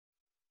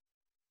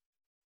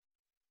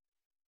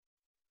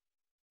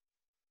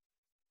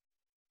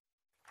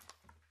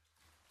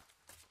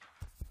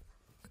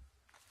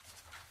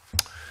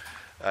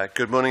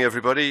Good morning,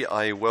 everybody.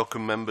 I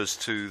welcome members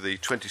to the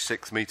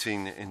 26th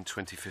meeting in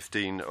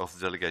 2015 of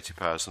the Delegated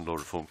Powers and Law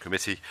Reform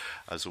Committee.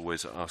 As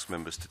always, I ask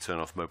members to turn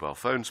off mobile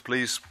phones,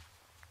 please.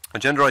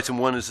 Agenda item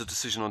 1 is a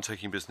decision on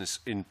taking business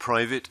in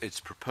private. It's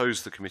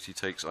proposed the committee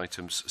takes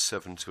items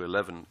 7 to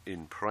 11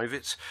 in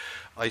private.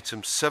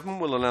 Item 7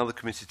 will allow the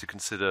committee to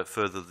consider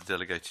further the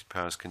delegated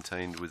powers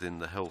contained within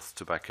the Health,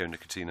 Tobacco,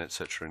 Nicotine,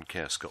 etc. and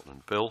Care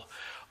Scotland Bill.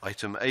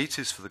 Item 8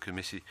 is for the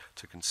committee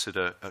to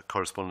consider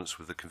correspondence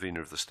with the convener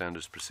of the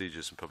Standards,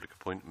 Procedures and Public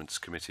Appointments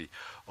Committee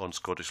on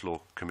Scottish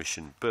Law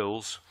Commission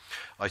bills.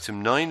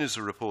 Item 9 is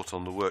a report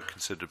on the work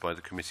considered by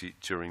the committee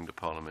during the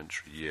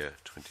parliamentary year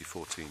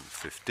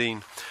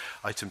 2014-15.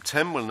 Item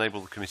 10 will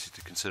enable the committee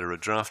to consider a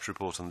draft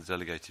report on the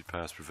delegated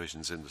powers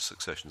provisions in the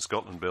Succession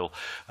Scotland Bill,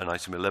 and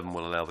item 11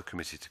 will allow the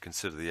committee to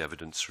consider the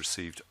evidence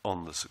received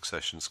on the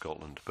Succession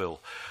Scotland Bill.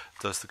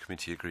 Does the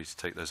committee agree to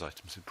take those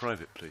items in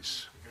private,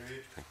 please?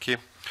 Agreed. Thank you.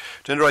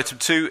 Agenda item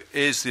 2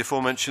 is the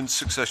aforementioned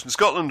Succession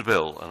Scotland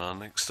Bill, and our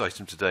next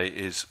item today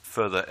is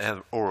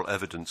further oral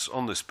evidence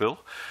on this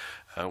bill.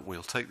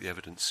 We'll take the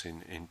evidence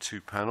in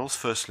two panels.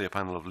 Firstly, a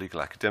panel of legal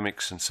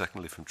academics, and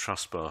secondly, from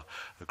TrustBar,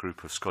 a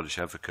group of Scottish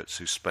advocates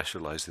who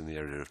specialise in the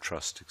area of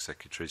trust,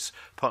 executories,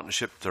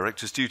 partnership,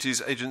 directors'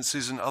 duties,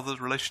 agencies and other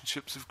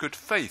relationships of good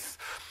faith.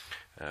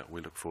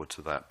 We look forward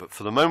to that. But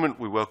for the moment,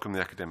 we welcome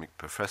the academic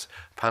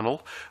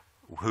panel,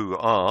 who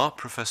are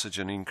Professor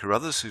Janeen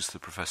Carruthers, who's the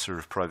Professor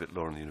of Private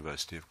Law in the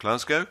University of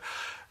Glasgow,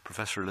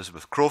 Professor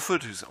Elizabeth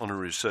Crawford, who's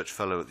Honorary Research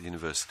Fellow at the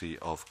University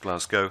of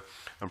Glasgow,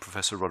 and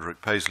Professor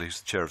Roderick Paisley, who's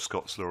the Chair of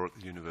Scots Law at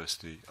the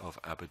University of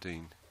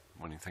Aberdeen. Good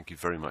morning. Thank you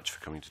very much for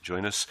coming to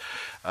join us.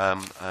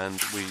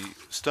 And we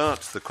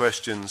start the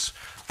questions,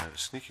 I have a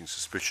sneaking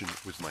suspicion,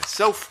 with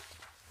myself.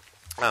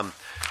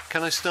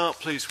 Can I start,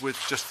 please, with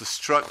just the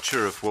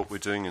structure of what we're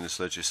doing in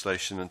this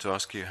legislation, and to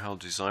ask you how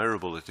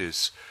desirable it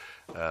is,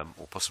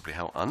 or possibly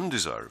how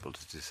undesirable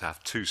it is to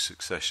have two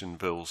succession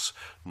bills,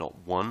 not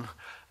one,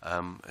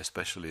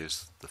 especially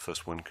as the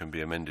first one can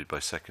be amended by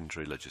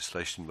secondary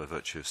legislation by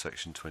virtue of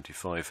Section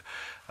 25.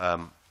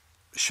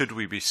 Should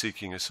we be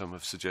seeking, as some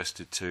have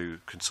suggested, to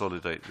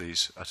consolidate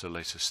these at a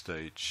later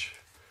stage,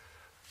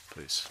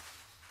 please?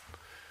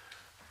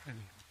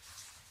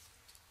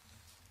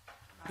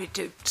 Happy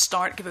to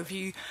start, give a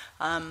view.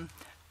 I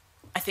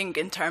think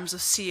in terms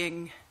of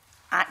seeing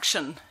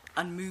action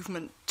and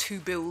movement,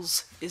 two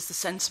bills is the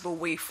sensible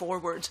way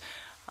forward.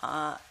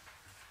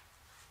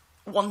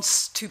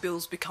 Once two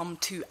bills become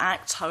two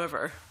acts,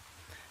 however,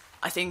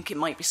 I think it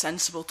might be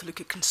sensible to look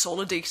at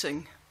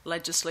consolidating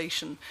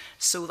legislation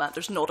so that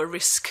there's not a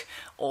risk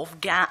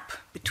of gap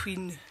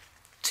between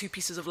two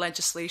pieces of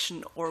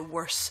legislation, or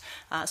worse,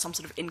 some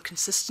sort of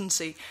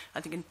inconsistency.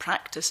 I think in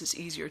practice it's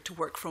easier to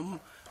work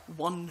from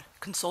one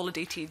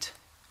consolidated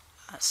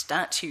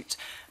statute,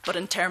 but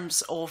in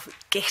terms of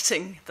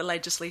getting the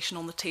legislation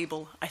on the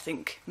table, I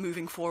think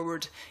moving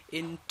forward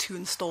in two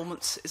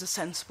instalments is a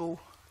sensible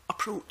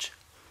approach.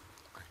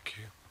 Thank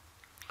you.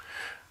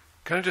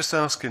 Can I just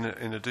ask, in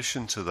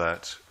addition to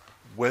that,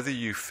 whether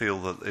you feel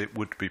that it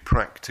would be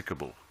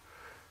practicable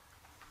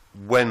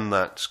when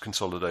that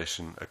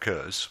consolidation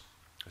occurs,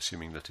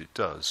 assuming that it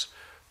does,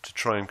 to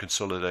try and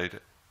consolidate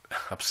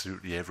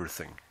absolutely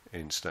everything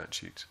in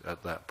statute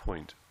at that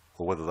point,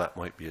 or whether that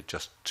might be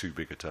just too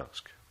big a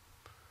task?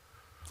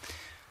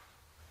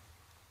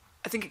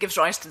 I think it gives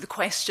rise to the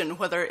question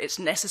whether it's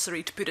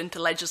necessary to put into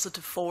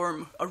legislative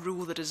form a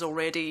rule that is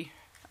already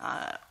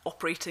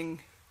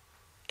operating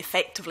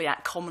effectively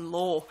at common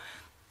law.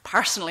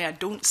 Personally, I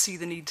don't see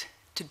the need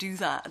to do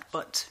that,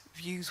 but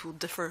views will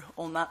differ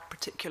on that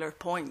particular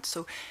point.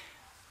 So,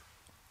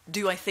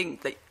 do I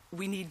think that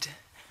we need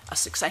a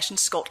Succession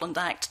Scotland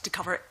Act to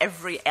cover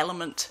every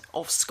element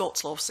of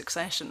Scots law of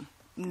succession?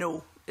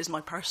 No, is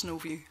my personal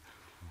view.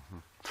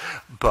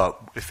 Mm-hmm. But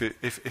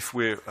if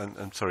we're, and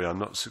I'm sorry, I'm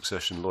not a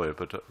succession lawyer,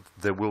 but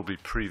there will be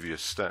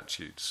previous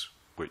statutes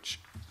which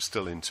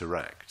still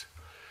interact.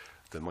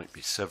 There might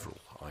be several.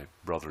 I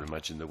rather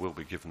imagine there will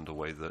be, given the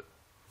way that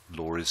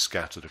law is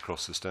scattered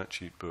across the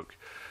statute book.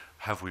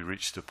 Have we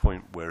reached a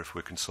point where, if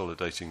we're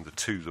consolidating the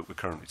two that we're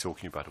currently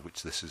talking about, of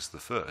which this is the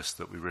first,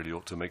 that we really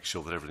ought to make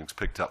sure that everything's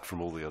picked up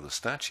from all the other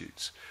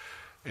statutes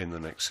in the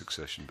next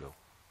succession bill?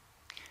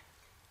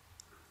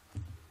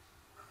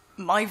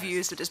 My view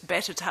is that it's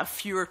better to have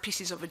fewer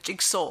pieces of a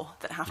jigsaw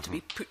that have to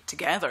be put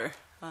together.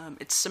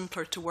 It's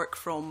simpler to work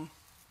from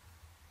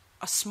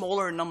a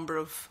smaller number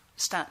of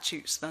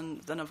statutes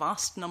than a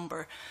vast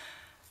number.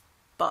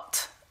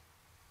 But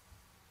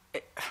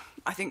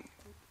I think,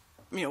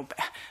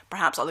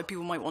 perhaps other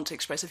people might want to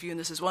express a view on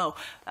this as well.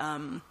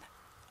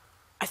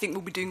 I think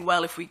we'll be doing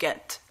well if we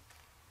get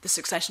the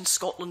Succession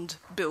Scotland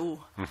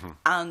Bill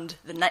and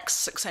the next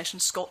Succession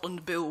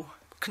Scotland Bill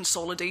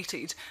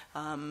consolidated.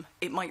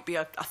 It might be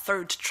a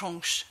third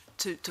tranche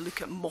to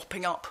look at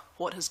mopping up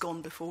what has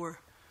gone before.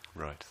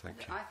 Right,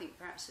 thank you. I think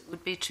perhaps it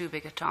would be too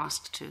big a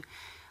task to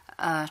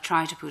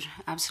try to put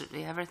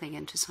absolutely everything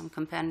into some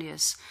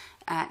compendious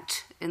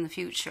act in the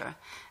future.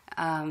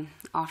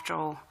 After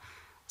all,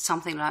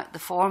 something like the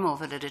formal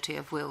validity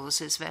of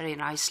wills is very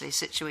nicely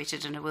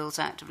situated in a Wills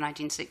Act of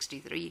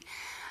 1963,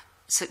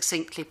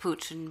 succinctly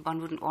put, and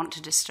one wouldn't want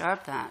to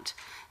disturb that.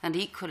 And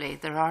equally,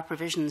 there are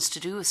provisions to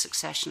do with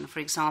succession, for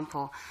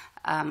example,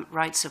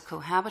 rights of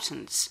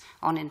cohabitants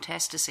on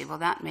intestacy. Well,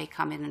 that may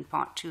come in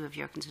part 2 of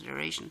your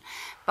consideration.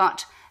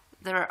 But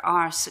there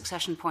are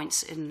succession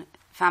points in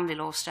family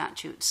law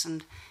statutes,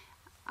 and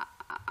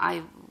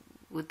I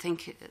would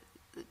think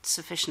it's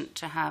sufficient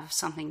to have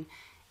something,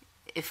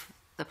 if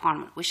the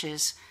Parliament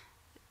wishes,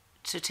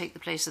 to take the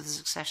place of the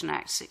Succession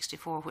Act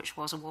 64, which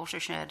was a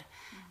watershed,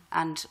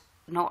 and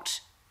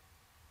not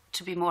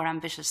to be more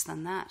ambitious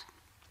than that.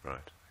 Right,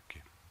 thank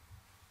you.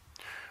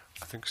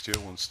 I think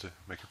Stuart wants to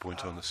make a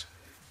point on this.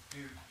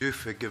 Do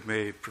forgive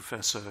me,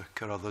 Professor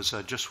Carruthers,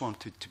 I just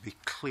wanted to be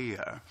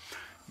clear.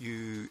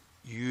 You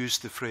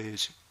used the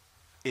phrase,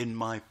 in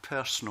my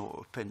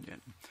personal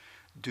opinion.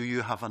 Do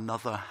you have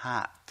another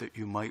hat that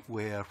you might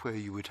wear where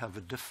you would have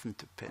a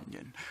different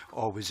opinion?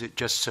 Or was it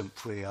just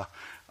simply a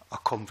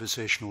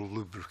conversational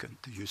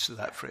lubricant, the use of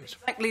that phrase?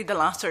 Exactly the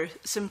latter.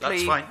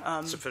 Simply, that's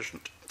fine.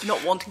 Sufficient.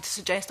 Not wanting to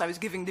suggest I was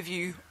giving the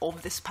view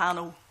of this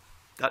panel.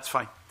 That's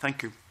fine.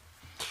 Thank you.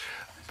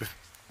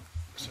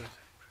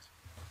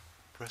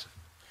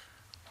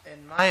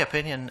 In my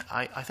opinion,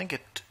 I think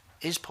it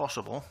is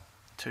possible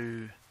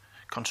to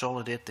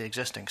consolidate the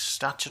existing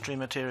statutory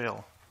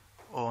material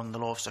on the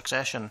law of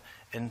succession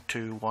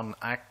into one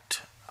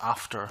act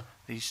after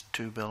these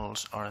 2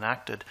 bills are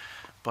enacted,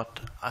 but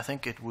I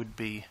think it would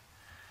be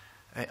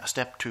a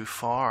step too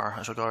far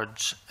as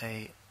regards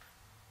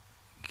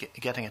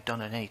getting it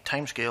done in any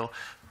timescale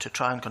to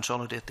try and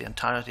consolidate the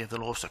entirety of the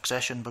law of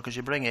succession, because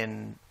you bring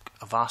in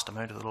a vast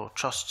amount of the law of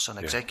trusts and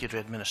executive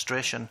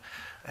administration,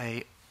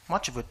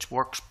 much of which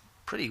works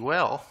pretty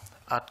well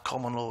at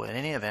common law in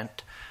any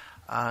event,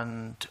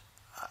 and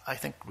I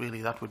think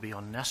really that would be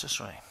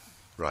unnecessary.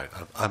 Right,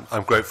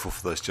 I'm grateful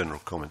for those general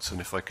comments,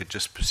 and if I could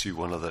just pursue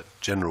one other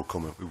general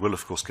comment, we will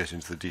of course get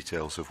into the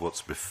details of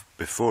what's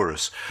before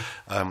us.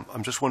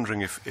 I'm just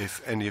wondering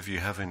if any of you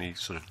have any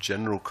sort of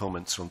general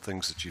comments on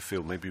things that you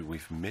feel maybe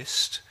we've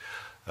missed,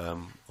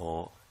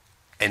 or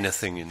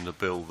anything in the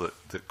bill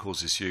that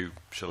causes you,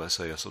 shall I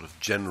say, a sort of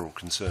general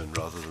concern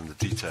rather than the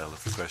detail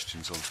of the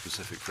questions on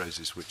specific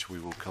phrases, which we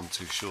will come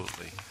to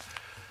shortly.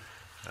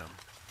 I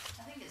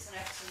think it's an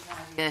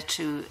excellent idea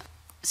to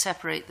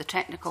separate the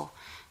technical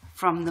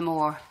from the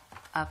more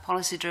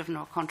policy-driven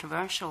or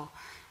controversial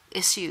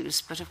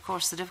issues, but of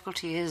course the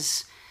difficulty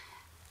is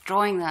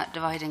drawing that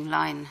dividing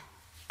line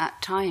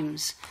at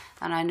times,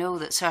 and I know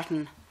that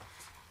certain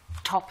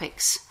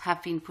topics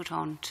have been put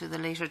on to the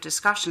later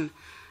discussion.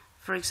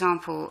 For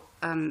example,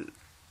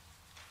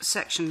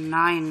 Section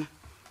 9,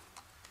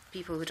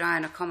 people who die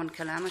in a common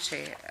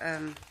calamity,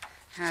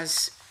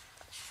 has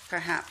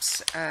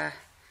perhaps a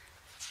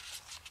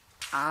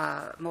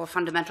more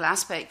fundamental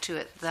aspect to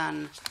it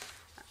than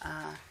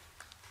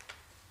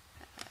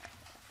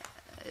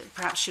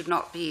perhaps should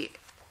not be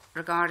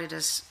regarded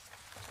as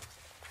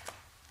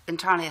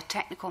entirely a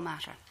technical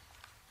matter.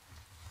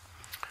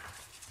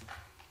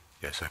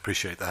 Yes, I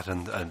appreciate that,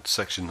 and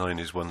Section 9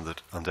 is one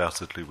that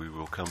undoubtedly we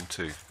will come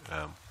to.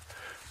 I'd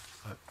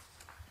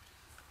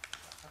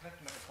like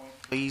to make a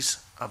point, please,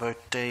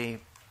 about the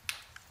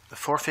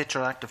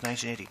Forfeiture Act of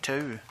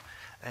 1982.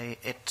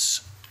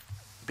 It's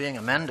being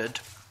amended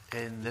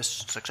in this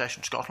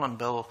Succession Scotland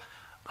bill.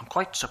 I'm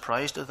quite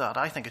surprised at that.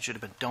 I think it should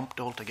have been dumped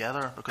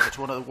altogether, because it's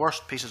one of the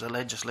worst pieces of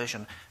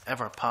legislation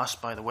ever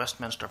passed by the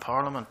Westminster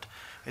Parliament.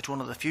 It's one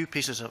of the few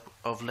pieces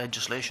of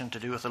legislation to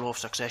do with the law of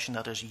succession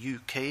that is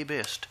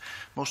UK-based.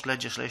 Most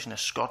legislation is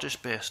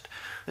Scottish-based.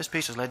 This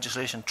piece of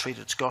legislation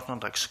treated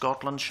Scotland like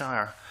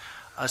Scotlandshire,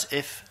 as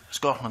if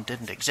Scotland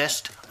didn't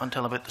exist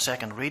until about the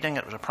second reading.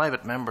 It was a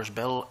private member's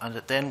bill, and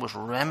it then was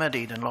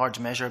remedied in large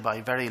measure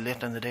by very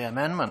late in the day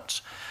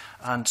amendments.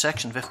 And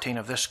Section 15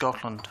 of this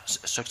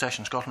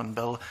Succession Scotland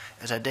bill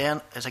is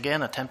again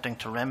attempting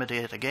to remedy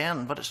it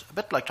again, but it's a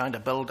bit like trying to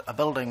build a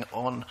building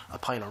on a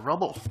pile of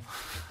rubble.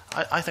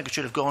 I think it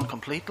should have gone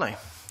completely,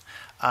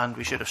 and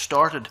we should have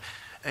started.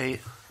 The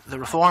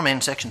reform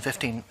in Section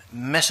 15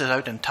 misses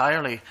out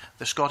entirely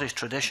the Scottish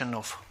tradition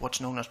of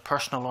what's known as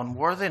personal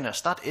unworthiness.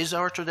 That is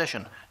our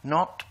tradition,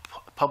 not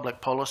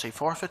public policy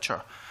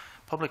forfeiture.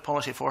 Public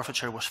policy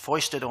forfeiture was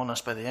foisted on us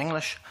by the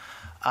English,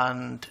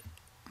 and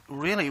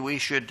really we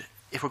should,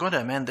 if we're going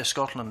to amend this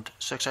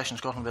Succession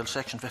Scotland Bill,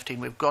 Section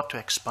 15, we've got to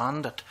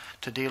expand it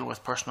to deal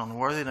with personal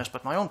unworthiness.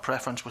 But my own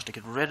preference was to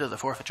get rid of the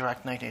Forfeiture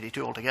Act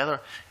 1982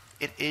 altogether.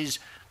 It is,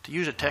 to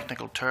use a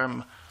technical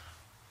term,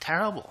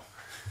 terrible.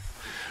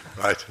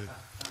 Right.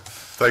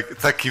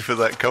 Thank you for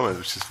that comment,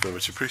 which is very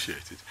much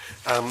appreciated.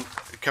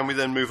 Can we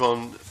then move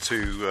on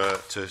to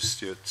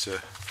Stuart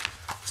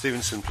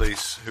Stevenson,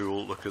 please, who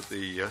will look at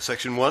the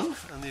Section 1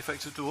 and the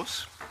effects of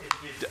divorce?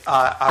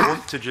 I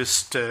want to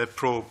just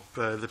probe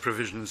the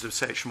provisions of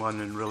Section 1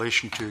 in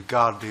relation to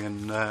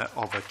guardian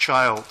of a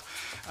child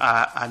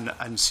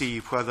and see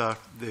whether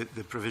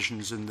the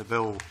provisions in the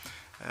bill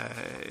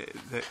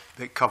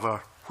that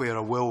cover where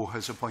a will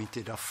has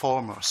appointed a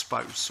former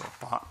spouse or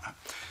partner,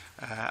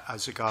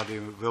 as a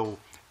guardian of will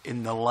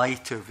in the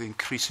light of the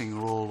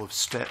increasing role of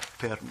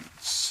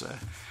step-parents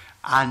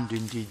and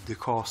indeed the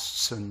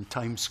costs and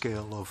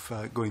timescale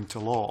of going to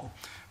law,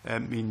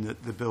 mean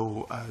that the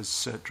bill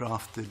as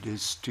drafted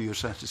is to your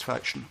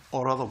satisfaction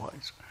or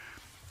otherwise?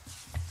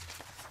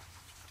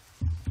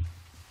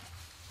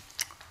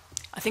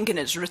 I think in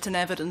its written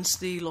evidence,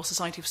 the Law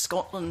Society of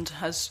Scotland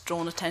has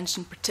drawn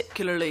attention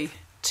particularly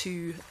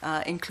to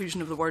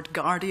inclusion of the word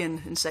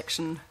guardian in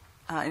section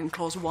in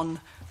clause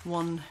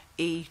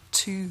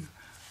 1(1)(a)(2)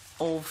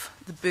 of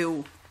the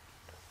bill.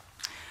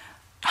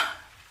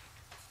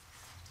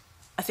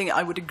 I think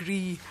I would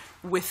agree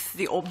with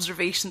the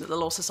observation that the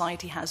Law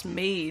Society has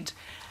made,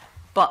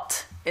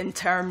 but in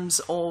terms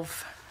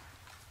of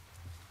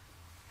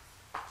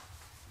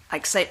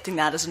accepting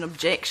that as an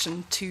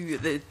objection to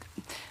the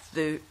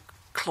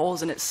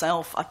clause in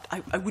itself,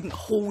 I wouldn't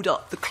hold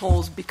up the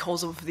clause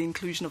because of the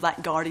inclusion of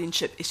that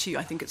guardianship issue.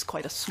 I think it's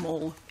quite a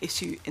small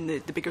issue in the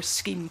bigger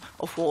scheme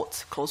of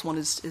what clause 1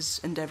 is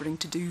endeavouring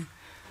to do.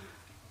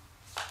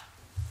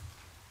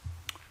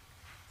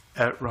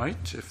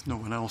 Right, if no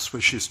one else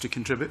wishes to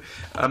contribute.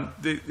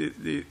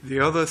 The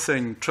other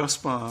thing,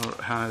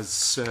 TrustBar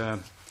has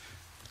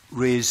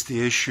raised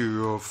the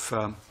issue of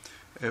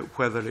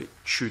whether it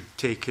should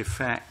take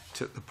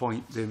effect at the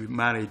point the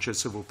marriage or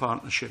civil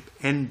partnership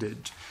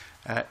ended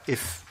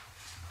if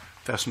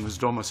the person was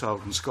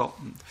domiciled in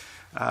Scotland.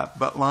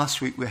 But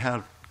last week we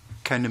had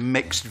kind of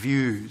mixed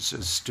views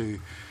as to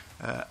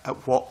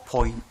at what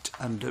point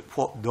and at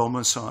what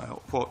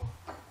domicile, what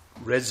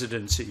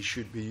residency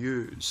should be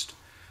used.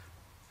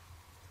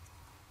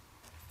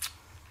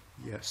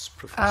 Yes,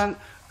 Professor.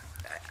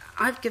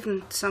 I've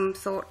given some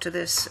thought to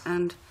this,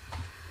 and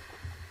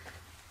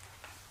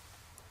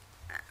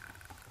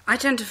I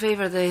tend to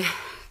favour the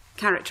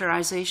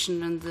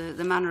characterisation and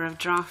the manner of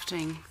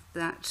drafting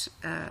that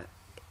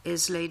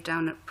is laid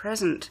down at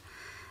present.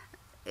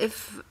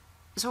 It's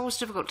always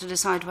difficult to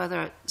decide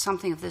whether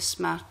something of this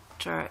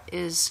matter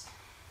is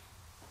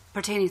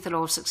pertaining to the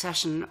law of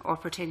succession or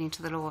pertaining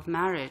to the law of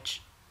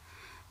marriage.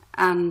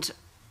 And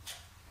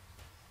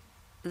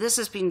this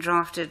has been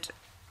drafted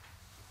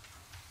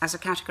as a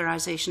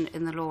categorisation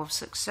in the law of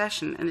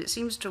succession, and it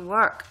seems to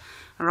work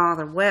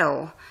rather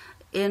well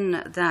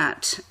in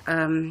that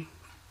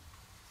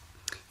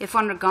if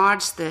one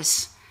regards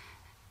this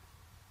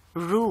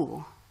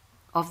rule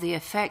of the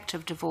effect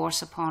of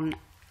divorce upon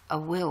a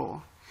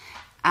will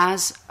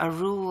as a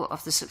rule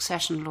of the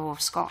succession law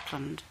of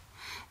Scotland,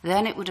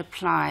 then it would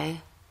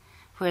apply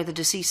where the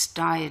deceased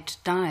died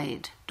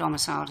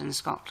domiciled in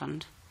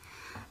Scotland.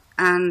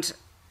 And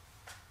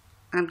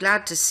I'm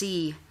glad to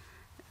see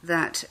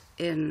that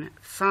in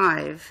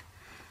 5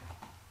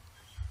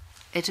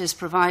 it is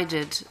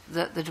provided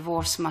that the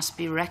divorce must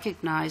be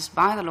recognised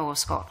by the law of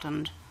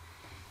Scotland.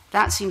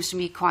 That seems to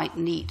me quite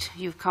neat.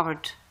 You've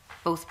covered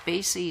both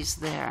bases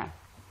there.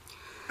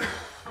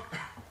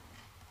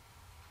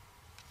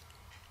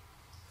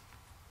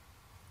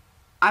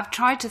 I've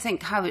tried to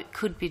think how it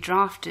could be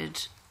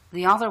drafted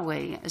the other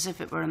way, as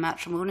if it were a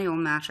matrimonial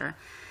matter,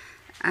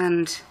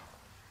 and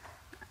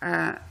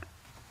I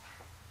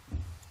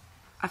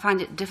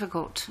find it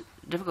difficult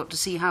to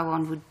see how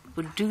one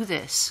would do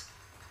this.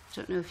 I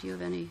don't know if you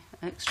have any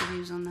extra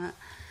views on that.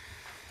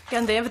 Yeah,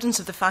 and the evidence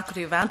of the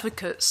Faculty of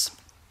Advocates,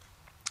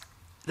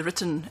 the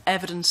written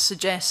evidence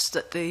suggests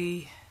that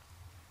the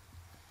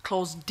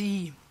clause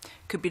D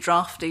could be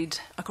drafted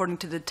according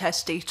to the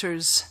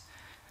testator's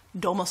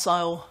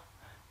domicile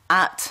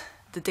at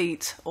the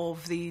date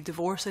of the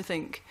divorce, I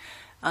think.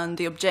 And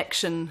the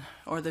objection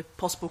or the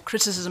possible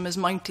criticism is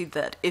mounted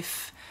that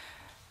if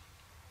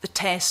the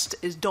test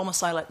is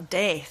domicile at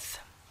death,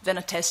 then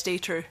a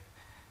testator,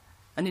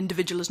 an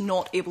individual, is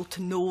not able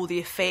to know the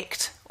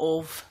effect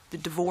of the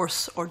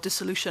divorce or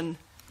dissolution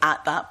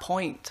at that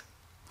point.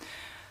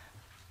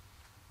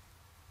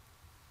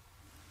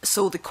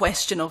 So the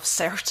question of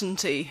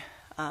certainty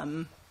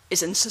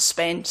is in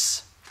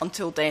suspense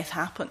until death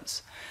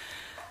happens.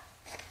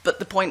 But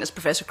the point, as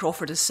Professor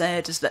Crawford has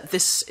said, is that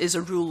this is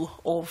a rule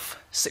of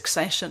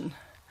succession,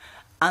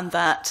 and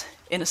that,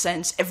 in a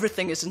sense,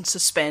 everything is in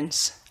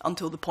suspense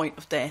until the point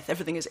of death.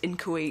 Everything is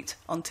inchoate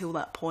until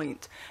that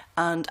point.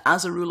 And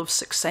as a rule of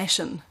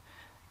succession,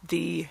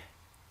 the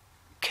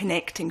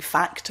connecting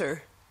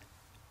factor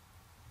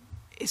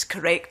is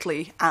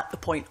correctly at the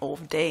point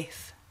of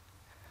death.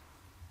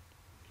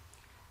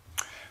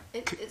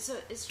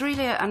 It's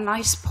really a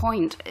nice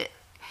point.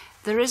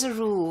 There is a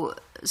rule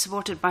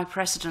supported by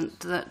precedent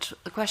that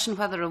the question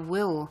whether a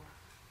will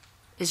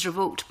is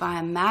revoked by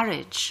a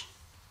marriage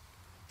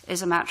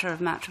is a matter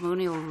of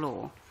matrimonial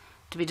law,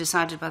 to be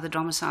decided by the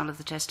domicile of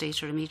the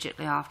testator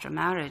immediately after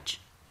marriage.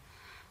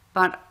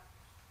 But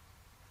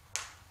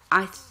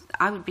I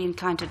would be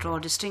inclined to draw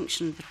a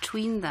distinction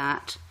between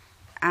that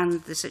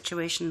and the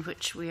situation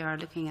which we are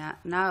looking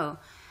at now,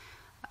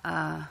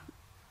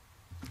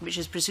 which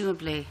is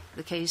presumably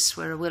the case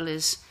where a will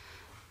is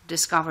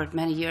discovered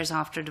many years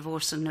after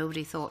divorce and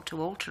nobody thought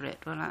to alter it.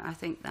 Well, I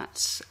think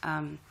that's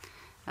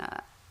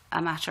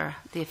a matter,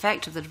 the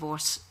effect of the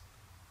divorce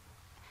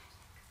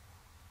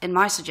in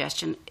my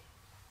suggestion,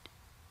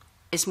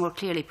 is more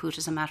clearly put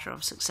as a matter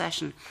of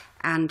succession,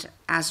 and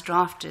as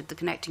drafted, the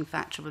connecting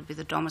factor would be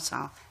the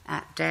domicile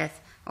at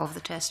death of the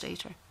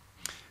testator.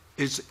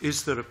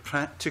 Is there a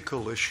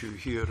practical issue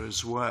here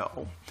as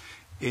well,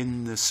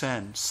 in the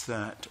sense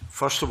that,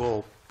 first of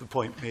all, the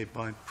point made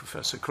by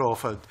Professor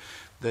Crawford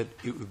that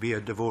it would be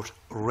a divorce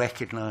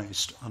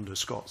recognised under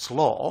Scots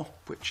law,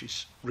 which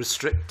is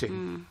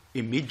restricting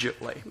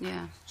immediately.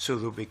 Yeah. So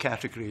there'll be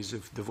categories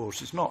of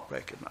divorces not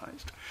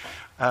recognised.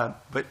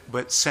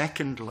 But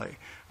secondly,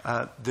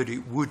 that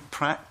it would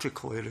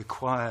practically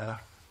require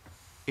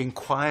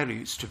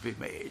inquiries to be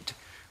made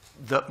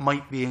that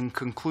might be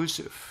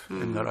inconclusive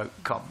in their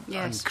outcome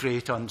and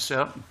create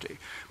uncertainty.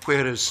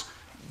 Whereas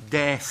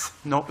death,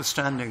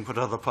 notwithstanding what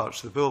other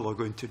parts of the bill are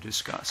going to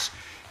discuss,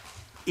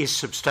 is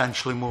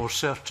substantially more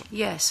certain.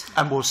 Yes.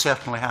 And will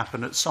certainly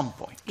happen at some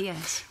point.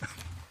 Yes.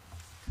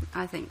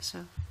 I think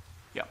so.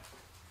 Yeah.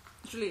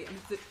 It's really,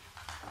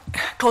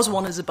 Clause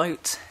 1 is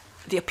about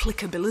the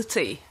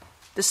applicability.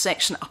 This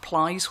section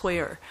applies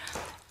where.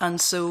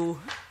 And so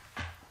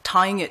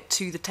tying it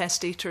to the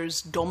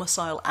testator's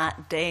domicile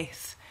at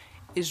death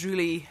is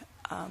really,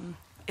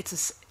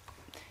 it's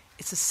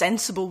a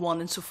sensible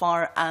one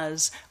insofar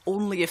as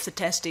only if the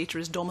testator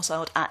is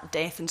domiciled at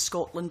death in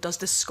Scotland does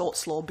this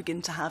Scots law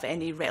begin to have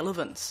any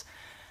relevance.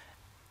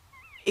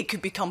 It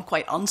could become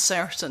quite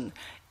uncertain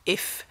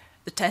if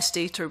the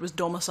testator was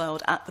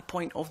domiciled at the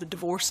point of the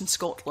divorce in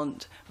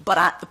Scotland, but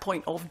at the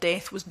point of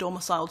death was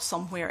domiciled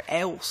somewhere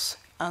else,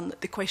 and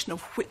the question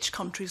of which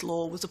country's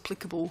law was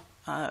applicable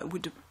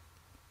would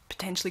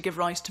potentially give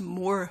rise to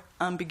more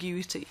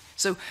ambiguity.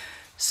 So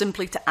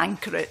simply to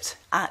anchor it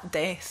at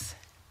death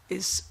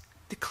is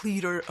the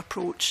clearer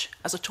approach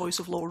as a choice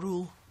of law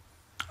rule.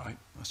 Right,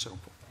 that's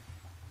helpful.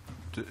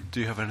 Do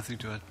you have anything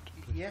to add?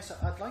 Yes,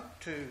 I'd like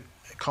to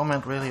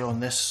comment really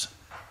on this,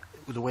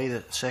 the way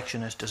the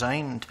section is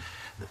designed.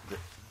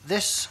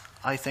 This,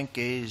 I think,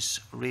 is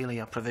really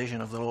a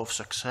provision of the law of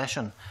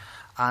succession,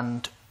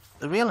 and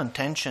the real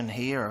intention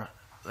here,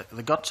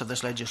 the guts of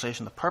this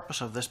legislation, the purpose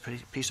of this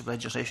piece of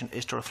legislation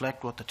is to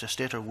reflect what the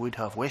testator would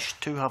have wished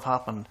to have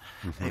happened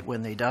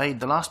when they died.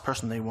 The last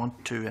person they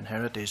want to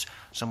inherit is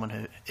someone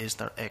who is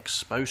their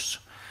ex-spouse,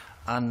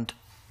 and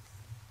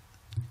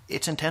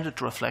it's intended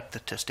to reflect the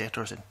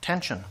testator's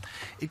intention.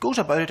 It goes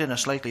about it in a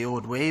slightly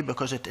odd way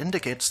because it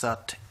indicates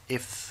that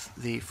if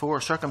the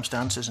 4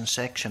 circumstances in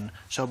section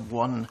sub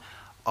 1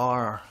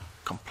 are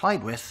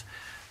complied with,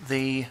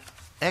 the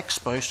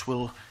ex-spouse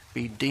will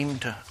be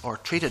deemed or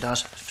treated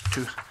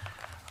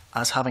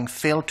as having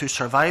failed to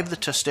survive the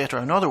testator.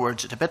 In other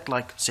words, it's a bit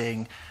like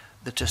saying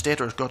the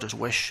testator has got his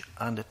wish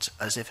and it's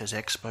as if his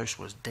ex-spouse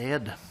was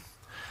dead.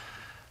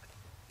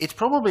 It's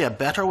probably a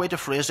better way to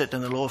phrase it in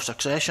the law of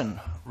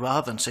succession,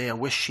 rather than say, I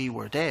wish she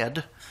were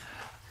dead,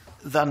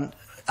 than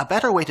a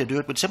better way to do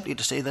it would simply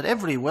to say that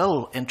every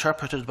will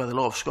interpreted by the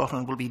law of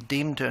Scotland will be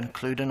deemed to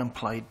include an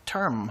implied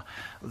term,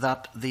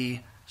 that the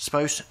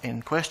spouse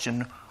in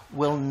question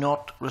will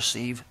not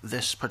receive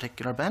this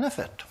particular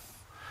benefit.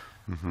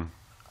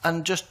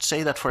 And just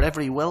say that for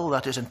every will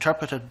that is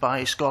interpreted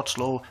by Scots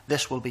law,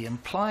 this will be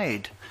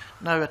implied.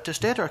 Now, a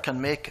testator can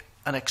make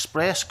an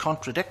express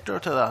contradictor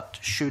to that,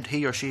 should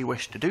he or she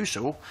wish to do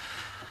so,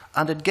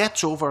 and it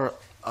gets over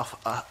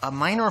a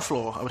minor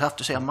flaw, I would have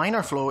to say a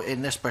minor flaw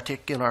in this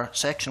particular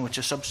section, which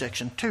is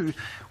subsection 2,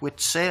 which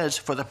says,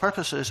 for the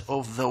purposes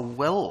of the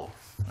will,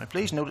 now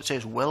please note it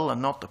says will and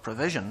not the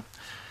provision,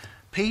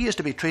 P is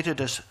to be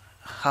treated as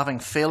having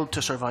failed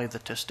to survive the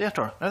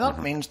testator. Now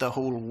that means the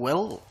whole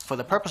will, for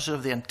the purposes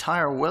of the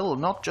entire will,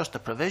 not just the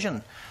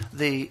provision,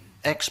 the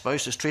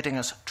ex-spouse is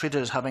treated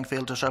as having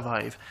failed to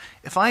survive.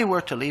 If I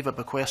were to leave a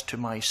bequest to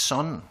my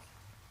son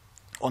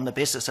on the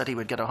basis that he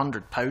would get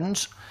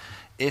 £100,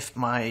 if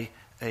my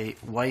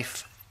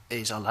wife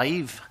is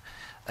alive,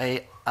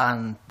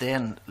 and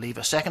then leave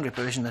a secondary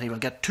provision that he will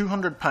get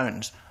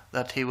 £200,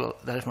 that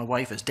if my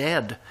wife is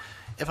dead,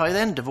 if I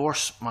then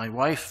divorce my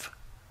wife,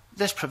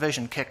 this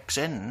provision kicks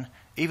in,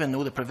 even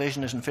though the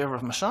provision is in favour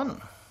of my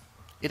son.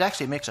 It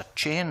actually makes a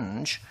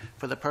change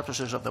for the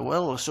purposes of the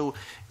will, so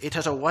it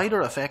has a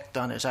wider effect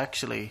than is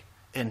actually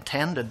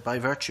intended by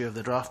virtue of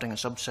the drafting in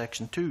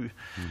subsection 2.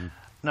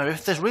 Now,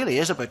 if this really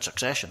is about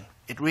succession,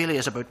 it really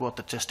is about what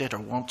the testator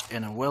wants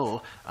in a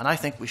will, and I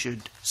think we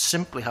should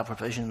simply have a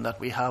provision that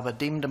we have a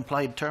deemed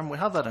implied term. We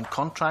have that in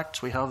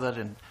contracts, we have that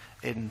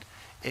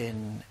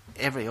in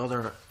every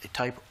other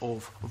type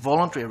of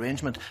voluntary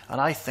arrangement,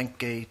 and I think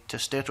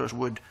testators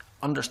would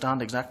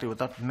understand exactly what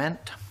that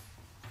meant.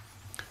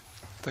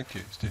 Thank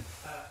you, Steve.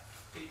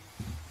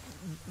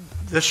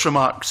 This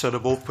remark sort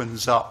of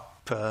opens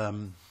up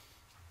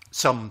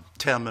some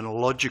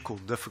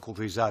terminological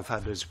difficulties I've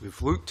had as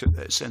we've looked at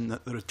this, in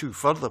that there are 2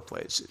 further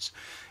places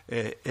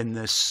in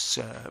this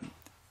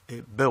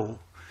bill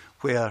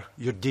where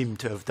you're deemed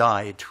to have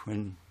died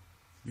when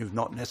you've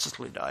not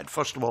necessarily died.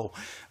 First of all,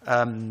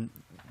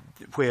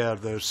 where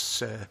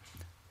there's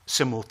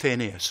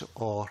simultaneous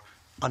or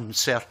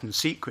uncertain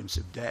sequence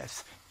of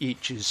death,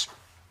 each is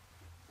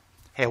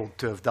held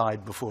to have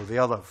died before the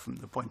other from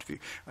the point of view.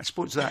 I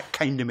suppose that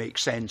kind of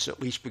makes sense,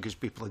 at least because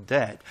people are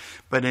dead.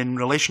 But in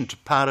relation to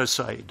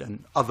parricide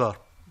and other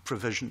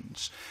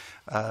provisions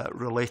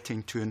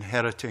relating to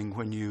inheriting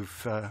when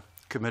you've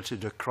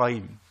committed a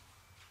crime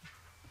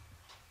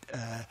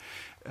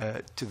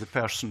to the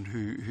person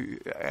who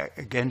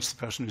against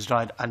the person who's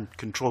died and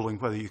controlling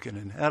whether you can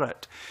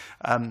inherit,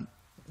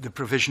 the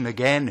provision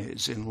again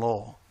is in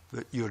law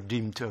that you're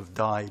deemed to have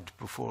died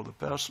before the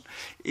person.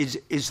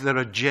 Is there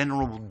a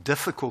general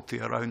difficulty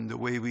around the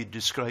way we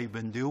describe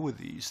and deal with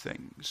these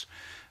things?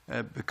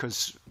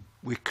 Because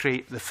we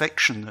create the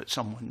fiction that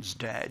someone's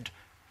dead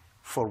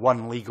for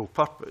one legal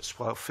purpose,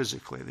 while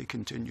physically they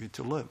continue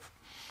to live.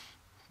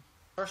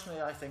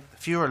 Personally, I think the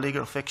fewer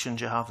legal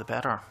fictions you have, the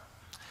better.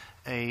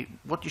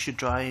 What you should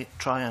try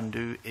and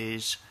do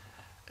is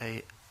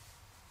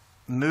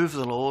move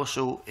the law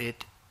so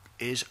it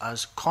is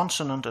as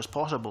consonant as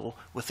possible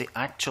with the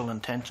actual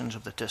intentions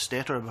of the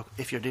testator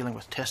if you're dealing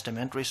with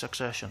testamentary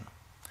succession.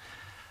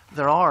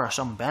 There are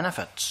some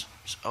benefits,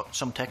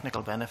 some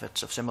technical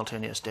benefits of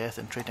simultaneous death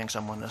in treating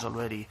someone as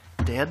already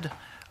dead,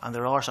 and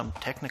there are some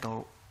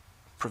technical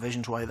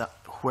provisions where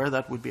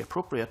that would be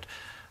appropriate,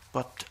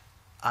 but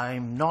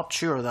I'm not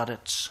sure that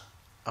it's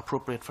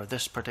appropriate for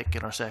this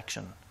particular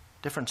section.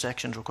 Different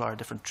sections require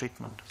different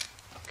treatment.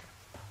 Okay.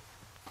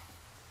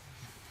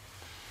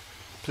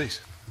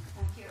 Please.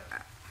 Thank you.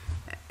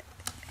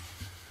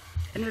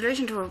 In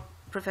relation to what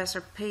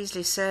Professor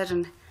Paisley said,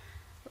 and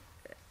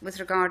with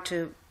regard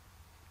to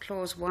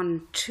Clause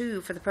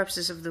 1.2, for the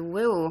purposes of the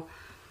will,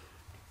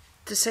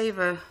 to save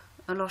a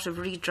lot of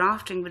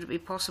redrafting, would it be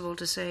possible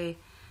to say,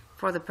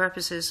 for the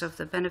purposes of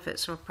the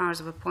benefits or powers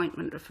of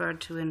appointment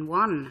referred to in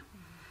 1,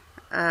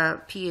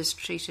 P is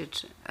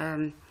treated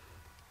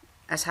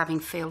as having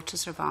failed to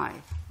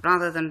survive,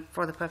 rather than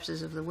for the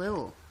purposes of the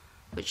will,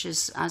 which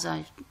is, as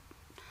I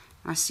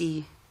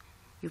see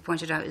you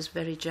pointed out, is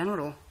very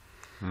general.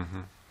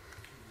 Mm-hmm.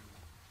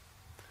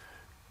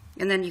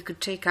 And then you could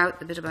take out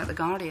the bit about the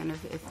guardian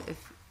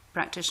if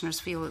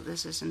practitioners feel that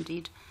this is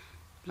indeed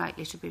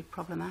likely to be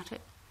problematic.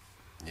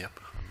 Yep,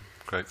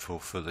 I'm grateful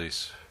for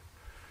these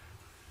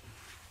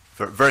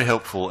very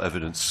helpful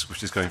evidence,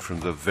 which is going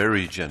from the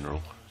very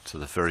general to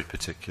the very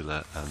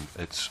particular, and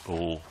it's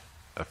all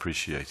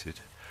appreciated.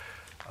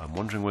 I'm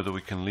wondering whether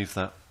we can leave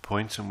that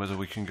point and whether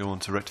we can go on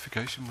to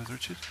rectification with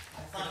Richard.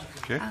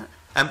 Okay.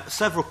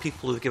 Several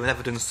people who have given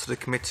evidence to the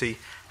committee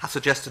have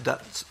suggested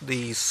that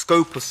the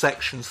scope of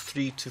sections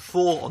 3 to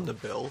 4 on the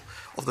bill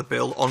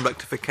on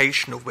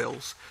rectification of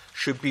wills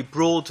should be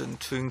broadened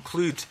to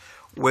include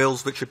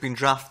wills which have been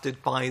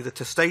drafted by the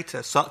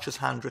testator, such as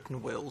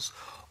handwritten wills,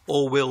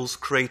 or wills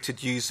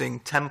created using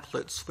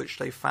templates which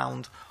they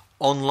found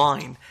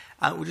online.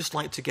 And we'd just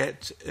like to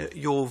get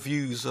your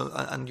views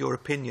and your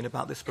opinion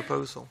about this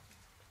proposal.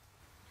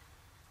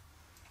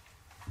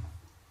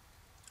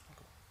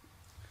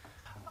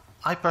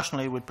 I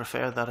personally would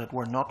prefer that it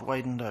were not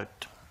widened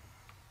out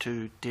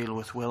to deal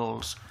with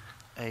wills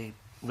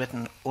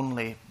written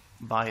only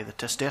by the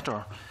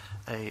testator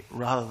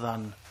rather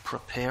than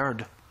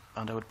prepared,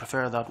 and I would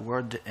prefer that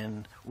word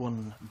in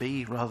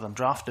 1B rather than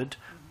drafted,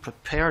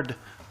 prepared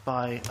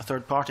by a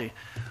third party.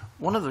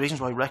 One of the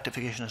reasons why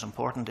rectification is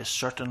important is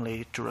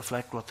certainly to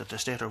reflect what the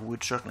testator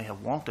would certainly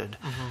have wanted,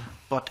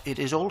 but it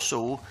is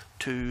also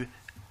to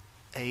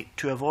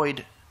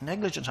avoid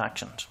negligence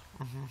actions.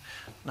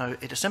 Now,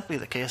 it is simply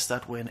the case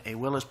that when a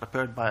will is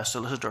prepared by a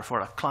solicitor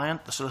for a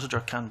client, the solicitor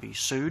can be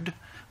sued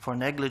for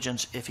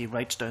negligence if he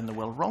writes down the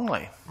will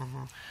wrongly.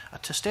 A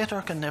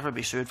testator can never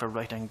be sued for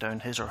writing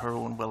down his or her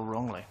own will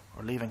wrongly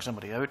or leaving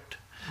somebody out.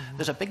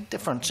 There's a big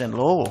difference in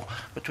law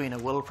between a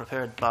will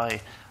prepared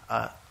by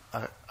a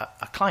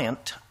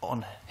client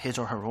on his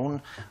or her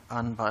own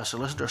and by a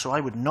solicitor, so I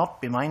would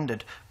not be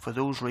minded for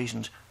those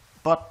reasons.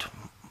 But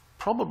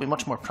probably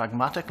much more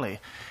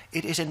pragmatically,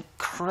 it is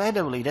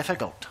incredibly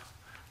difficult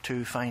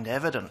to find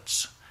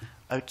evidence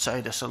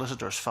outside a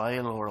solicitor's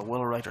file or a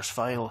will writer's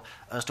file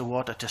as to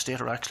what a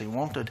testator actually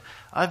wanted.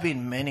 I've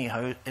been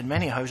in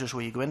many houses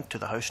where you go into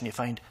the house and you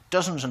find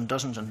dozens and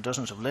dozens and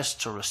dozens of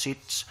lists or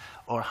receipts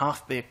or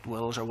half-baked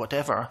wills or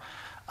whatever,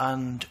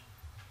 and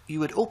you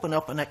would open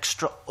up an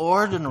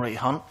extraordinary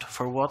hunt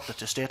for what the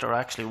testator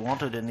actually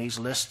wanted in these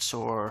lists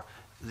or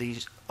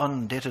these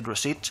undated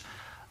receipts.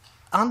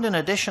 And in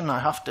addition, I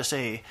have to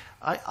say,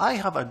 I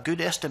have a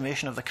good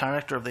estimation of the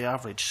character of the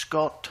average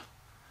Scot,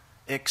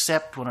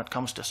 except when it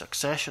comes to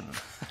succession.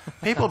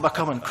 People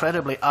become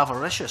incredibly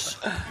avaricious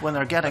when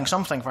they're getting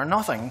something for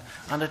nothing,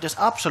 and it is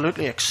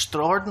absolutely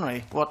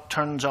extraordinary what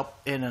turns up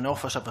in an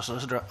office of a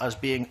solicitor as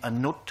being a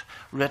note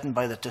written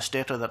by the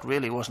testator that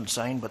really wasn't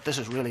signed, but this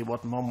is really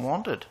what Mum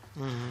wanted.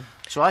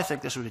 So I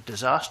think this would be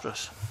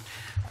disastrous.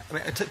 I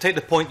mean, take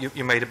the point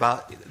you made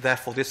about,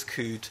 therefore, this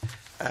could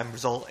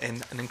result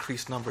in an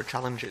increased number of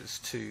challenges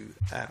to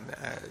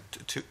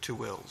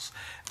wills.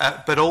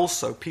 But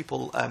also,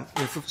 people,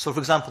 so for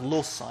example,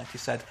 Law Society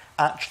said,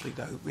 actually,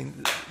 though,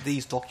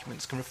 these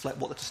documents can reflect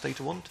what the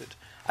testator wanted.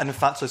 And in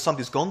fact, so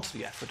somebody's gone to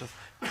the effort of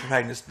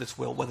preparing this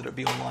will, whether it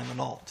be online or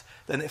not,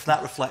 then if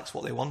that reflects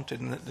what they wanted,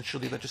 then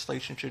surely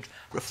legislation should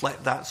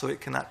reflect that, so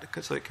it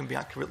can be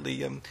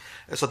accurately,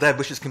 so their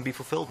wishes can be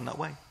fulfilled in that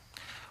way.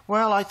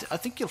 Well, I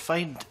think you'll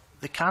find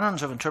the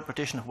canons of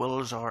interpretation of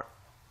wills are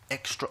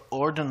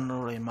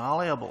extraordinarily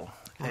malleable.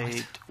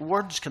 Right.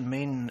 Words can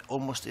mean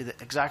almost the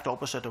exact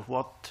opposite of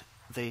what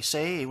they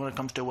say when it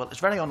comes to a will. It's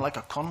very unlike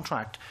a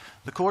contract.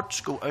 The courts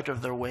go out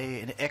of their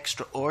way in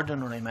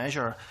extraordinary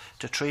measure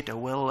to treat a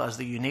will as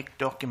the unique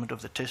document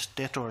of the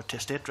testator or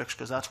testatrix,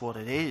 because that's what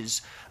it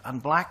is.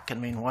 And black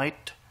can mean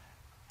white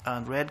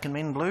and red can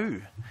mean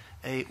blue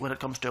when it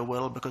comes to a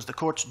will, because the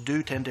courts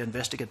do tend to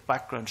investigate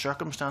background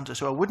circumstances.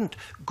 So I wouldn't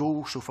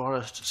go so far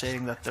as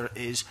saying that there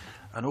is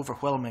an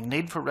overwhelming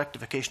need for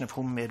rectification of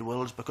homemade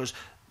wills, because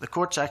the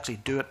courts actually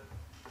do it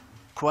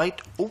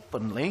quite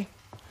openly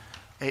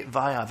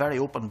via a very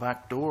open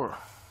back door.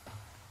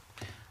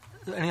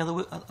 Any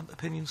other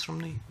opinions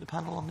from the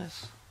panel on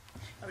this?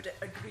 I would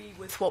agree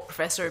with what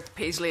Professor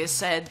Paisley has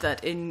said,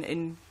 that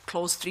in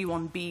clause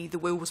 3.1b, the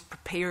will was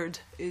prepared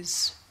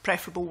is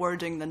preferable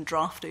wording than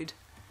drafted.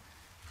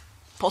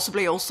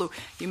 Possibly also,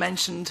 you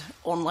mentioned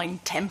online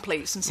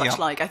templates and such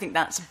like. I think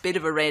that's a bit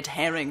of a red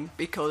herring,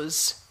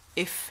 because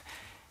if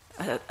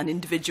an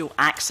individual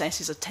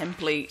accesses a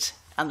template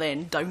and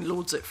then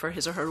downloads it for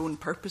his or her own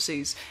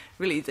purposes,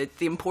 really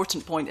the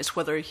important point is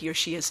whether he or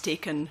she has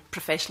taken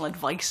professional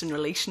advice in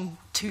relation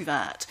to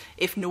that.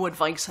 If no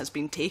advice has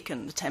been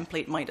taken, the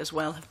template might as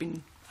well have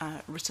been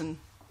written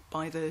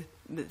by the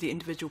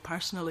individual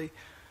personally.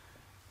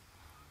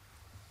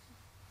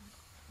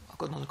 I've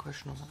got another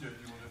question on that. Yeah, do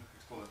you want to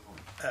explore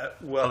that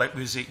point? Well, it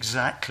was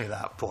exactly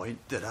that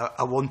point that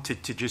I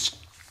wanted to just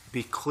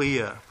be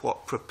clear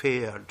what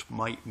prepared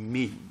might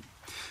mean.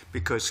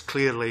 Because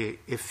clearly,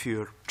 if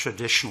you're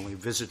traditionally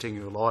visiting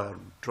your lawyer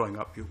and drawing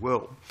up your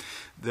will,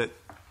 that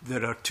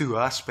there are two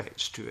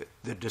aspects to it: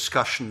 the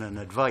discussion and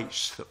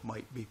advice that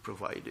might be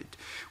provided,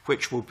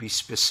 which will be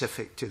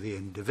specific to the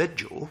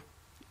individual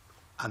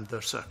and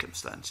their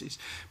circumstances,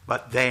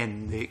 but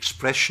then the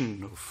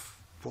expression of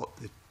what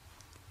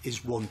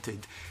is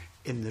wanted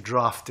in the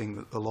drafting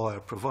that the lawyer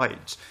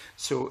provides.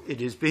 So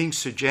it is being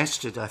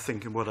suggested, I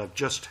think, in what I've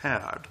just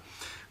heard,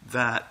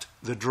 that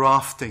the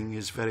drafting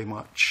is very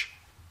much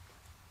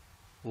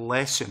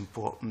less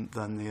important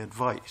than the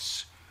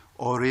advice?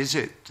 Or is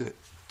it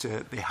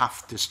that they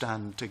have to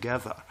stand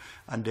together,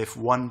 and if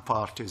one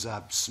part is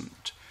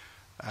absent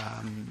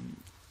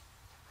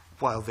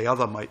while the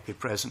other might be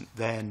present,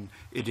 then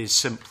it is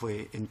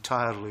simply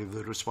entirely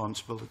the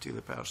responsibility of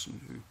the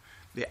person,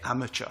 the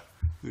amateur,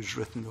 who's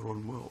written their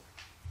own will?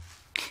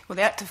 Well,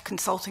 the act of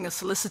consulting a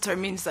solicitor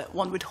means that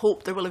one would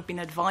hope there will have been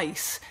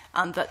advice,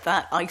 and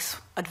that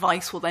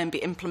advice will then be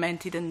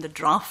implemented in the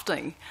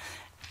drafting.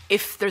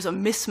 If there's a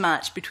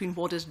mismatch between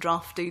what is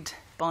drafted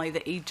by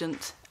the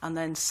agent and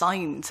then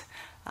signed,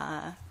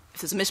 if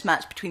there's a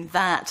mismatch between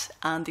that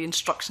and the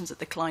instructions that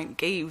the client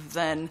gave,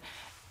 then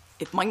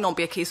it might not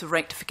be a case of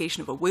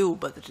rectification of a will,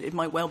 but it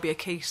might well be a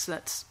case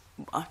that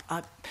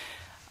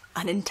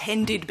an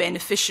intended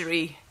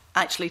beneficiary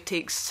actually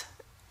takes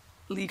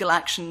legal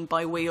action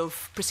by way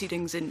of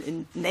proceedings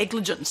in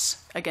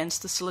negligence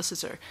against the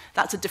solicitor.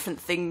 That's a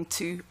different thing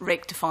to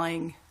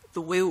rectifying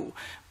the will,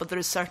 but there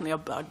is certainly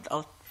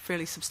a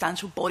fairly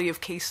substantial body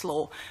of case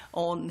law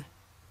on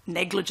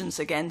negligence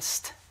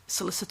against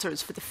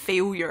solicitors for the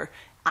failure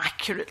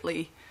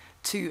accurately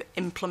to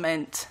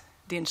implement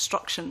the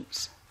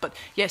instructions. But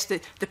yes,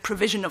 the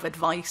provision of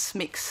advice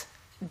makes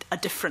a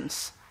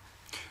difference.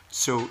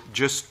 So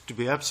just to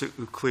be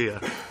absolutely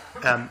clear,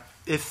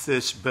 if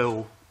this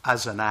bill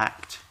as an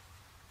act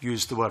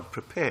used the word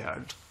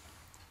prepared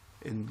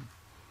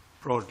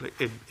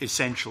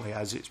essentially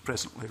as it's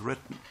presently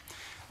written,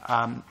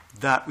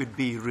 that would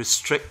be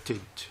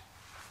restricted,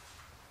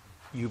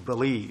 you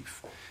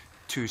believe,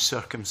 to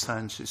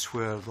circumstances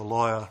where the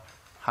lawyer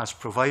has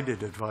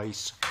provided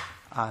advice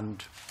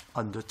and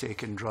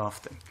undertaken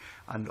drafting,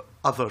 and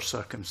other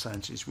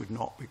circumstances would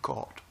not be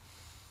caught.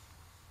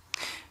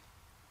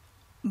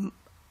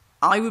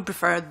 I would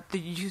prefer the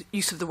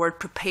use of the word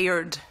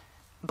prepared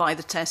by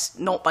the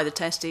not by the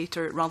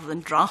testator, rather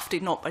than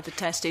drafted not by the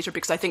testator,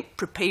 because I think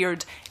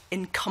prepared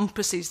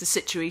encompasses the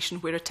situation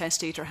where a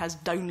testator has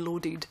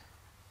downloaded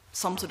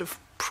some sort of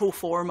pro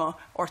forma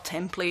or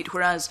template,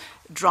 whereas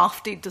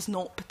drafted does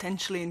not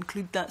potentially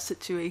include that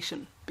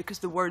situation, because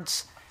the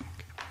words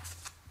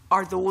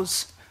are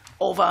those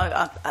of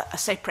a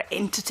separate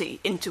entity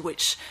into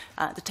which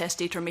the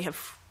testator may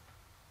have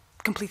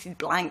completed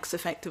blanks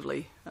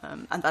effectively,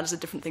 and that is a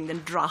different thing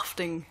than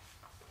drafting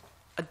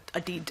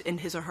a deed in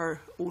his or her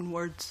own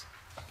words.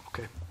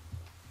 Okay.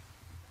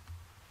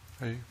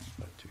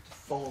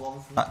 Follow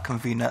on from that,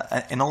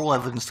 convener. In oral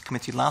evidence to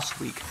committee last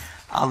week,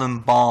 Alan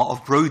Barr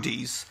of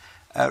Brodie's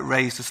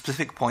raised a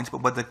specific point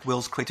about whether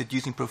wills created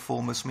using pro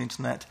formas from the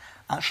internet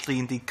actually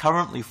indeed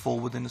currently fall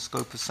within the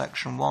scope of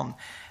Section 1,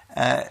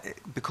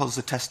 because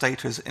the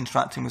testator is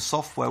interacting with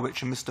software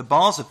which, in Mr.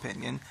 Barr's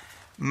opinion,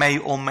 may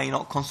or may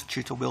not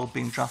constitute a will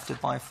being drafted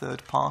by a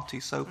third party.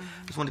 So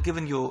I just want to,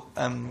 given your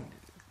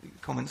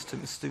comments to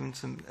Ms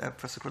Stevens and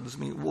Professor Carruthers. I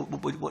mean,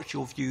 what's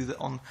your view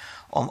on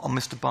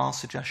Mr Barr's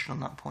suggestion on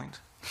that point?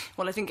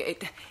 Well, I think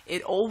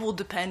it all will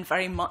depend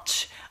very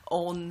much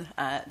on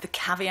the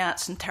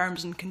caveats and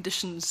terms and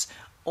conditions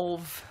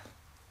of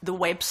the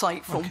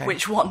website from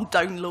which one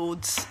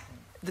downloads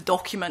the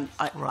document.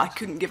 I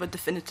couldn't give a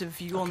definitive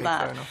view on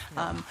that,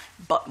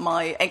 but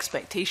my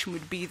expectation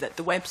would be that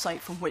the website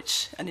from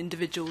which an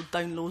individual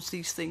downloads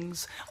these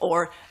things,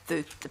 or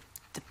the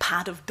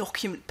pad of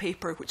document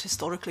paper which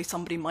historically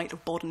somebody might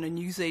have bought in a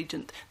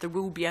newsagent, there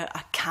will be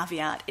a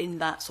caveat in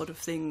that sort of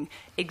thing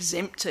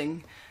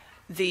exempting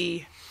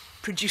the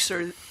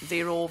producer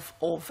thereof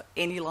of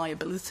any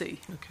liability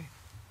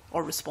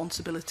or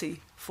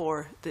responsibility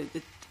for the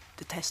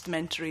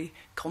testamentary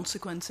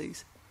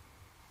consequences.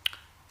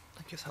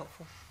 I think it's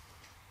helpful.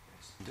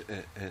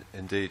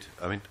 Indeed.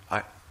 I mean,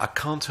 I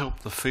can't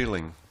help the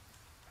feeling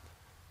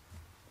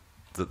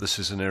that this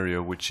is an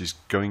area which is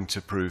going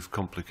to prove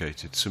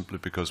complicated simply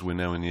because we're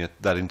now in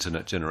that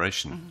internet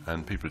generation,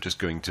 and people are just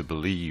going to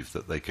believe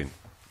that they can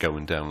go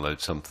and download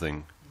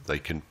something, they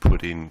can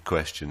put in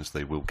questions,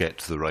 they will get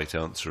to the right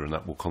answer, and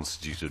that will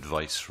constitute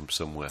advice from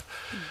somewhere.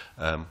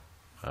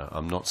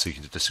 I'm not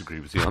seeking to disagree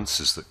with the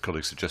answers that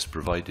colleagues have just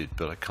provided,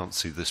 but I can't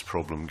see this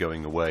problem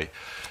going away,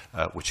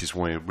 which is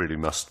why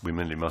we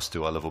mainly must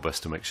do our level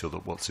best to make sure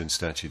that what's in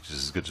statute is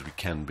as good as we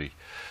can be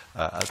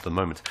at the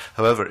moment.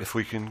 However, if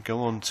we can go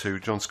on to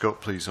John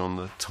Scott, please, on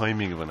the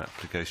timing of an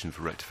application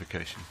for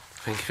rectification.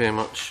 Thank you very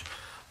much.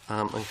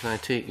 And can I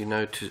take you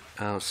now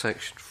to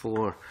Section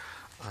 4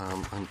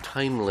 on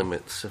time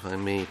limits, if I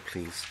may,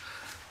 please?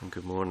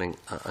 Good morning.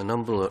 A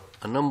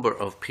number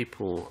of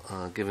people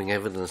giving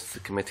evidence to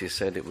the committee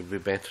said it would be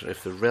better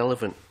if the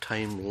relevant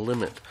time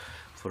limit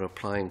for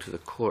applying to the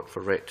court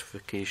for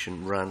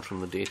rectification ran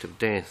from the date of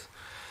death,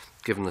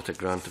 given that a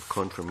grant of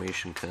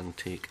confirmation can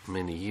take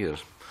many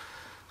years.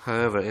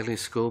 However, Ellie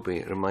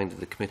Scobie reminded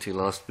the committee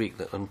last week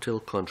that until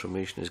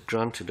confirmation is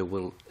granted, a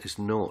will is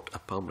not a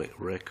public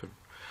record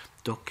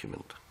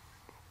document.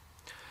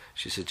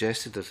 She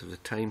suggested that if the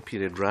time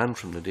period ran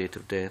from the date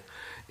of death,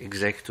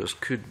 executors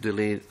could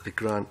delay the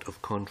grant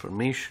of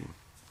confirmation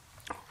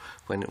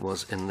when it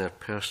was in their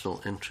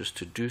personal interest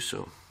to do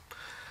so.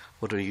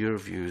 What are your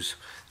views,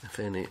 if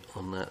any,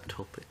 on that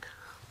topic?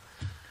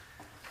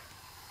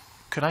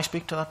 Could I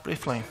speak to that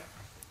briefly?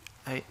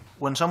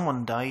 When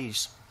someone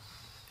dies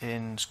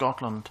in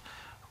Scotland,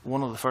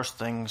 one of the first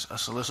things a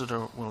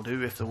solicitor will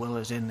do if the will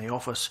is in the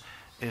office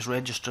is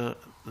register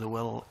the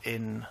will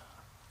in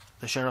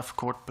the sheriff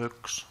court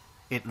books.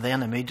 It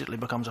then immediately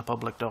becomes a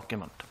public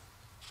document,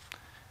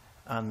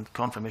 and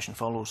confirmation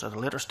follows at a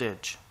later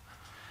stage.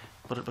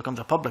 But it becomes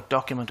a public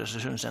document as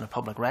soon as it's in a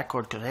public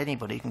record, because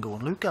anybody can go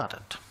and look at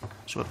it.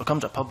 So it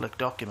becomes a public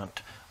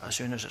document as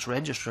soon as it's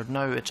registered.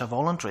 Now, it's a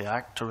voluntary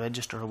act to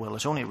register a will.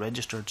 It's only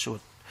registered so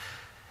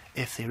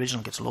if the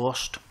original gets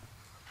lost,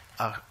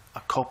 a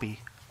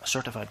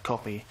certified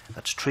copy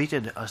that's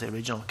treated as the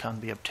original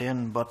can be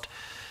obtained. But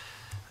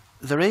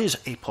there is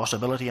a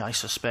possibility, I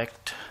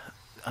suspect,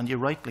 and you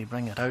rightly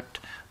bring it out,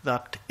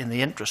 that in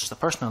the interests, the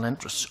personal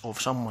interests of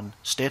someone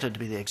stated to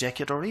be the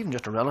executor, or even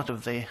just a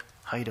relative, they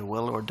hide a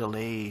will or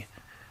delay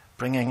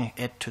bringing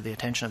it to the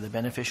attention of the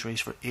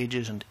beneficiaries for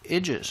ages and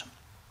ages.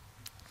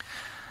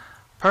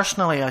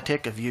 Personally, I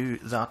take a view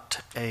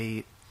that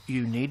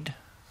you need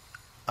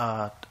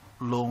a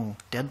long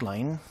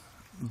deadline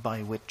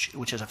by which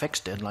is a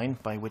fixed deadline,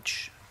 by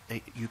which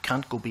you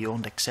can't go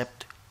beyond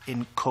except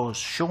in cause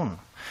shown.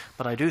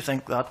 But I do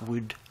think that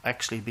would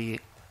actually be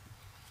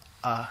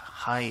a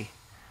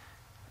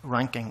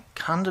high-ranking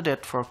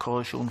candidate for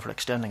cause shown for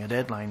extending a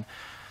deadline.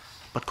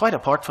 But quite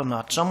apart from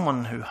that,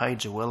 someone who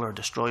hides a will or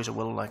destroys a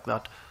will like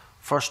that,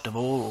 first of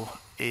all,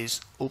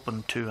 is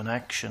open to an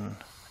action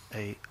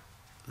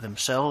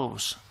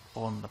themselves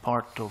on the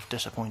part of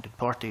disappointed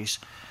parties,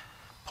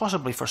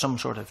 possibly for some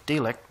sort of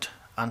delict.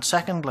 And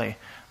secondly,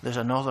 there's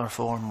another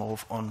form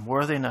of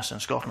unworthiness in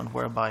Scotland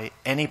whereby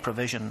any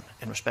provision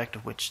in respect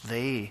of which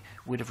they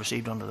would have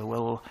received under the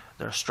will,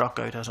 they're struck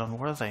out as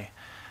unworthy.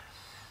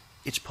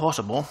 It's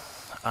possible,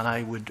 and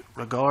I would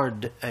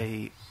regard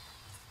a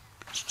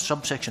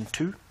subsection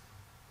 2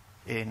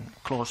 in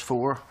clause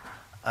 4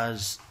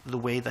 as the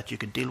way that you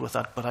could deal with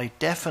that, but I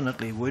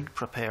definitely would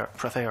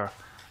prefer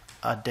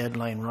a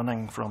deadline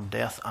running from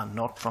death and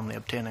not from the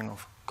obtaining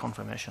of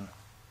confirmation.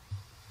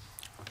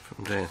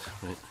 From death,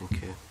 right,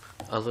 thank you.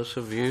 Others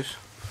have views?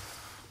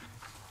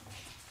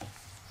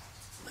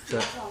 On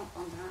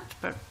that,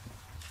 but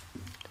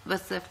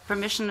with the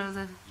permission of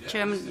the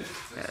Chairman,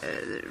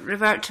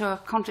 revert to a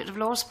conflict of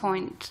laws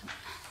point.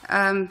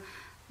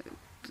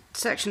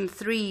 Section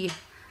 3,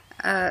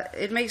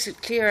 it makes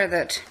it clear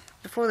that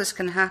before this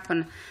can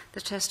happen,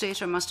 the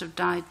testator must have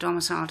died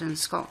domiciled in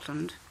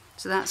Scotland.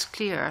 So that's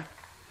clear.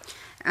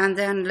 And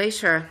then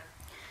later,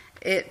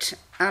 it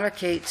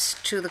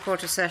allocates to the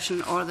Court of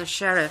Session or the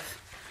Sheriff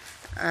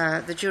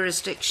the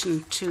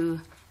jurisdiction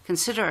to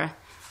consider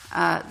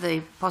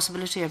the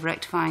possibility of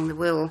rectifying the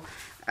will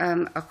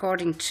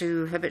according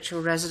to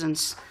habitual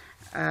residence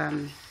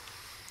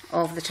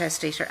of the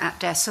testator at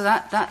death. So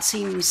that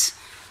seems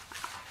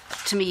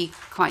to me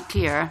quite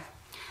clear.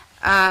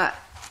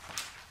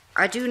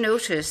 I do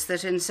notice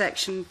that in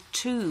Section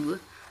 2,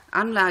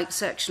 unlike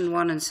Section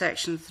 1 and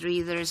Section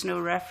 3, there is no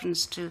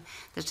reference to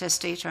the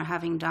testator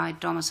having died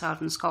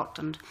domiciled in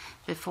Scotland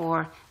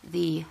before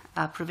the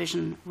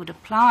provision would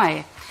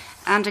apply.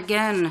 And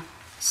again,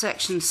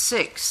 Section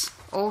 6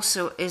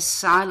 also is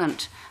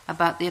silent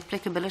about the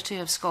applicability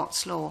of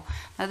Scots law.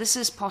 Now, this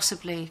is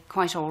possibly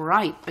quite all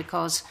right,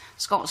 because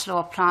Scots law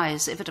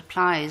applies if it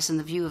applies in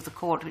the view of the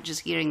court which is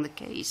hearing the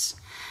case.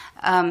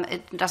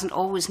 It doesn't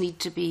always need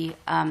to be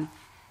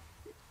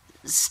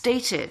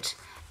stated,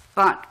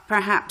 but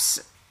perhaps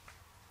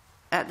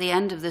at the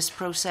end of this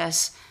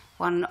process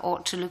one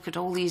ought to look at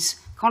all these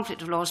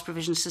conflict of laws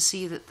provisions to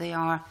see that they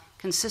are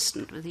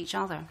consistent with each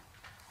other.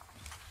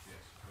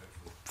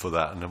 For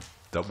that, and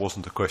that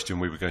wasn't a question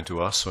we were going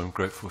to ask, so I'm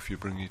grateful if you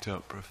bring it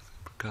up,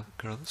 Professor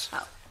Carruthers.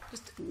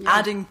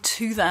 Adding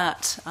to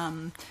that,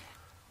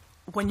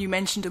 when you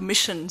mentioned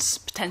omissions,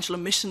 potential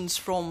omissions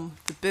from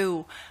the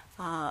bill,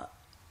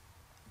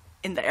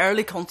 in the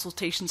early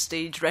consultation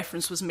stage,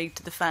 reference was made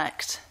to the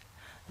fact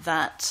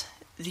that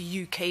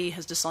the UK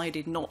has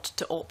decided not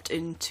to opt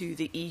into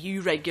the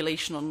EU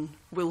regulation on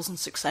wills and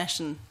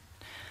succession.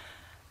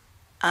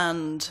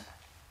 And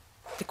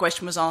the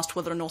question was asked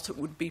whether or not it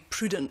would be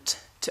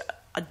prudent to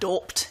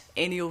adopt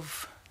any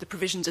of the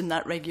provisions in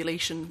that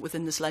regulation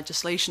within this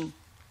legislation.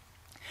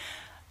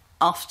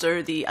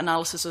 After the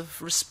analysis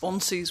of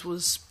responses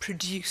was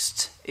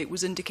produced, it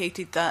was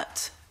indicated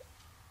that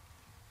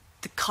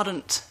the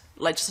current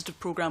legislative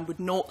programme would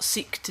not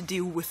seek to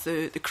deal with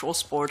the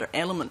cross-border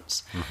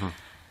elements. Mm-hmm.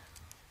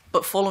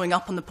 But following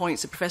up on the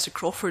points that Professor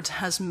Crawford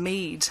has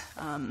made,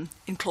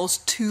 in Clause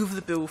 2 of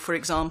the bill, for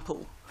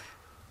example,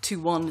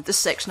 2.1, this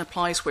section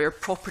applies where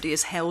property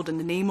is held in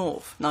the name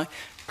of. Now,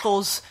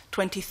 Clause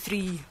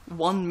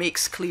 23.1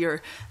 makes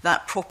clear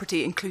that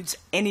property includes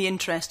any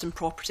interest in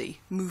property,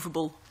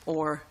 movable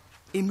or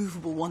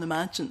immovable, one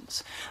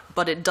imagines,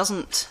 but it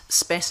doesn't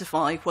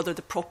specify whether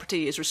the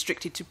property is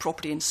restricted to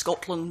property in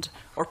Scotland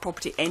or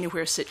property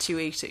anywhere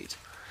situated.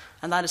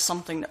 And that is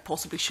something that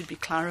possibly should be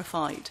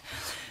clarified.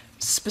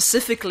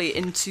 Specifically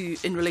in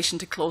relation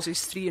to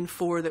clauses 3 and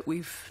 4 that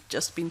we've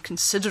just been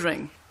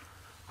considering.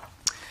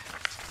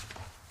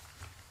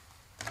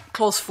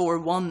 Clause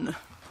 4.1,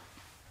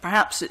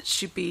 perhaps it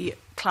should be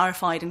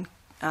clarified in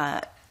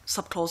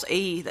subclause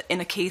A that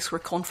in a case where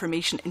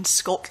confirmation in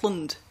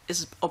Scotland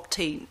is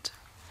obtained,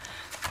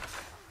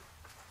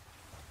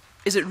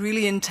 is it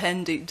really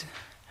intended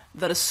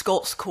that a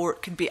Scots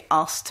court could be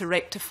asked to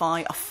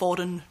rectify a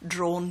foreign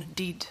drawn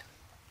deed?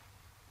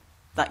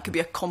 That could be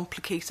a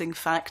complicating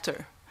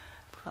factor,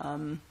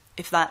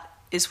 if that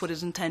is what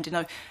is intended.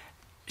 Now,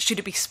 should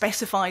it be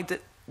specified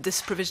that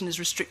this provision is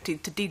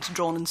restricted to deeds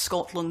drawn in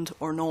Scotland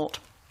or not?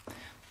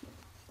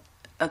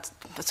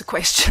 That's a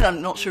question.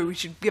 I'm not sure we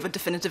should give a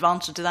definitive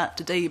answer to that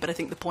today, but I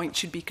think the point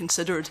should be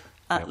considered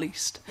at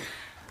least.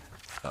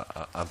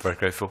 I'm very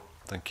grateful.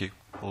 Thank you.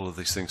 All of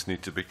these things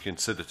need to be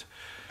considered.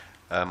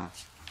 Great.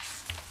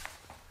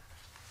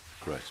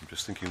 I'm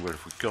just thinking where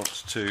have we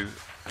got to,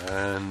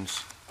 and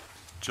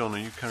John, are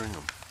you carrying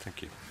on?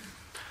 Thank you.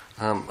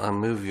 I'll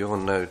move you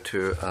on now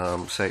to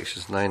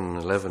sections 9 and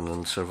 11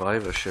 on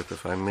survivorship,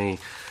 if I may,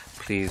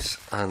 please.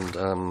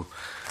 And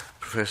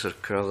Professor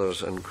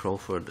Carruthers and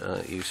Crawford,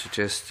 you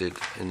suggested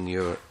in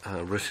your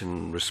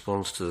written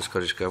response to the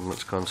Scottish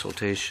Government's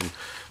consultation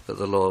that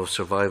the law of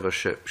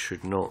survivorship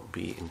should not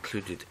be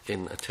included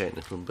in a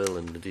technical bill,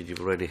 and indeed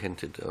you've already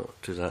hinted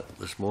to that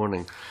this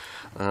morning.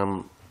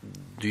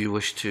 Do you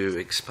wish to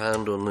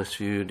expand on this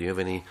view? Do you have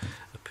any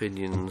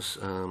opinions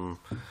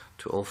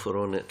to offer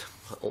on it,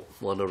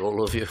 one or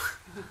all of you,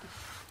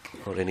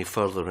 or any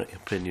further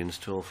opinions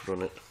to offer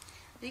on it?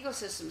 Legal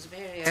systems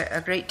vary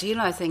a great deal,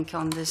 I think,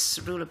 on this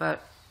rule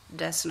about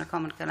deaths and a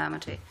common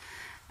calamity.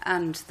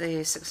 And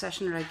the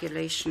succession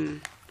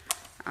regulation,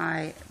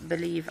 I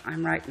believe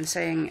I'm right in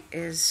saying,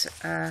 is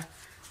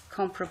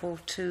comparable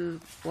to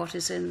what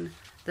is in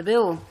the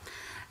bill.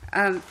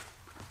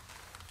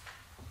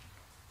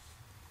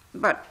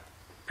 But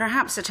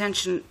perhaps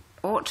attention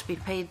ought to be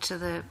paid to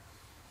the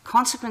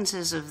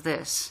consequences of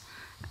this.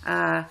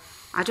 I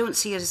don't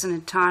see it as an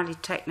entirely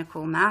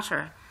technical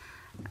matter.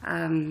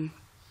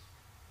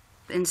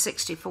 In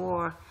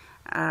 64,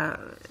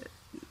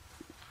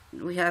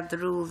 we had the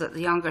rule that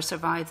the younger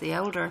survived the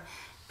elder,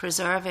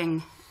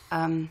 preserving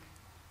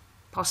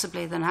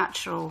possibly the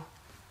natural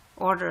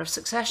order of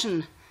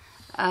succession.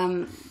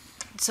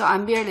 So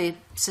I'm merely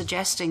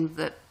suggesting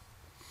that,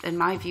 in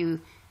my view,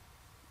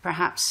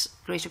 perhaps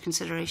greater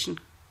consideration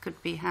could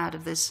be had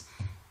of this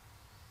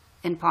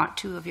in part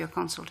 2 of your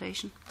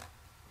consultation.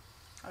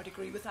 I would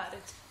agree with that.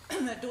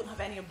 I don't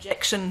have any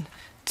objection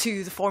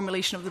to the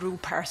formulation of the rule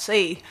per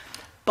se,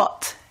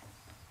 but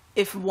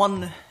if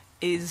one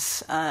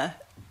is a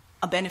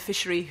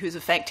beneficiary who is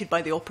affected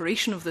by the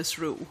operation of this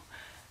rule,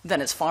 then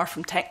it's far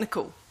from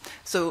technical.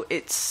 So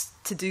it's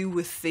to do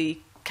with the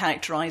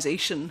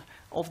characterisation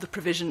of the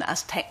provision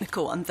as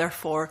technical and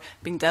therefore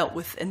being dealt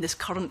with in this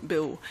current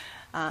bill,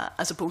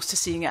 as opposed to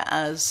seeing it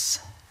as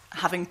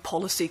having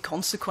policy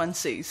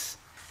consequences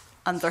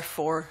and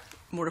therefore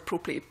more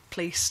appropriately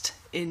placed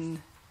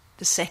in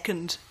the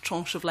second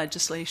tranche of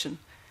legislation.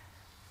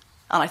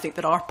 And I think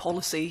there are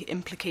policy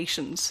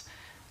implications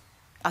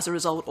as a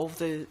result of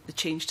the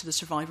change to the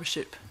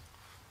survivorship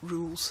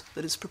rules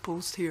that is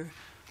proposed here.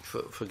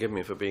 Forgive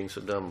me for being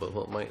so dumb, but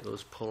what might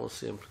those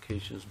policy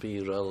implications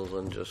be rather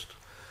than just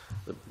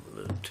the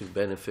two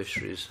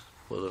beneficiaries,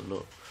 whether or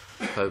not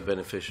how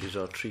beneficiaries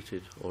are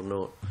treated or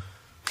not?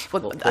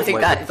 Well, I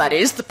think that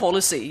is the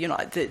policy, you know,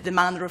 the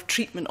manner of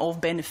treatment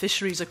of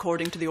beneficiaries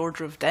according to the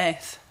order of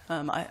death.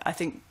 I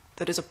think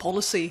there is a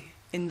policy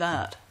in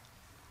that.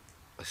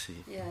 I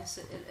see. Yes,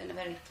 in a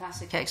very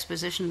classic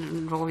exposition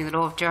involving the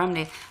law of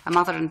Germany, a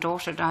mother and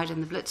daughter died in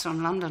the Blitz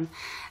on London,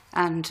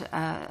 and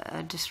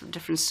a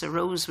difference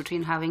arose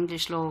between how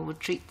English law would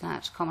treat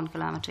that common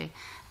calamity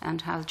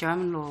and how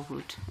German law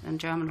would, and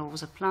German law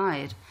was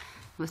applied,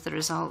 with the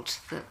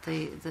result that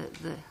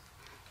the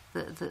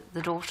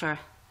daughter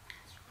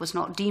was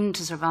not deemed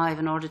to survive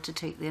in order to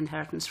take the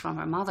inheritance from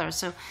her mother.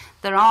 So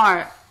there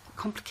are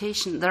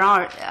complications, there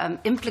are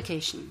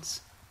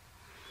implications.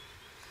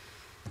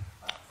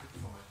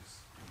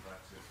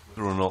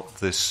 Whether or not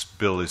this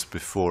bill is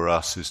before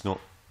us is not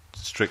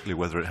strictly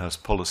whether it has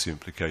policy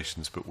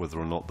implications, but whether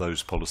or not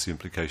those policy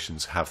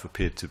implications have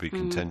appeared to be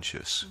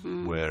contentious,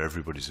 where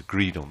everybody's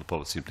agreed on the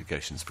policy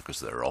implications, because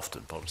there are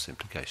often policy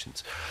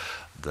implications,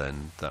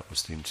 then that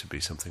was deemed to be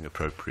something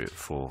appropriate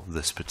for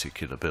this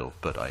particular bill.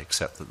 But I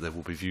accept that there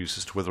will be views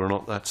as to whether or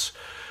not that's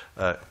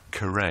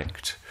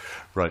correct.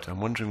 Right, I'm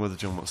wondering whether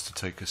John wants to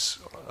take us...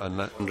 I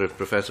wonder if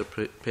Professor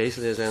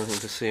Paisley has anything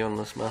to say on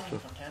this matter.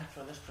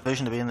 For this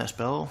provision to be in this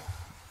bill,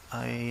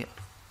 I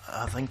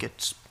think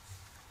it's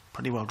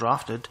pretty well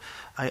drafted.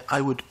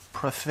 I would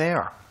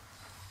prefer,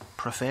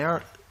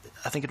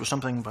 I think it was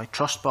something by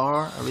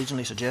TrustBar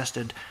originally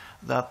suggested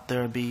that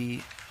there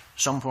be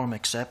some form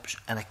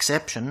an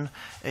exception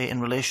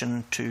in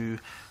relation to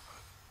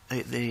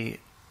the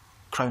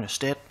Crown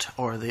Estate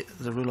or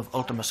the rule of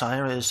ultimus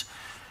aeres,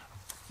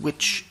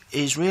 which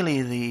is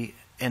really the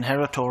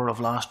inheritor of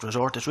last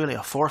resort. It's really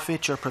a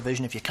forfeiture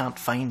provision if you can't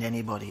find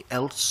anybody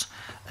else.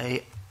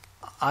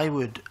 I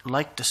would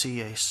like to see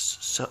a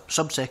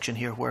subsection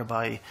here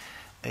whereby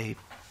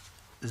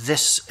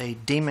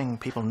deeming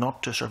people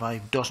not to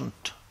survive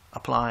doesn't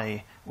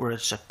apply, where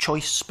it's a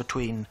choice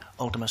between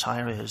ultimus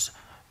aeres,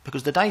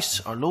 because the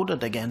dice are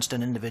loaded against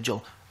an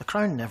individual. The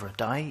Crown never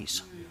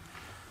dies.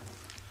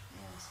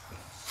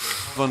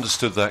 I've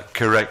understood that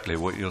correctly.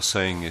 What you're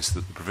saying is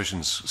that the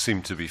provisions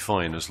seem to be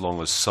fine as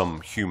long as some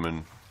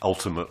human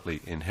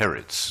ultimately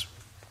inherits.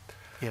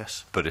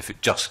 Yes. But if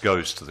it just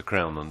goes to the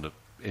Crown under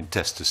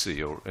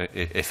intestacy or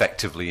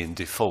effectively in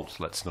default,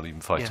 let's not even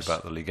fight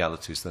about the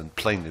legalities, then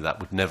plainly that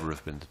would never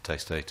have been the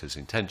testator's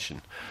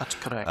intention. That's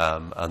correct.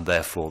 And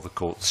therefore the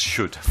courts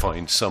should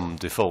find some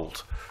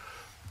default.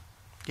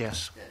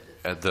 Yes.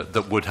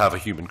 That would have a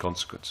human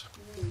consequence.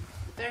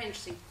 Very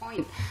interesting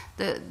point.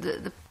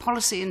 The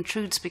policy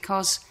intrudes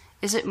because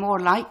is it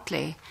more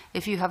likely,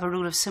 if you have a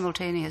rule of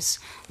simultaneous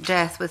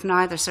death with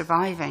neither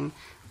surviving,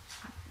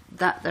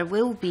 that there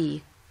will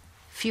be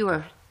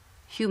fewer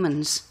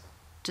humans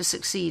to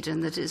succeed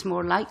and that it is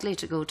more likely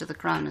to go to the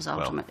Crown as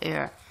ultimate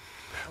heir?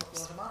 Well,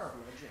 as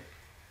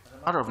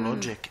a matter of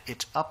logic,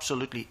 it's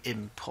absolutely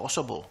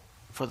impossible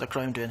for the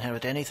Crown to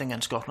inherit anything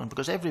in Scotland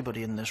because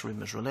everybody in this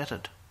room is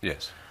related.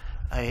 Yes.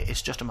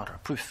 It's just a matter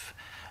of proof.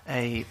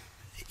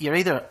 You're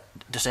either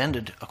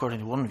descended, according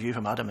to one view,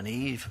 from Adam and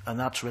Eve, and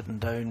that's written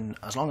down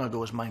as long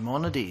ago as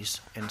Maimonides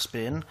in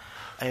Spain,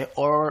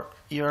 or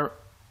you're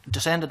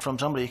descended from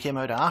somebody who came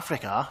out of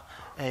Africa,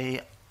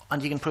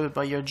 and you can prove it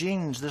by your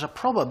genes. There's a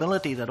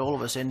probability that all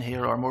of us in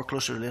here are more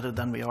closely related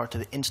than we are to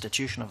the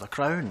institution of the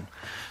Crown.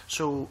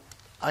 So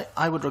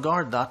I would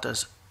regard that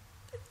as,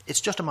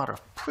 it's just a matter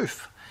of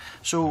proof.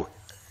 So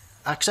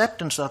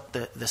acceptance that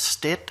the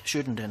state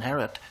shouldn't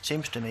inherit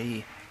seems to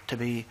me to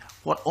be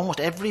what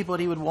almost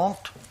everybody would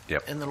want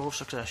in the law of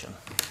succession.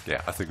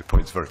 Yeah, I think the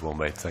point's very well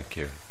made, thank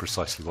you.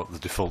 Precisely what the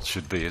default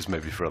should be is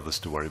maybe for others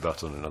to worry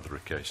about on another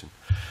occasion.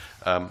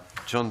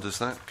 John, does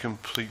that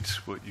complete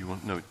what you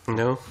want? No.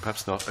 No.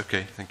 Perhaps not.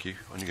 Okay, thank you.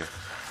 On you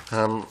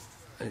go.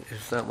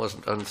 If that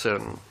wasn't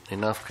uncertain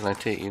enough, can I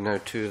take you now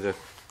to the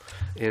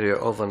area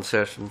of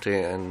uncertainty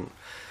and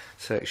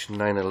Section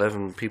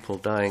 911, people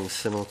dying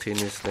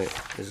simultaneously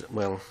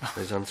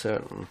is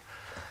uncertain.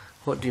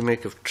 What do you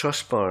make of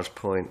TrustBar's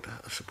point,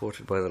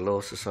 supported by the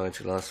Law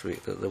Society last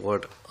week, that the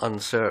word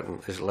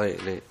uncertain is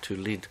likely to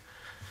lead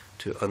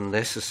to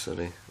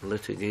unnecessary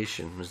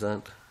litigation?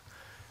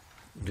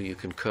 Do you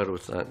concur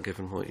with that,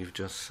 given what you've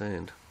just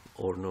said,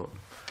 or not?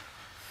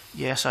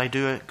 Yes, I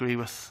do agree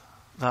with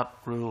that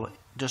rule.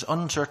 Does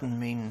uncertain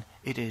mean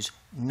it is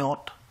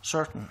not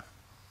certain?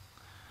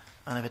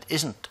 And if it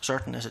isn't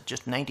certain, is it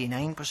just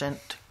 99%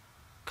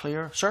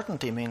 clear?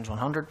 Certainty means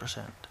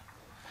 100%.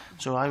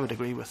 So I would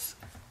agree with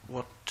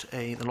what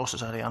the Law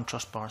Society and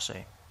TrustBar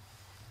say.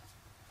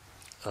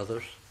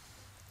 Others?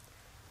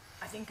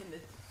 I think in the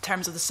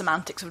terms of the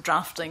semantics of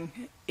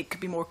drafting, it could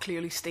be more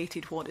clearly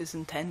stated what is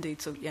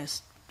intended, so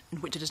yes, in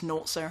which it is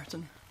not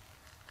certain.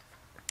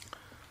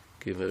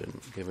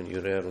 Given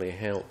your early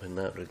help in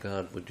that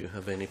regard, would you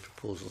have any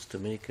proposals to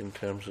make in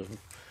terms of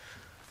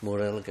more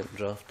elegant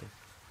drafting?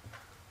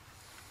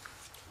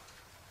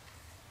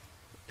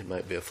 It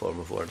might be a form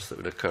of words that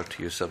would occur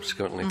to you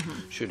subsequently.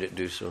 Should it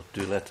do so,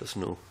 do let us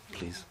know,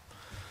 please.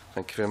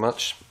 Thank you very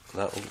much.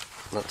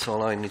 That's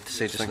all I need to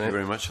say just now. Thank you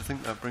very much. I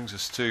think that brings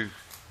us to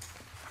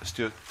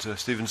Stuart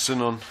Stevenson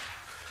on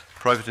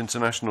private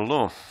international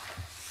law.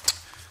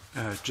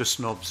 Just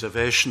an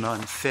observation,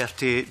 I'm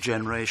 38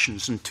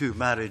 generations and 2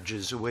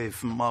 marriages away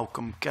from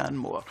Malcolm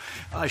Canmore.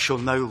 I shall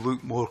now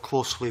look more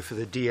closely for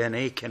the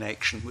DNA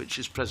connection, which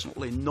is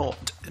presently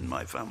not in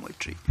my family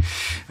tree.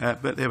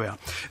 But there we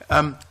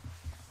are.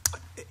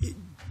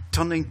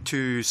 Turning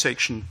to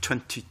section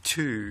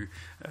 22,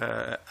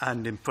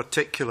 and in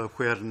particular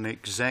where an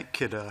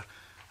executor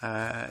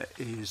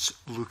is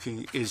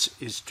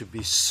to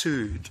be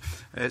sued,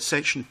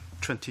 section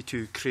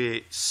 22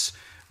 creates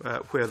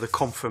where the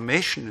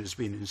confirmation has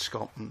been in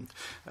Scotland,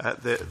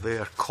 they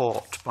are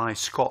caught by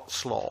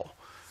Scots law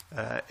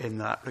in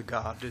that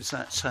regard. Is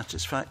that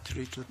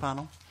satisfactory to the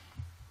panel?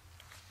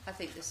 I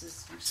think this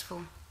is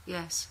useful.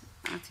 Yes,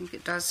 I think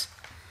it does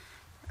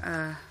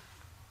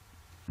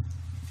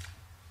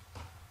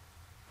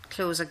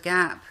close a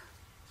gap.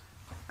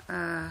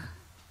 I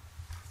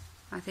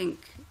think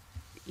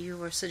you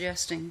were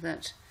suggesting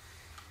that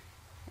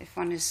if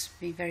one is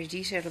being very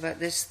detailed about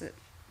this, that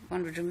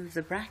one would remove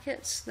the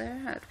brackets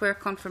there at where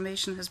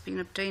confirmation has been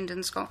obtained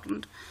in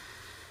Scotland.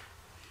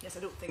 Yes, I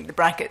don't think the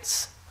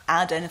brackets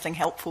add anything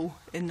helpful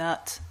in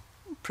that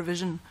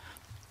provision.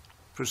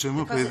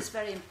 Presumably, because it's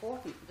very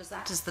important, because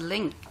that is the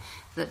link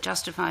that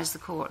justifies the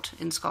court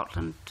in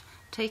Scotland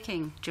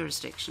taking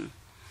jurisdiction.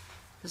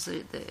 Because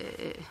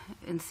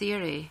in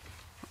theory,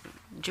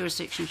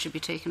 jurisdiction should be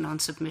taken on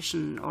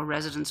submission or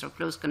residence or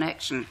close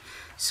connection.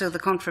 So the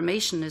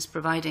confirmation is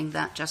providing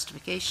that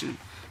justification.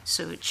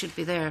 So it should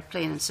be there,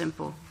 plain and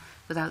simple,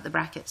 without the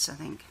brackets, I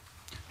think.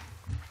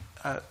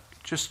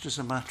 Just as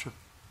a matter of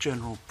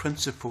general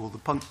principle, the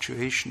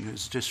punctuation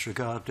is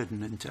disregarded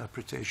in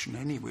interpretation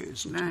anyway,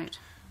 isn't it?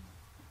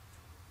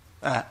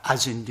 Right.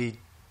 As indeed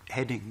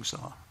headings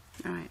are.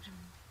 Right.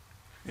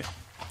 Yeah.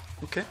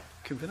 Okay,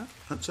 Convener,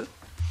 that's it.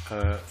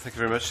 Thank you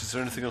very much. Is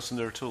there anything else in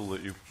there at all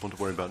that you want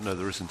to worry about? No,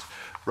 there isn't.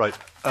 Right.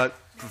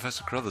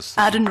 Professor Carruthers.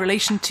 Add in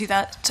relation to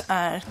that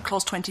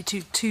clause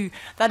 22.2,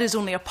 that is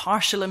only a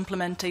partial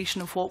implementation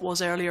of what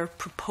was earlier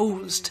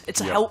proposed.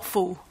 It's a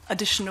helpful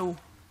additional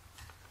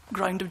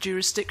ground of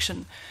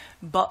jurisdiction,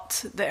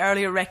 but the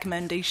earlier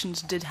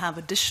recommendations did have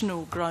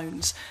additional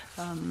grounds.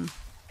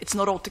 It's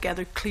not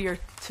altogether clear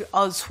to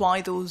us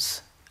why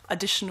those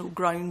additional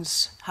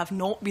grounds have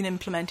not been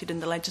implemented in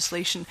the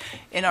legislation.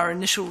 In our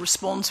initial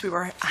response, we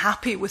were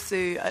happy with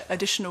the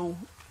additional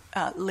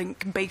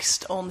link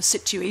based on the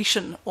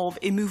situation of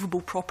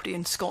immovable property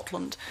in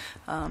Scotland.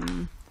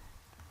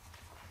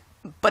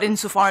 But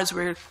insofar as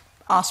we're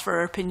asked for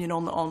our opinion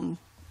on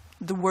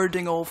the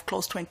wording of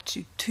clause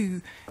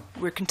 22.2,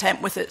 we're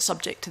content with it,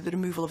 subject to the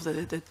removal of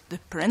the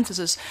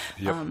parentheses.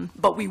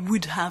 But we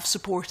would have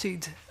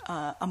supported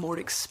a more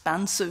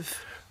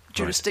expansive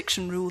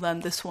jurisdiction rule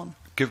than this one.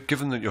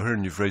 Given that you're here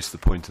and you've raised the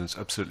point, and it's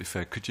absolutely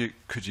fair, could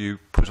you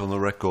put on the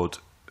record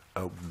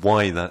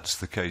why that's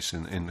the case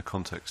in the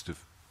context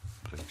of,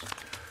 please?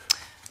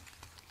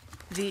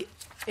 The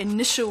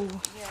initial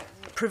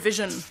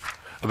provision.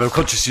 I'm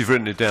conscious you've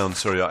written it down.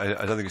 Sorry, I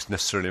don't think it's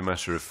necessarily a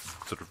matter of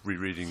sort of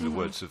rereading the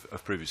words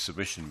of previous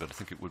submission, but I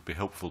think it would be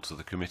helpful to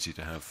the committee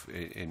to have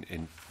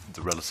in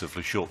the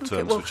relatively short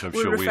terms, which I'm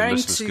sure we and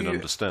listeners can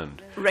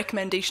understand.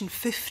 Recommendation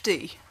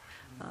 50.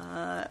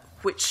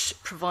 Which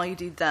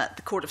provided that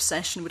the Court of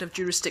Session would have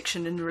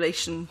jurisdiction in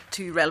relation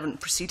to relevant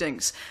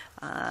proceedings,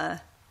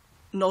 not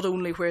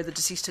only where the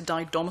deceased had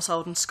died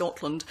domiciled in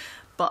Scotland,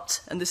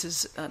 but, and this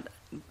is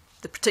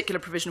the particular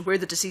provision, where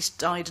the deceased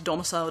died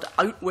domiciled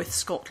out with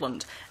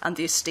Scotland and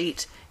the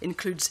estate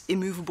includes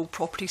immovable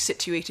property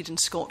situated in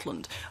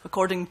Scotland,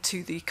 according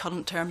to the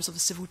current terms of the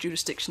Civil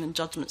Jurisdiction and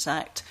Judgments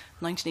Act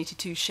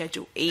 1982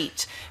 Schedule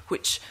 8,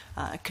 which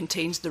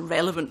contains the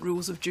relevant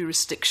rules of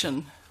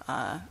jurisdiction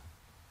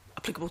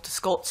applicable to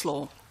Scots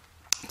law,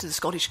 to the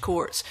Scottish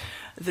courts.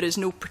 There is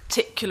no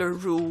particular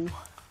rule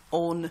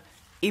on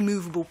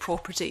immovable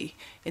property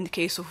in the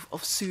case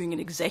of suing an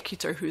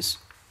executor who is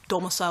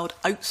domiciled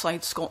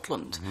outside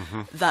Scotland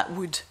that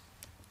would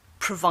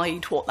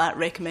provide what that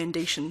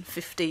recommendation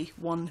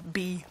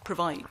 51B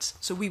provides.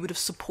 So we would have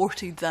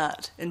supported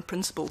that in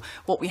principle.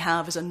 What we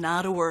have is a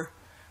narrower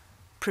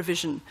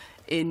provision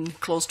in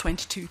clause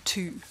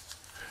 22.2.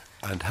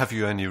 And have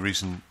you any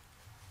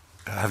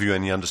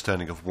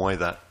understanding of why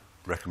that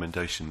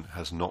recommendation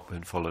has not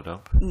been followed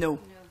up? No.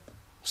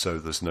 So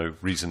there's no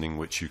reasoning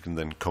which you can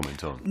then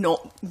comment on?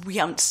 We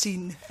haven't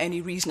seen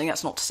any reasoning.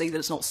 That's not to say that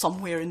it's not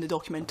somewhere in the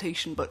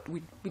documentation, but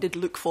we did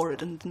look for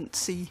it and didn't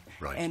see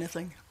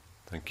anything.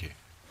 Thank you.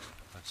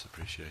 That's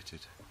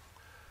appreciated.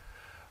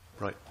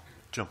 Right,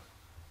 John.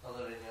 Are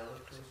there any other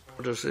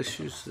There's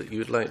issues that you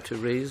would like to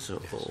raise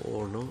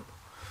or not?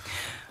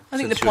 I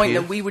think the point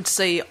that we would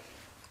say,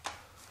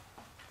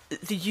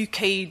 the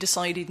UK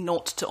decided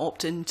not to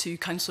opt into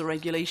Council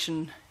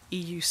Regulation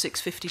EU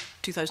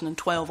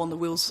 650/2012 on the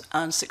wills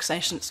and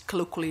succession. It's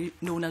colloquially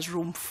known as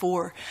Rome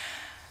 4.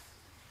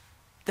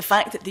 The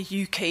fact that the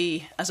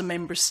UK, as a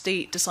member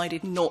state,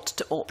 decided not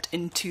to opt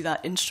into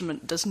that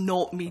instrument does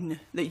not mean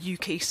that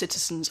UK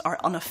citizens are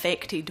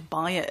unaffected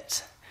by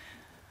it.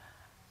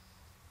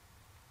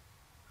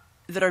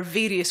 There are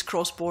various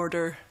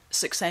cross-border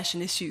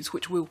succession issues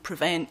which will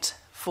prevent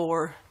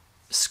for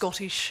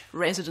Scottish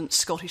residents,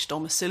 Scottish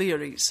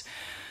domiciliaries.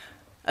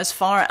 As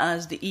far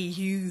as the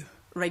EU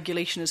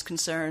regulation is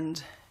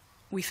concerned,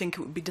 we think it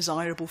would be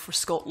desirable for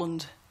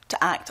Scotland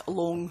to act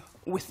along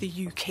with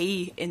the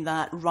UK in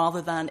that,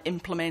 rather than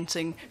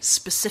implementing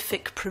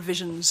specific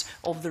provisions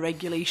of the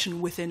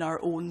regulation within our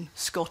own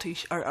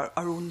Scottish, our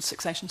own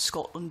Succession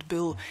Scotland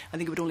bill. I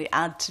think it would only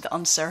add to the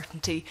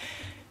uncertainty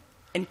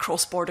in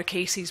cross-border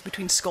cases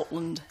between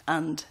Scotland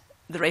and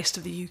the rest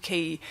of the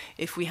UK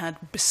if we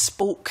had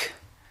bespoke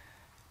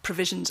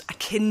provisions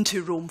akin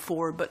to Rome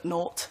 4, but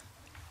not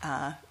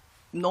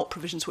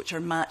provisions which are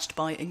matched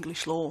by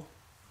English law.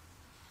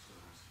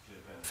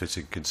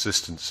 Fitting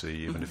consistency,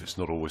 even if it's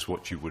not always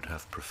what you would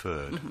have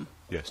preferred.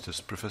 Yes,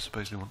 does Professor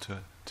Paisley want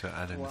to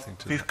add anything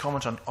to that? Brief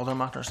comments on other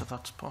matters, if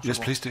that's possible. Yes,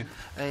 please do.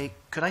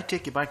 Could I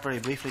take you back very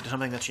briefly to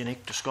something that's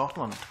unique to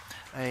Scotland?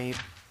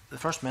 The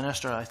First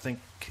Minister, I think,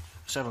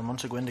 several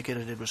months ago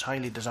indicated it was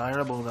highly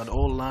desirable that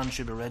all land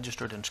should be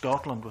registered in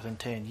Scotland within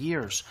 10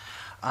 years.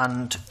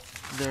 And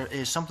there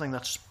is something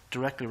that's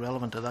directly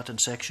relevant to that in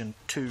section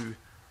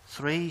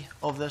 2.3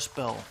 of this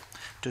bill,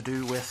 to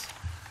do with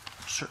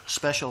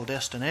special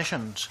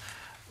destinations.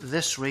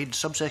 This reads,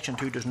 subsection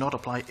 2 does not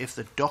apply if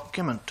the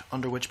document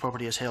under which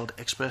property is held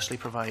expressly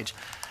provides.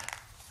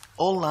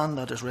 All land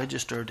that is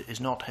registered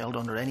is not held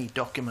under any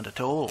document at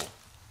all.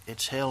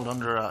 It's held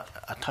under a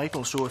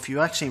title. So if you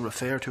actually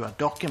refer to a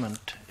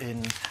document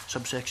in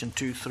subsection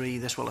 2.3,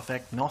 this will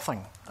affect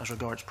nothing as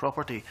regards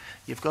property.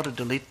 You've got to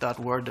delete that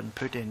word and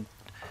put in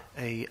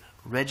a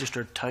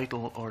registered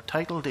title or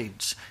title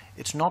deeds.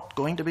 It's not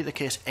going to be the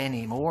case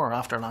anymore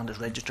after land is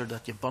registered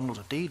that you have bundles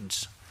of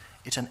deeds.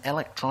 It's an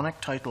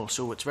electronic title,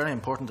 so it's very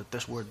important that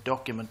this word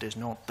document is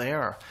not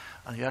there,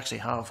 and you actually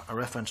have a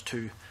reference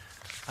to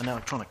an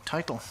electronic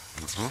title.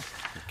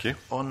 Thank you.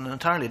 On an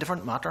entirely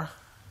different matter,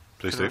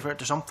 Please to refer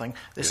to something,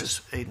 this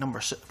is a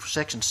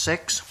section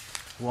 6,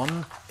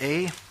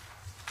 1A.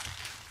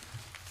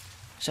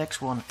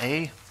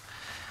 6.1a.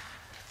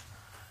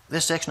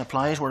 This section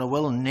applies where a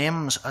will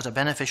names as a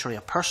beneficiary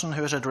a person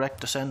who is a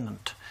direct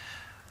descendant.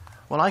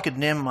 Well, I could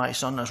name my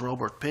son as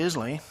Robert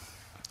Paisley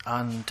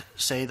and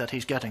say that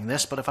he's getting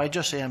this, but if I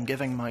just say I'm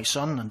giving my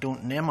son and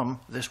don't name him,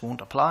 this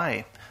won't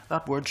apply.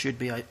 That word should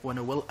be when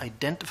a will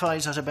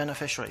identifies as a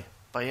beneficiary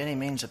by any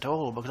means at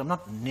all, because I'm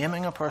not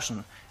naming a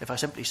person if I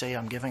simply say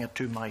I'm giving it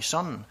to my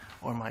son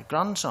or my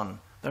grandson.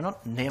 They're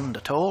not named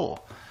at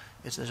all.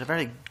 There's a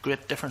very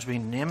great difference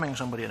between naming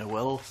somebody in a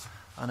will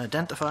and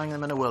identifying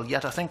them in a will,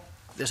 yet I think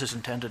this is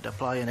intended to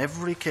apply in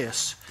every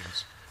case.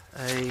 Yes.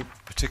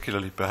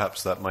 Particularly,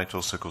 perhaps that might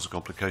also cause a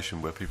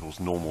complication where people's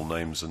normal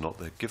names are not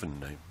their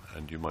given name,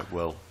 and you might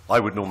I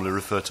would normally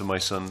refer to my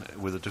son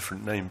with a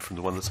different name from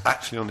the one that's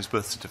actually on his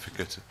birth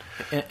certificate.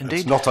 Indeed.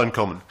 It's not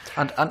uncommon.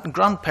 And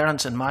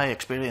grandparents, in my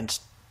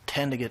experience,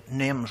 tend to get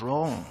names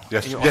wrong.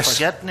 Yes. Or Yes.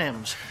 forget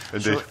names.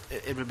 Indeed. So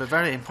it would be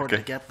very important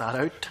to get that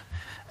out.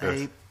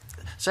 Yes.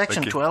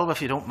 Section 12,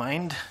 if you don't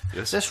mind.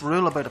 Yes. This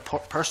rule about a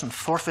person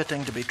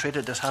forfeiting to be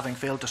treated as having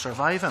failed to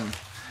survive him.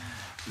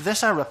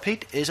 This, I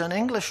repeat, is an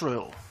English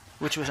rule,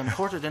 which was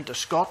imported into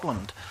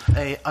Scotland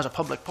as a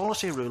public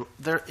policy rule.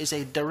 There is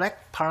a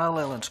direct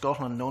parallel in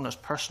Scotland known as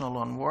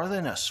personal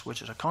unworthiness,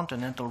 which is a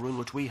continental rule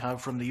which we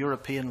have from the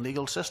European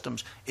legal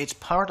systems. It's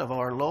part of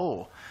our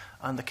law,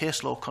 and the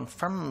case law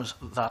confirms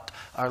that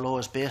our law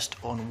is based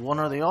on one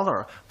or the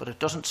other, but it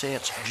doesn't say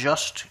it's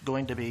just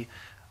going to be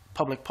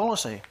public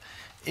policy.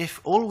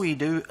 If all we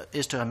do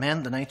is to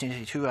amend the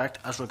 1982 Act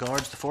as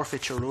regards the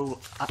forfeiture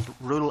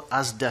rule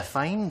as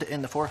defined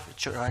in the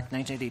Forfeiture Act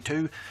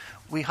 1982,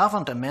 we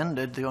haven't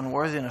amended the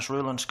unworthiness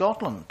rule in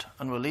Scotland,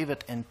 and we'll leave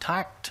it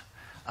intact.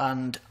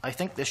 And I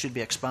think this should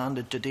be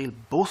expanded to deal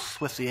both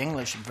with the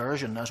English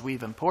version as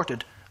we've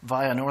imported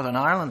via Northern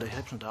Ireland, I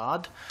hasten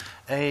to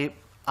add,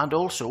 and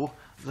also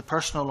the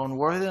personal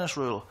unworthiness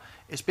rule.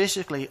 It's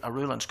basically a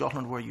rule in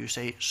Scotland where you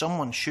say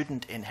someone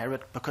shouldn't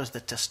inherit because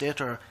the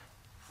testator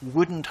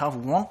wouldn't have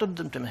wanted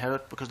them to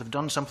inherit because they've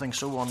done something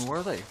so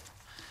unworthy.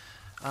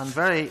 And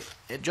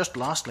just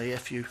lastly,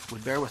 if you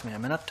would bear with me a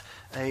minute,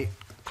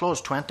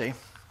 clause 20,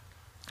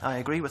 I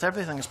agree with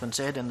everything that's been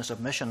said in the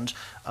submissions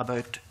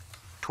about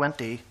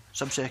 20,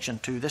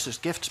 subsection 2. This is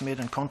gifts made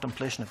in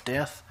contemplation of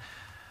death.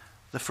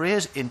 The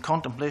phrase in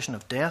contemplation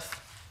of death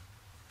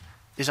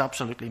is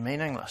absolutely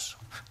meaningless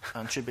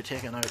and should be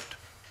taken out.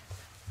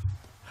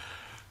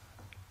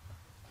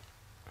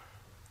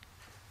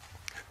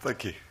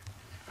 Thank you.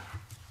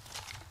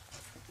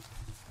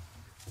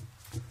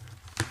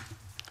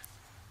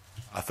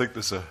 I think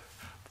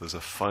there's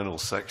a final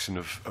section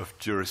of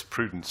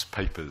jurisprudence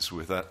papers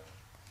with that.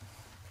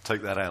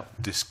 Take that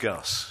out.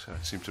 Discuss.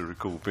 I seem to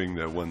recall being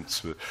there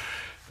once, but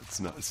it's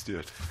not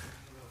Stuart.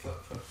 For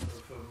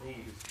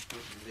me,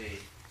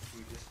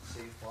 we just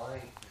say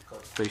why the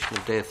contemplation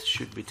of death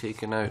should be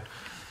taken out,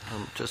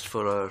 just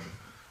for our.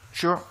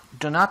 Sure.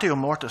 Donatio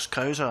mortis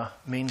causa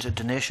means a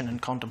donation in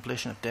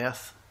contemplation of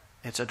death.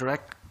 It's a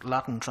direct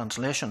Latin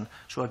translation.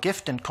 So a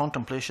gift in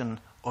contemplation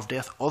of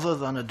death other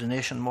than a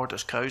donation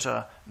mortis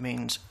causa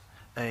means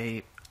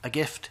a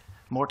gift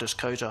mortis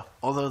causa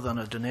other than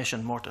a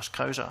donation mortis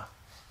causa.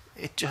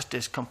 It just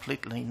is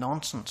completely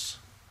nonsense.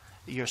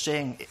 You're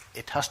saying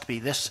it has to be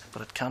this,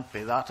 but it can't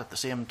be that at the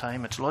same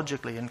time. It's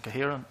logically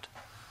incoherent.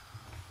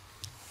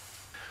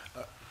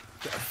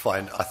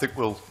 Fine. I think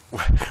we'll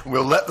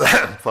let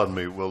the pardon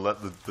me. We'll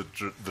let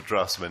the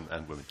draftsmen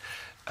and women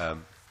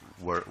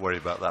worry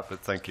about that. But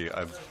thank you.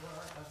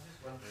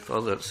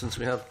 Father, since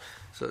we have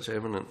such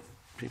eminent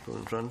people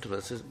in front of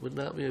us, would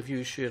that be a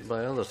view shared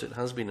by others? It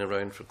has been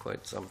around for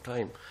quite some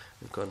time,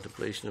 the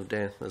contemplation of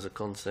death as a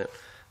concept.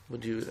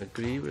 Would you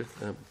agree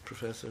with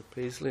Professor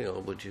Paisley,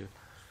 or would you,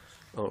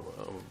 or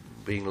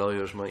being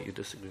lawyers, might you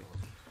disagree?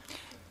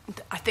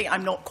 I think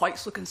I'm not quite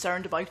so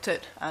concerned about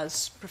it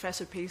as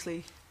Professor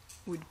Paisley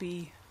would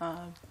be,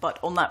 but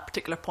on that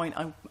particular point,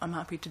 I'm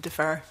happy to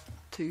defer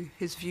to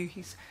his view.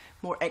 He's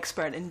more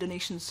expert in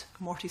donations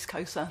mortis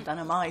causa than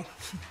am I,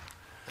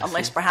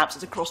 unless perhaps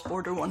it's a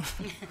cross-border one.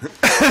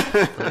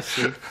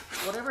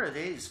 Whatever it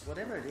is,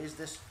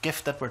 this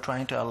gift that we're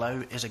trying to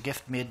allow is a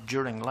gift made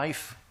during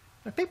life.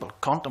 People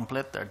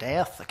contemplate their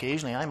death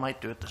occasionally. I might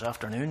do it this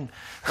afternoon,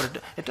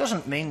 but it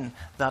doesn't mean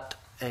that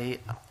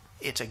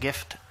it's a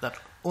gift that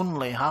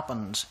only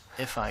happens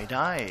if I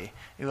die.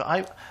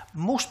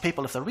 Most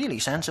people, if they're really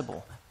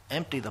sensible,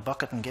 empty the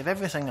bucket and give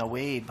everything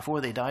away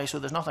before they die, so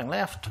there's nothing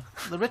left.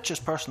 The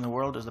richest person in the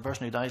world is the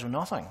person who dies with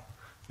nothing.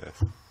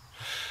 Yes.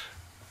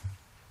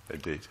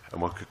 Indeed.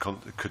 And one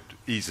could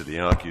easily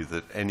argue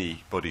that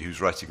anybody who's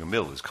writing a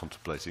will is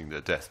contemplating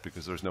their death,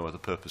 because there is no other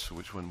purpose for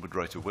which one would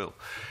write a will.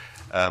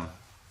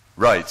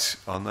 Right,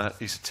 on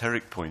that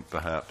esoteric point,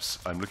 perhaps,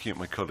 I'm looking at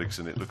my colleagues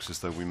and it looks as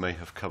though we may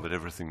have covered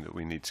everything that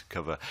we need to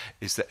cover.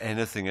 Is there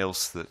anything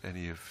else that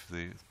any of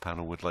the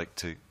panel would like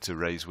to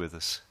raise with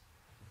us?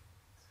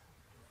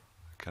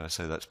 Can I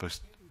say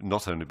that's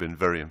not only been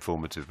very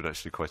informative, but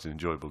actually quite an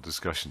enjoyable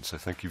discussion. So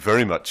thank you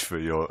very much for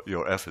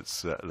your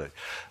efforts,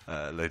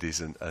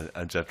 ladies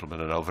and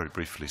gentlemen. And I'll very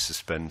briefly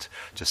suspend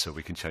just so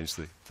we can change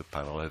the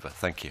panel over.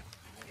 Thank you.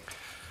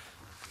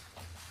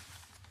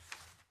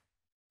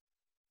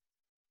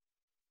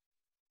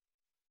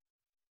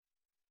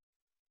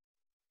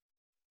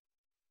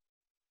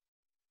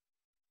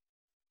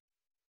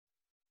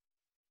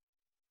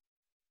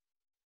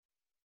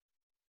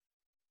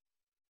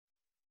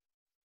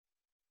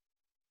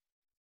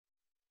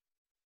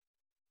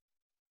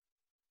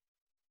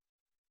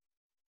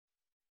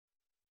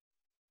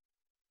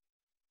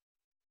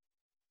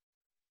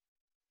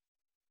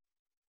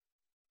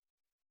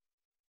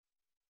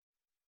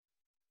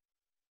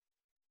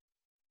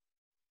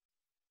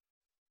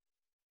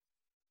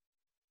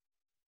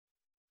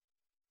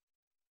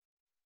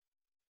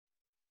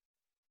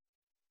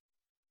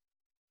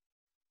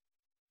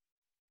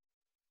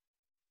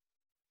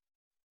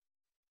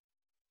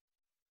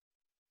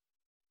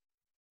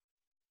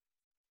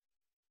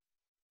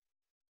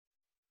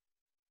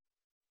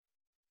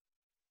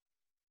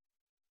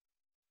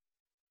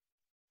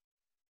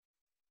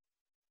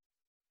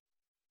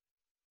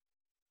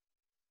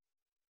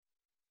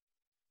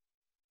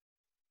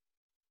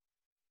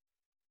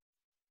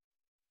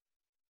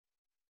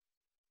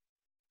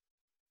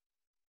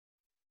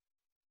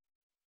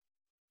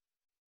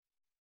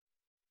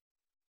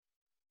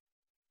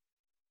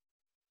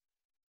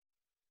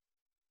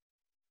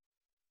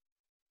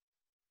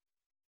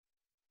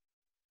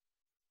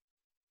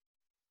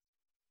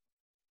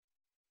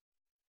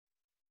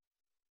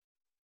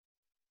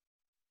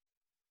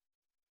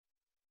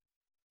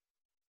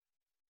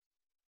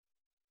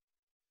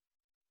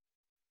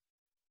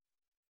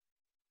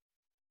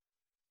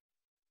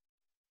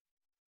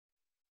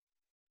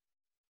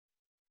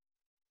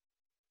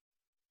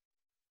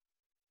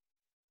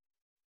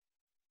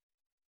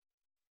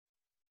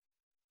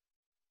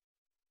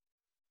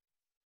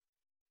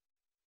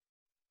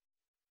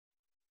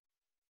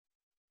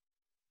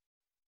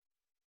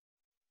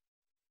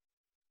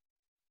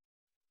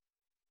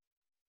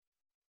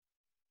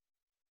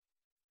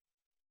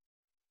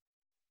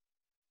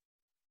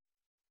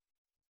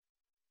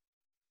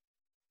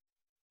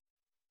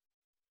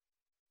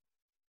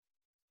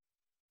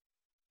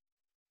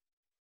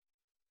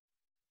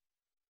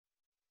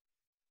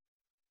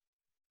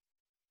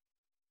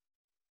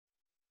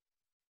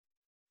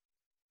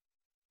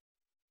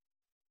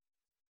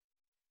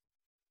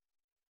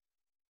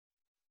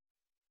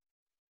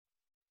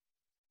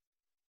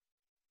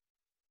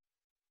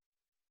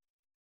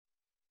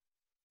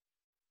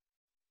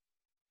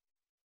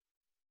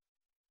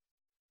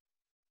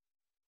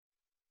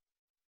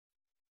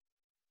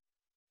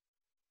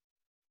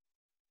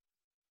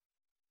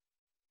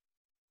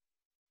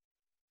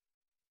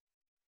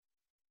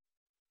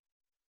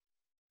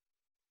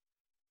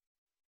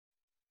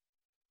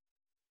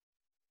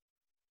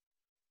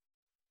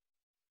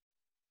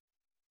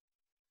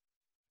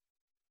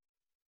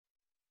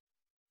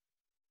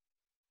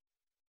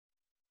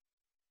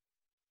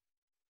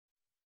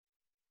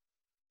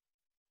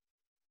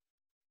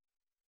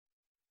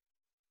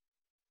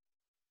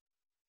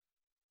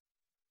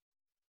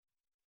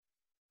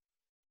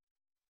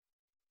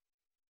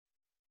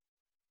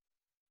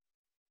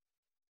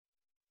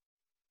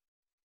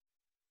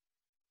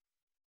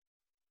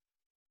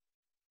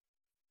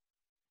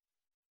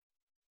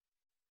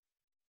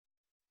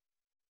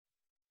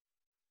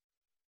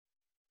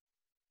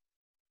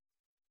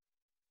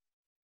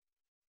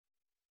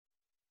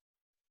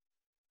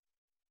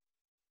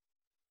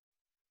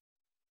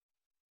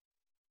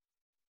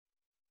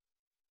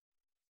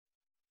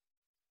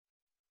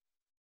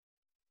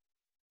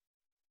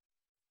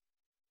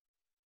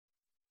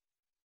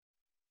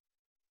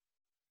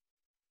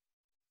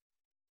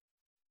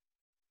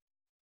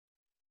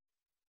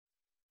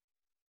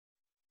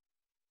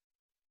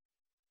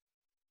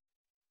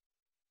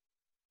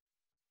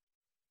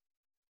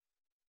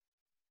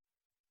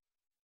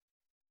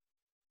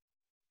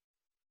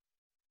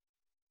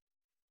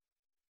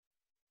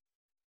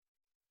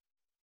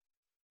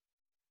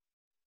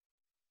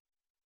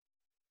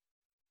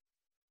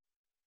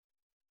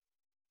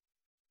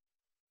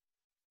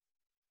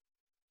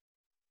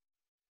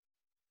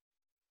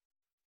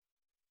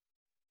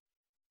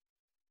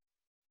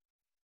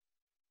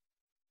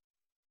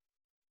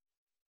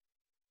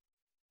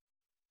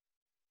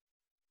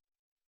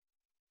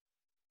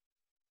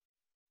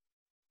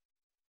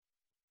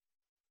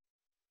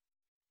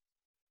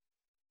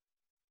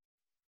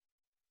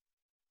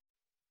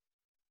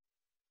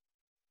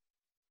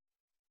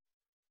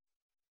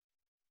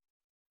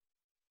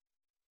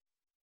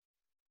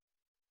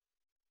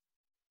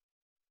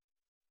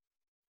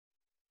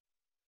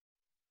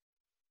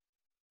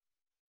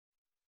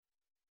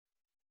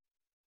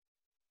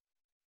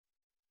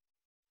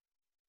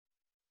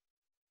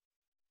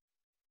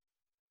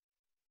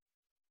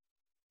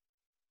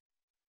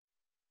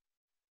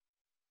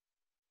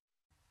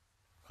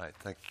 Right,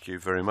 thank you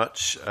very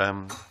much.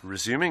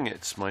 Resuming,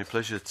 it's my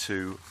pleasure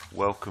to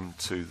welcome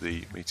to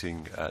the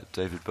meeting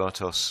David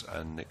Bartos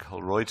and Nick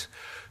Holroyd,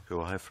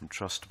 who I have from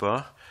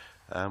TrustBar.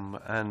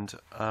 And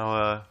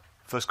our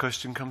first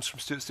question comes from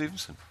Stuart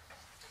Stevenson.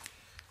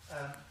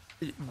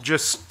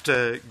 Just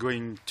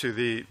going to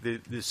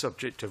the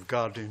subject of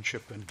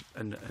guardianship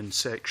and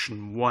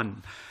Section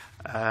 1.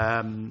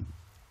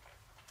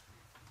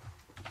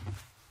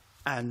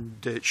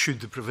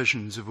 Should the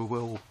provisions of a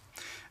will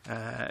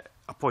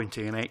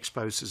appointing an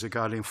ex-spouse as a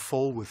guardian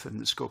fall within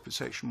the scope of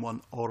Section 1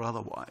 or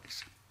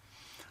otherwise?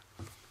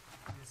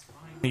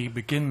 Let me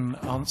begin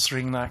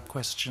answering that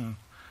question.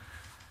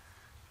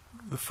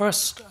 The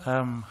first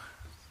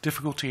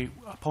difficulty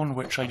upon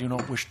which I do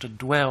not wish to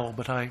dwell,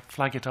 but I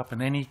flag it up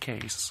in any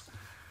case,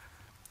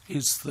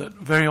 is that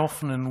very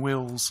often in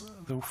wills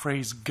the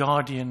phrase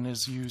guardian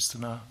is used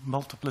in a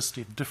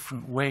multiplicity of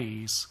different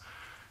ways,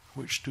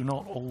 which do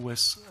not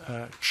always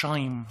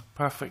chime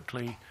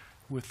perfectly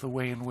with the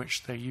way in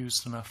which they're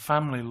used in a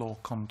family law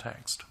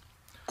context.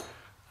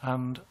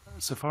 And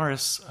so far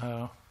as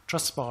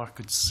TrustBar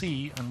could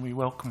see, and we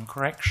welcome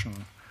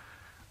correction,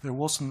 there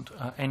wasn't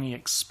any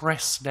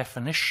express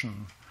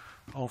definition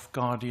of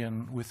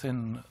guardian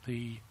within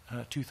the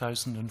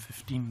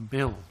 2015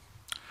 bill.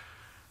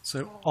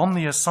 So on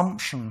the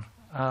assumption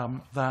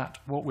that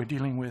what we're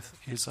dealing with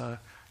is a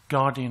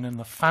guardian in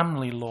the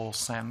family law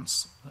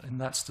sense, and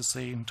that's to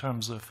say in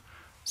terms of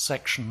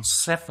Section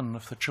 7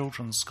 of the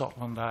Children's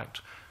Scotland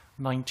Act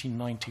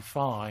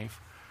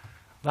 1995,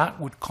 that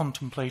would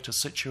contemplate a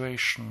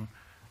situation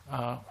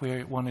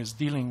where one is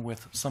dealing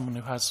with someone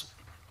who has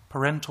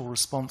parental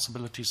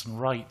responsibilities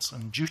and rights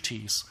and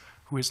duties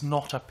who is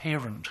not a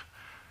parent.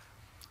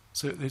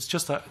 So it's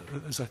just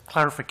there's a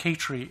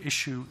clarificatory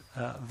issue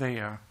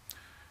there.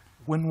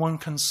 When one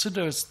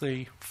considers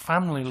the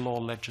family law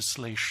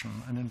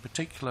legislation, and in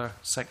particular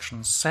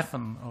Section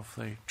 7 of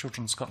the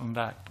Children's Scotland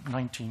Act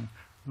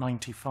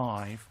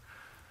 1995,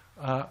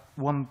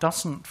 one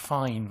doesn't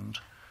find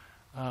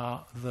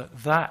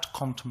that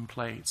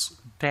contemplates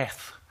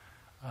death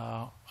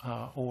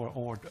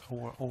or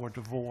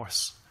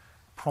divorce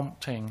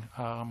prompting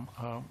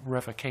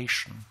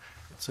revocation.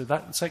 So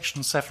that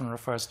Section 7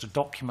 refers to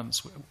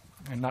documents,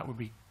 and that would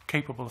be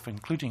capable of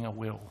including a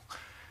will.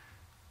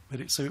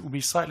 But so it would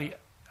be slightly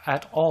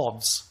at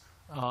odds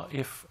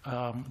if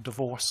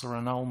divorce or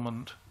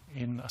annulment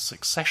in a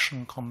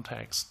succession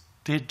context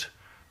did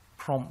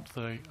prompt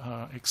the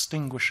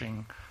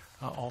extinguishing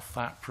of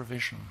that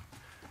provision.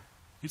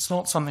 It's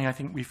not something I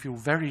think we feel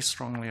very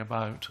strongly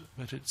about,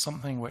 but it's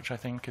something which I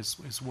think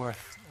is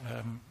worth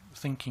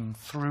thinking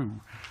through.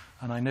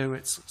 And I know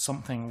it's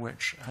something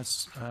which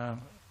has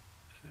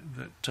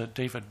that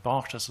David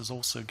Bartos has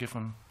also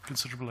given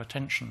considerable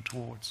attention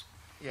towards.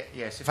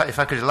 Yes, if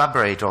I could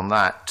elaborate on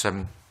that,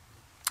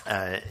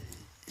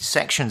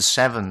 Section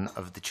 7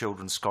 of the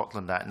Children's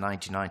Scotland Act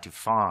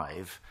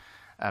 1995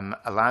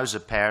 allows a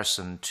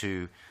person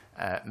to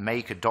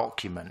make a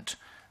document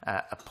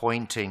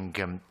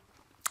appointing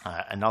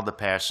another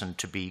person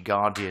to be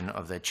guardian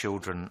of their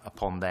children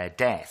upon their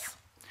death.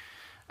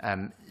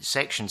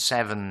 Section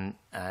 7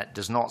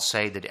 does not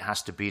say that it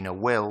has to be in a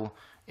will.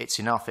 It's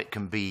enough it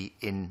can be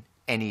in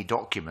any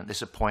document.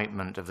 This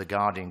appointment of the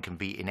guardian can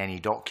be in any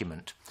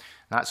document.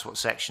 That's what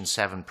Section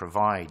 7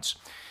 provides.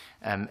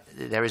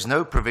 There is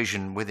no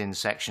provision within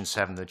Section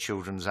 7 of the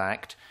Children's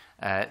Act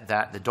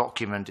that the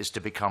document is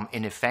to become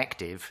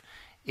ineffective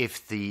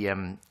if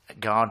the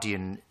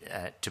guardian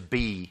to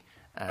be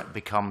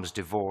becomes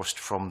divorced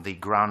from the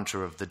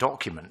grantor of the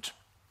document.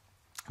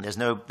 There's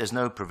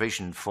no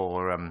provision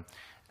for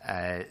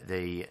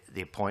the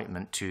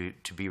appointment to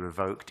be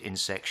revoked in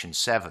Section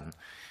 7.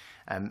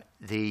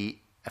 The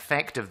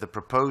effect of the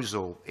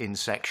proposal in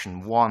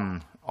Section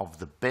 1 of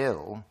the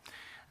bill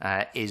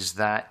is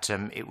that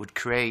it would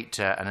create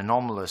an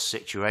anomalous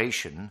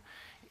situation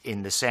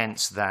in the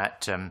sense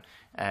that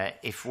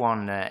if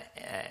one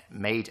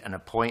made an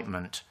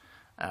appointment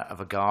of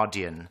a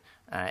guardian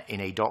in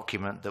a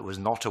document that was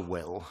not a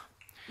will,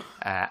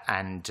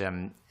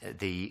 and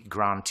the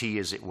grantee,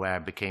 as it were,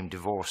 became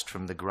divorced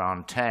from the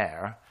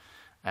grantor,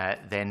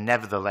 then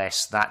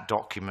nevertheless that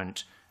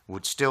document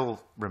would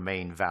still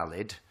remain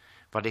valid.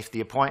 But if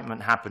the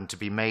appointment happened to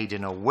be made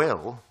in a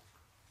will,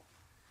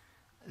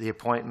 the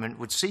appointment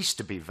would cease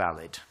to be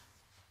valid.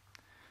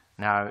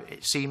 Now,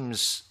 it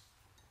seems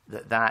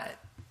that that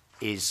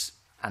is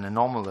an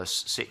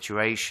anomalous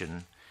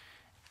situation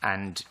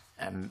and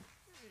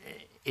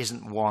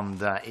isn't one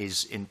that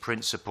is in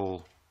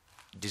principle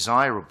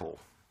desirable.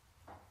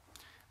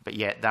 But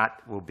yet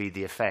that will be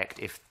the effect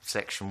if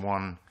Section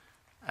 1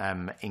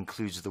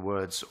 includes the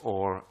words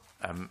or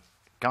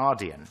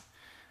guardian.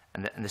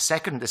 And the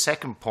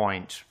second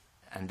point,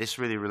 and this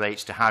really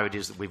relates to how it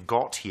is that we've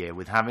got here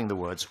with having the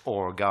words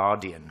or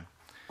guardian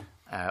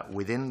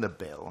within the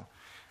bill,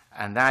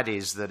 and that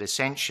is that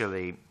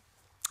essentially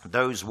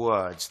those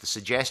words, the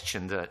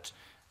suggestion that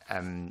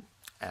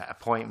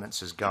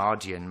appointments as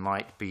guardian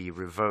might be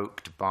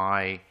revoked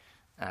by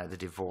the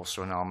divorce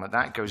or annulment.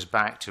 That goes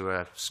back to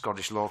a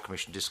Scottish Law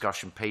Commission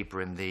discussion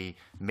paper in the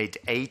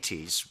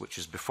mid-80s, which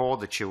was before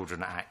the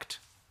Children Act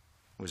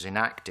was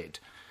enacted.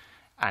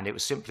 And it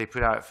was simply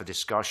put out for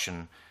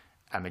discussion.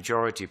 A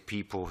majority of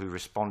people who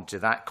responded to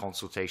that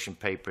consultation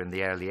paper in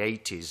the early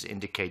 80s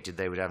indicated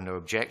they would have no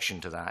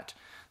objection to that.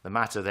 The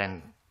matter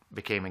then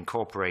became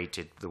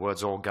incorporated, the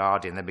words "or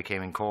guardian" then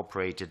became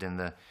incorporated in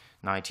the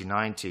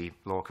 1990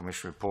 Law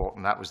Commission report,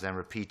 and that was then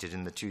repeated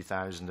in the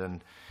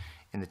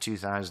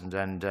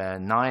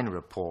 2009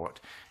 report.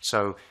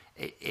 So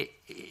it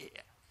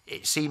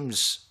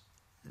seems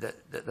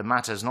that the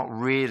matter has not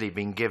really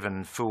been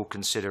given full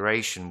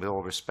consideration with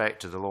all respect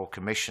to the Law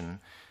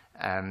Commission,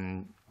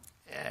 and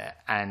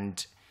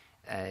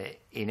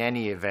in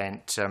any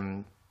event,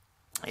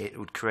 it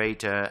would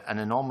create an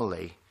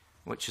anomaly,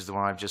 which is the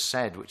one I've just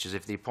said, which is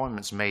if the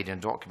appointment's made in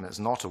a document that's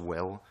not a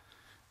will,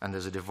 and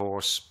there's a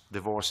divorce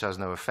has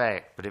no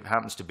effect. But if it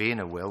happens to be in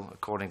a will,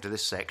 according to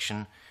this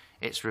section,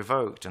 it's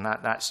revoked, and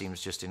that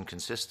seems just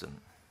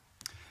inconsistent.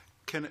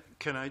 Can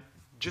I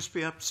just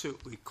be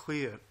absolutely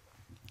clear?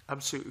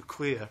 Absolutely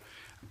clear.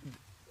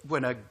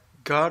 When a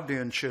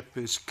guardianship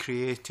is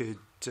created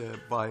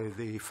by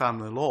the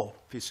family law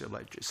piece of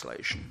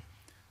legislation,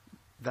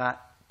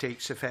 that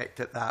takes effect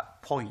at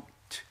that point.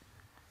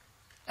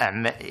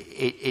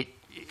 It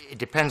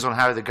depends on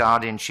how the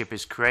guardianship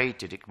is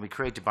created. It can be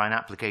created by an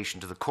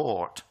application to the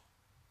court.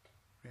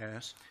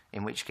 Yes.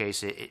 In which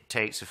case it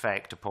takes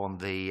effect upon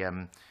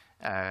the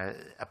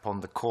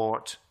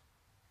court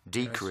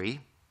decree, yes.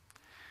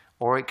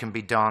 Or it can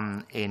be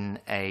done in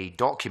a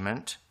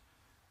document.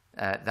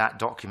 That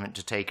document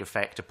to take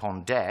effect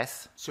upon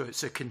death. So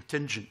it's a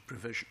contingent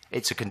provision.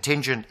 It's a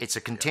contingent yes.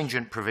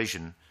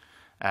 provision,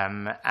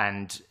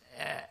 and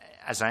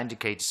as I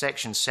indicated,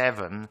 Section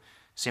 7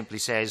 simply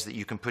says that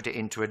you can put it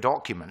into a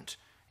document.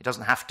 It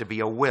doesn't have to be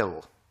a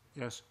will.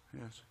 Yes,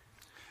 yes.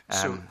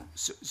 So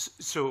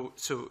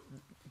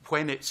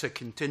when it's a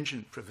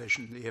contingent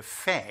provision, the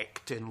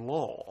effect in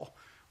law,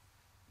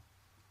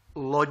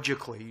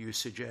 logically, you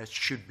suggest,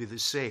 should be the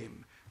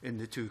same in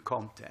the two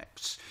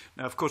contexts.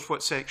 Now, of course,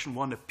 what Section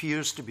 1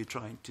 appears to be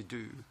trying to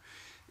do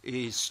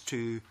is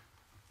to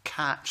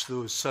catch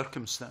those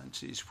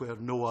circumstances where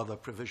no other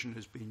provision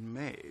has been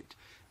made.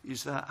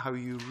 Is that how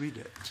you read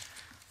it?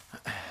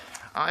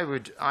 I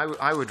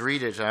would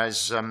read it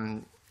as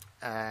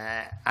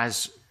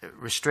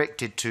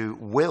restricted to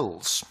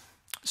wills.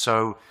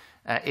 So,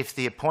 if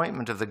the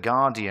appointment of the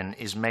guardian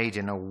is made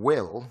in a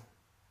will,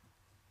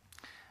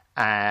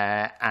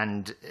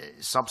 and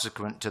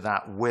subsequent to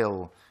that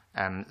will,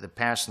 the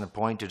person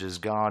appointed as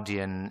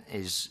guardian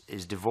is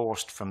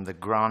divorced from the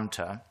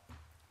grantor,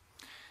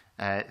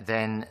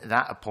 then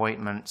that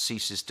appointment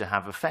ceases to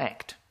have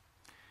effect.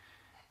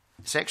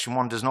 Section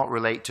 1 does not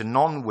relate to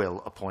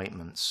non-will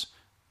appointments,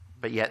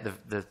 but yet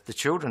the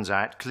Children's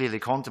Act clearly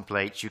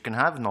contemplates you can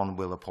have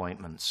non-will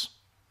appointments.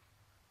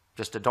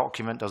 Just a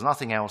document does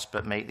nothing else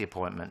but make the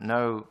appointment.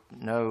 No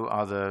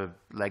other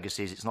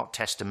legacies. It's not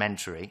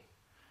testamentary.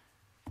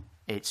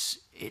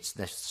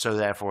 So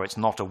therefore it's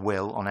not a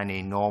will on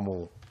any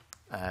normal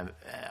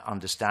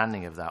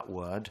understanding of that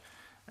word.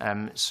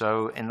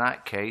 So in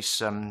that case,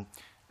 the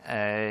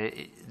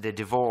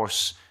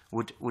divorce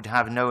would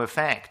have no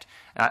effect.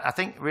 I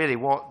think really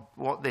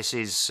what this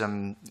is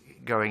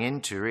going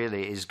into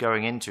really is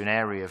going into an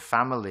area of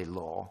family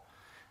law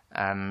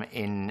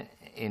in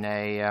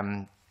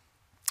a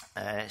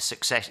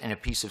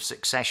piece of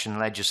succession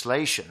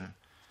legislation.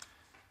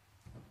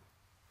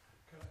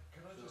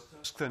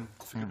 Then,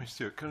 forgive me,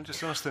 Stuart, can I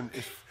just ask then,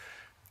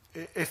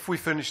 if we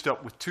finished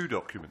up with two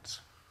documents,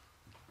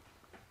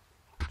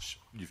 which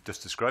you've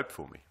just described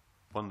for me,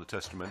 one the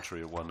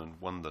testamentary one and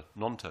one the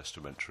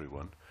non-testamentary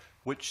one,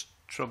 which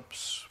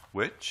trumps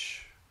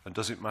which, and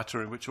does it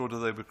matter in which order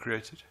they were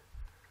created?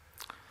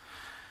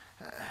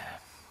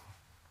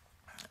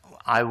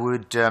 I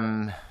would,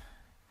 I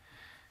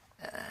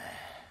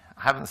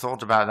haven't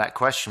thought about that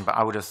question, but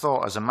I would have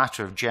thought as a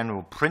matter of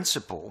general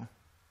principle,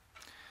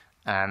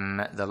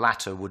 the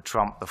latter would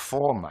trump the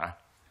former,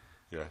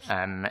 yes.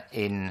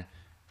 In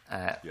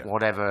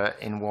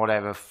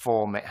whatever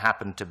form it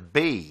happened to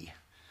be.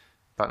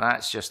 But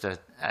that's just a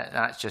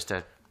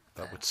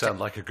that would sound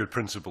like a good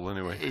principle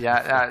anyway.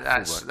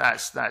 Yeah,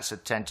 that's a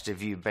tentative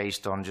view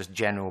based on just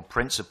general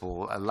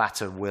principle. A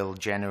latter will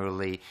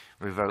generally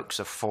revokes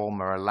a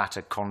former, a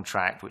latter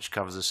contract which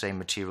covers the same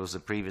material as the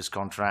previous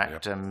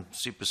contract,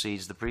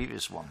 supersedes the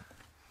previous one.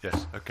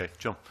 Yes. Okay,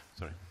 John.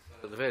 Sorry.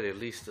 At the very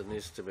least, there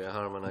needs to be a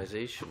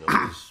harmonisation of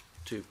these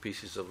two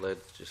pieces of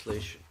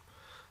legislation,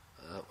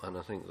 and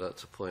I think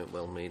that's a point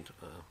well made,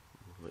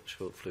 which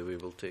hopefully we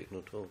will take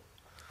note of.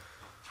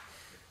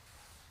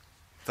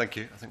 Thank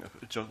you. I think,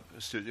 John,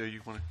 Stuart,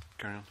 you want to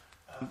carry on?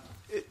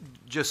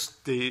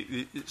 Just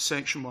the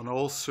Section 1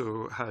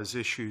 also has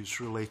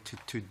issues related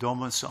to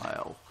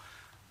domicile,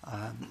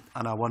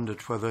 and I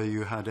wondered whether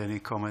you had any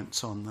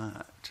comments on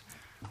that.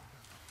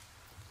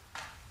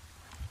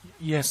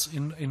 Yes,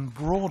 in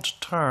broad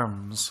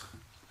terms,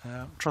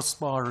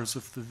 TrustBar is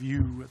of the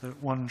view that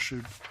one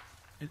should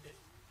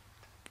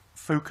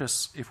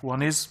focus, if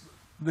one is,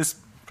 this,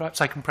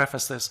 perhaps I can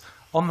preface this,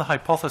 on the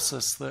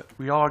hypothesis that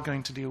we are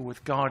going to deal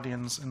with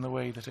guardians in the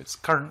way that it's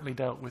currently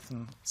dealt with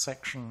in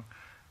section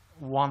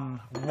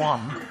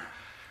 1.1.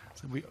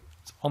 So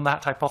on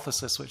that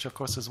hypothesis, which of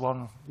course is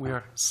one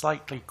we're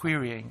slightly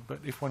querying, but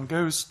if one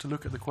goes to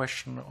look at the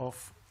question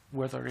of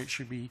whether it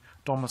should be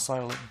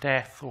domicile at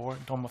death or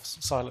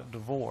domicile at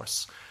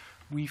divorce,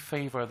 we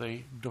favour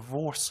the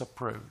divorce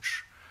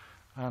approach.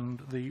 And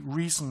the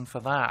reason for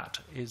that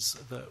is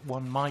that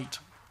one might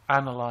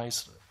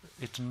analyse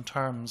it in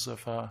terms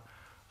of a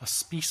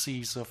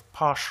species of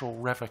partial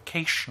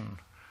revocation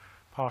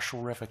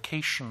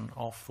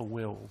of the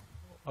will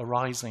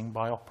arising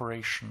by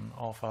operation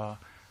of a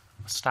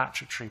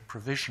statutory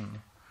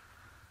provision.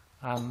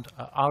 And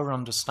our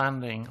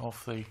understanding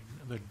of the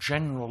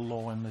general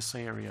law in this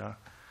area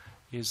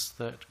is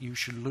that you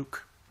should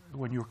look,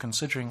 when you're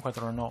considering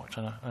whether or not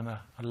an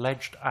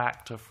alleged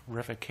act of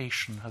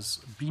revocation has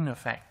been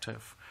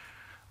effective,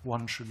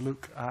 one should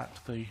look at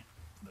the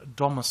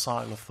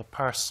domicile of the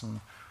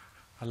person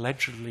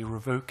allegedly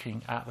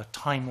revoking at the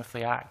time of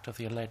the act of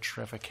the alleged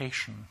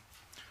revocation.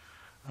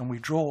 And we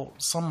draw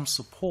some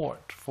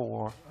support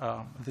for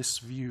this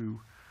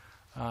view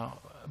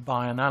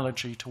by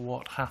analogy to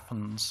what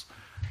happens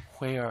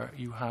where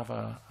you have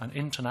an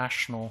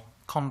international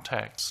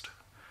context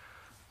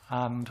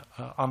and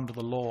under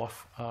the law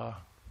of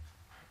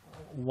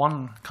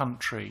one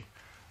country,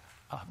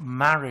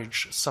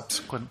 marriage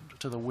subsequent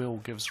to the will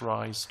gives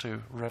rise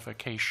to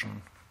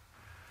revocation.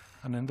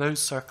 And in those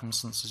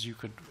circumstances, you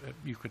could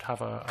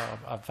have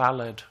a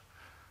valid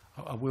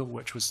a will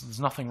which was, there's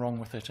nothing wrong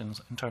with it in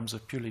terms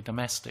of purely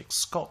domestic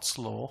Scots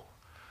law,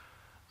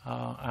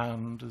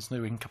 and there's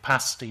no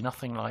incapacity,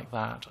 nothing like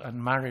that.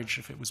 And marriage,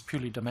 if it was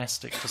purely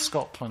domestic to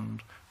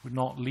Scotland, would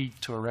not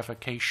lead to a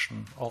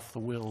revocation of the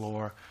will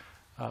or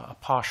a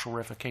partial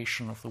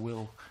revocation of the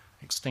will,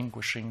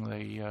 extinguishing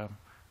the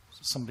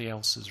somebody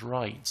else's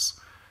rights.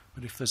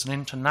 But if there's an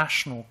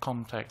international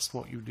context,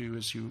 what you do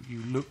is you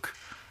look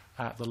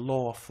at the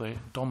law of the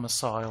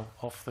domicile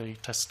of the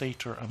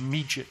testator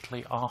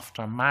immediately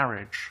after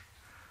marriage,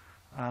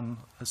 and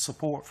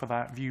support for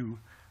that view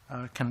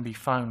can be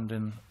found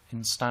in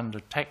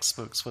standard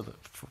textbooks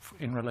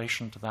in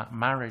relation to that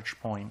marriage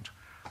point.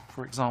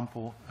 For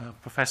example,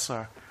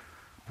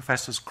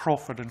 Professors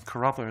Crawford and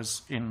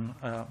Carruthers in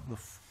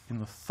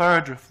the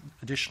third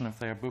edition of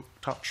their book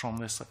touch on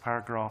this at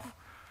paragraph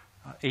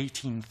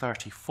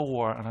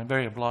 1834, and I'm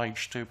very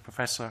obliged to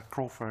Professor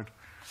Crawford.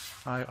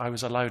 I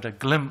was allowed a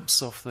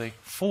glimpse of the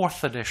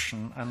fourth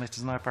edition, and it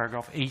is now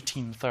paragraph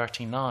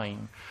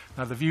 1839.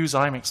 Now, the views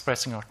I'm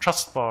expressing are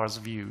TrustBar's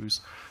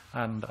views,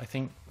 and I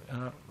think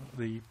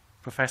the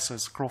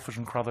Professors Crawford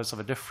and Carruthers have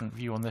a different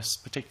view on this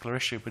particular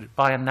issue, but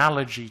by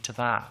analogy to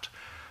that,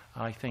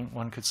 I think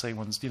one could say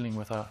one's dealing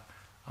with a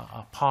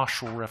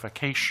partial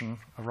revocation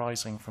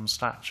arising from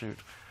statute.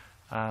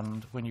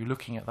 And when you're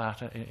looking at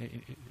that,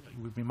 it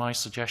would be my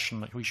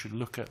suggestion that we should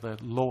look at the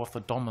law of the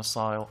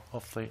domicile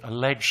of the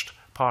alleged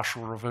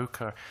partial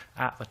revoker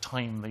at the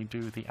time they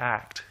do the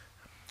act.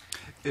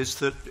 Is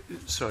that,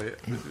 sorry,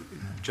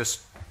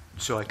 just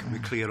so I can be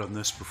clear on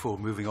this before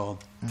moving on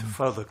to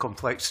further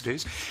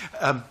complexities,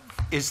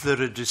 is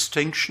there a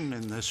distinction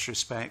in this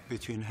respect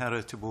between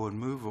heritable and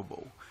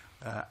movable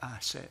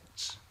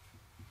assets?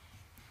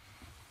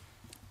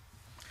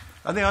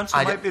 And the answer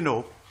might be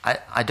no.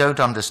 I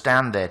don't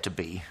understand there to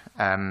be.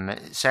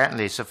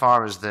 Certainly, so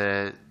far as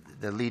the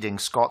leading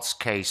Scots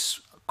case,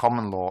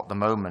 common law at the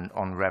moment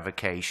on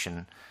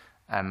revocation,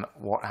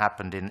 what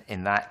happened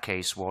in that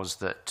case was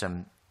that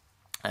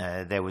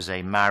there was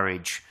a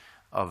marriage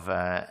of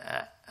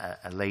a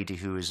lady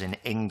who was in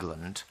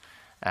England,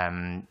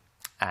 and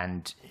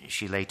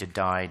she later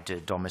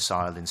died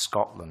domiciled in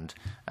Scotland.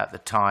 At the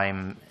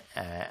time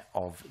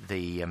of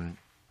the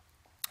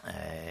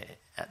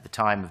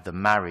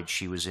marriage,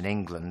 she was in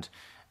England,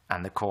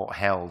 and the court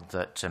held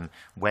that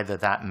whether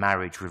that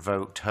marriage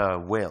revoked her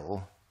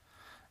will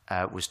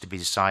was to be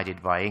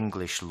decided by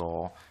English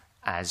law,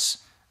 as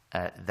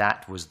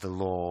that was the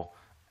law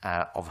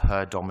of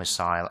her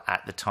domicile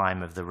at the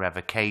time of the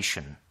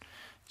revocation.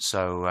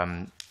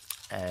 So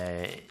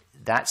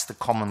that's the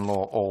common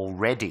law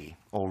already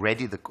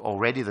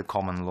the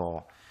common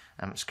law.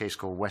 It's a case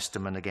called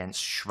Westermann against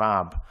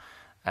Schwab.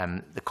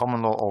 The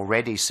common law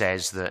already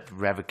says that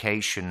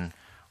revocation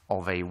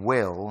of a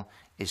will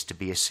is to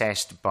be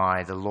assessed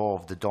by the law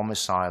of the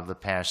domicile of the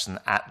person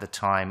at the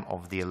time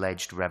of the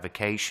alleged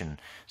revocation.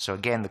 So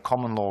again, the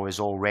common law is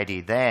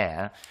already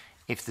there.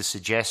 If the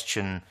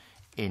suggestion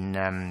in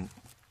the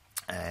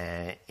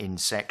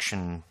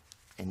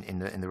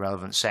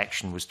relevant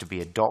section was to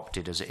be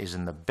adopted as it is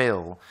in the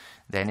bill,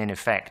 then in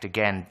effect,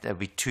 again, there would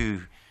be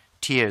two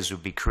tiers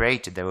would be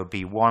created. There would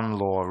be one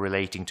law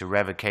relating to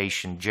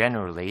revocation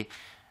generally,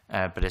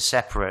 but a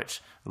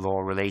separate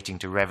law relating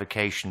to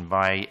revocation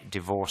by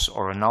divorce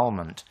or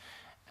annulment.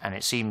 And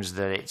it seems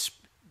that it's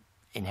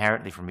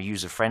inherently, from a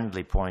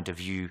user-friendly point of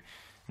view,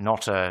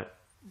 not a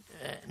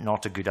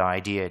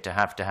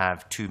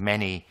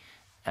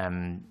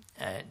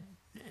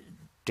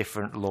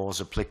different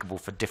laws applicable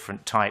for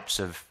different types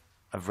of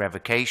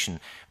revocation.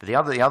 But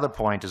the other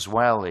point as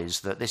well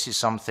is that this is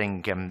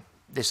something,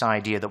 this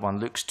idea that one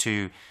looks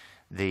to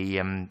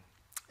the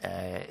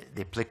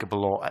applicable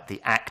law at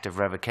the act of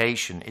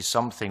revocation is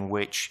something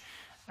which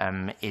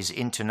is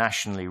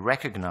internationally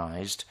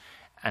recognised,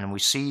 and we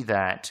see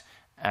that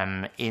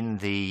in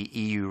the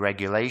EU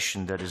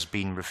regulation that has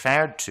been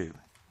referred to.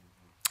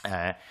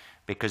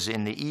 Because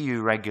in the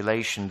EU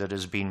regulation that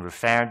has been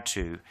referred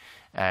to,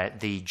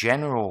 the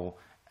general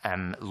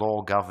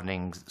law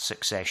governing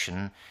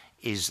succession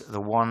is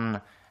the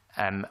one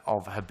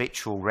of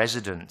habitual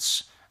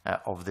residence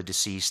of the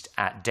deceased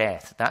at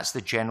death. That's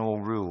the general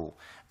rule.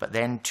 But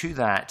then to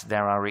that,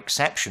 there are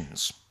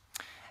exceptions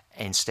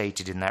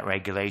stated in that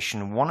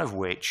regulation, one of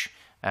which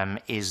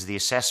is the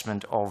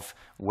assessment of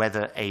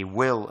whether a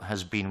will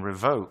has been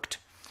revoked.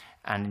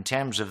 And in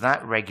terms of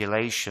that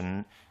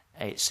regulation,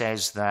 it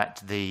says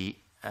that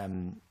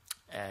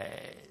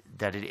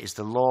that it is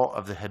the law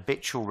of the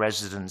habitual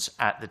residence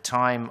at the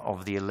time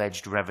of the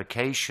alleged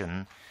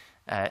revocation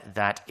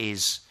that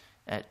is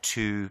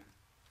to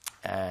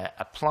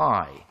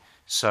apply.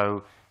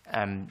 So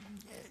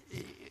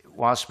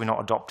whilst we're not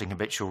adopting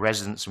habitual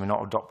residence and we're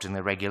not adopting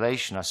the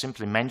regulation, I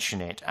simply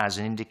mention it as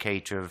an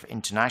indicator of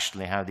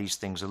internationally how these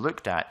things are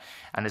looked at.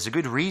 And there's a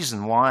good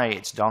reason why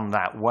it's done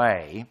that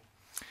way,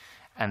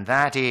 and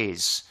that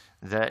is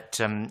that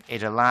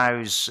it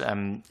allows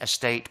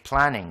estate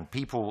planning.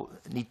 People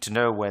need to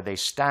know where they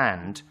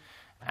stand,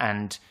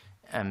 and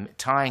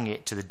tying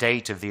it to the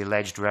date of the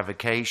alleged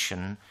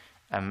revocation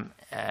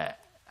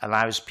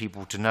allows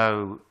people to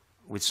know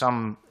with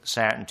some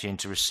certainty and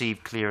to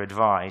receive clear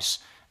advice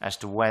as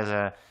to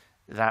whether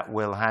that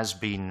will has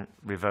been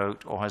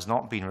revoked or has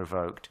not been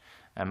revoked.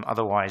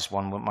 Otherwise,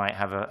 one might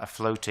have a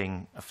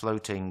floating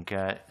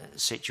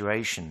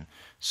situation.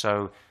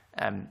 So,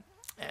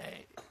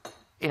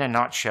 in a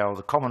nutshell,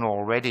 the common law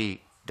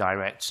already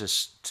directs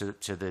us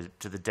to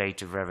the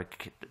date of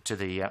to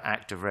the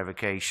act of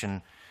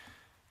revocation.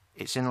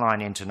 It's in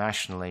line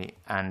internationally,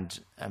 and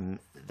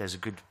there's a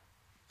good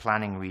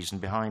planning reason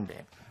behind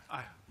it.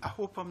 I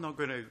hope I'm not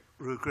going to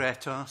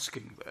regret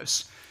asking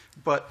this,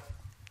 but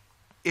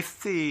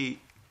if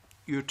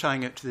you're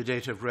tying it to the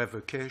date of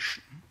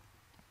revocation,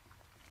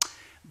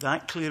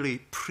 that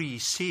clearly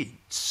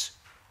precedes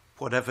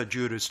whatever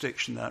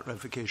jurisdiction that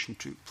revocation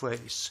took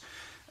place,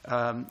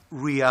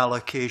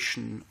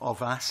 reallocation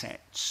of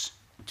assets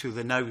to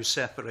the now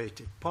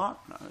separated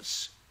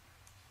partners.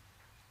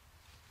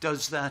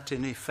 Does that,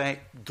 in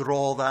effect,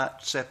 draw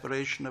that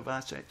separation of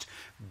assets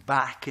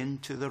back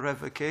into the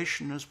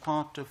revocation as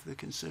part of the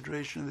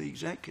consideration of the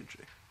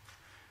executory?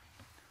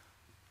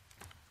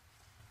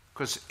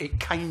 Because it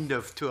kind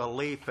of, to a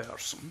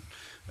layperson,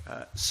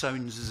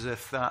 sounds as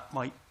if that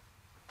might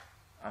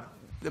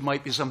there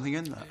might be something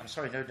in that. I'm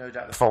sorry, no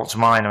doubt the fault's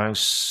mine. I'm having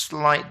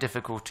slight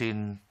difficulty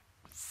in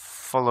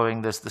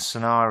following the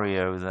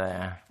scenario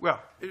there. Well,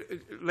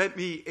 let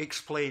me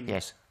explain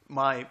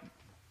my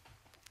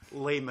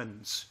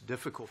layman's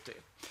difficulty.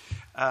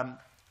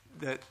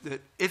 That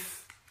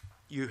if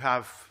you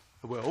have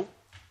a will,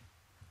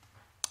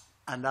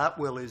 and that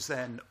will is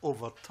then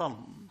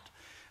overturned,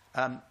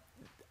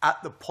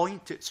 at the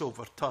point it's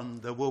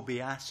overturned, there will be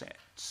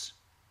assets.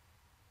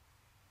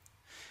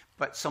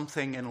 But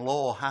something in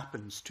law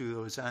happens to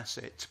those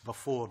assets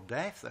before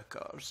death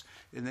occurs,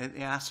 and then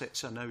the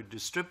assets are now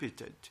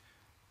distributed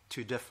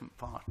to different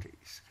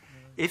parties.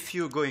 If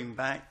you're going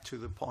back to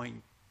the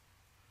point,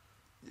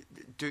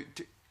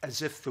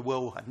 as if the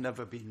will had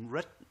never been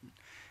written,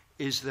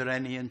 is there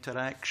any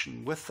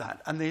interaction with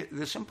that? And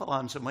the simple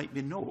answer might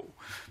be no.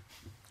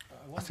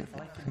 I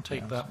can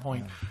take that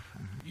point.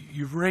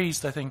 You've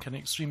raised, I think, an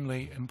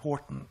extremely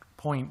important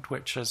point,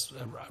 which has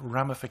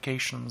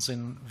ramifications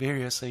in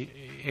various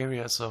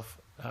areas of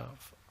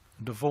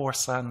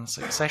divorce and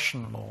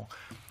succession law.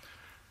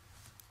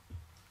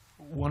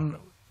 One,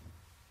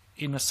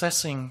 in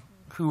assessing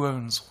who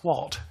owns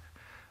what,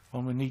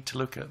 one would need to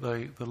look at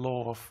the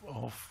law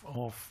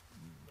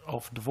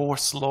of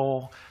divorce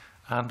law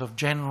and of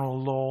general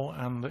law,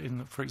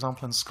 and for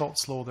example in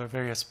Scots law there are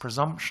various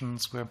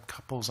presumptions where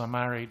couples are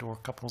married or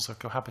couples are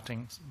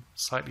cohabiting,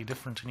 slightly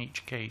different in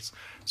each case.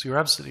 So you're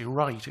absolutely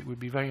right, it would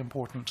be very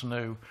important to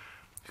know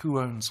who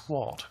owns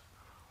what.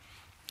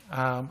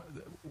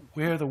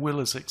 Where the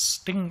will is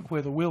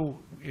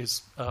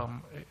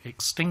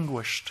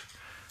extinguished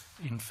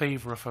in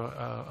favour of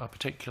a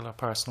particular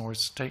person, or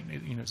it's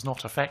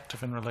not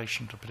effective in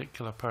relation to a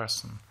particular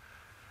person,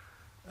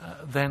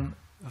 then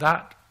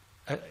that,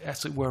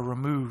 as it were,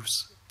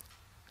 removes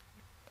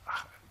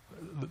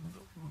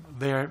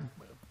their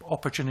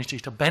opportunity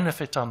to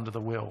benefit under the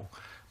will.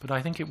 But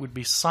I think it would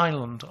be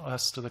silent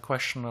as to the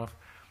question of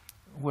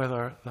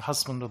whether the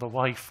husband or the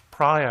wife,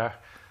 prior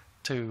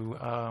to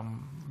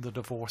the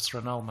divorce or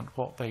annulment,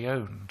 what they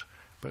owned.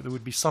 But there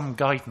would be some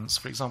guidance.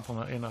 For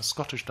example, in a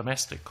Scottish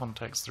domestic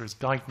context, there is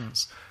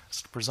guidance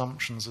as to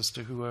presumptions as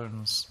to who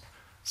owns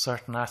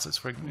certain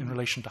assets in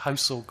relation to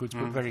household goods,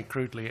 but very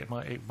crudely,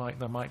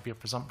 there might be a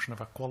presumption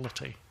of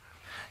equality.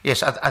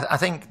 Yes, I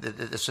think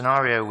the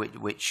scenario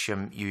which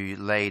you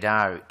laid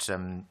out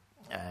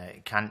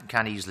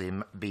can easily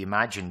be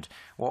imagined.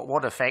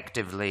 What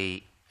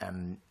effectively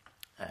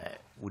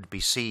would be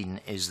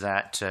seen is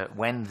that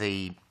when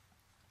the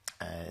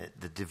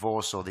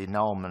divorce or the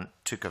annulment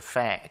took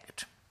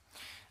effect,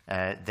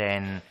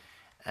 then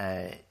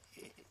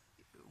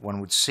one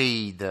would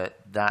see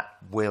that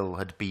will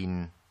had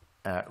been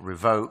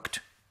revoked.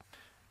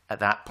 At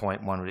that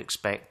point, one would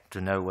expect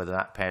to know whether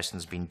that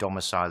person's been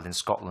domiciled in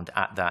Scotland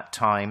at that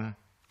time.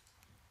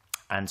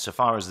 And so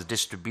far as the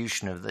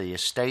distribution of the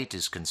estate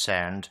is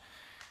concerned,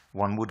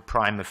 one would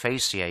prima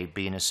facie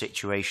be in a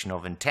situation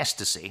of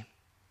intestacy,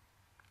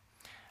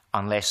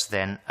 unless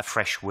then a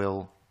fresh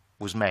will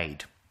was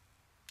made.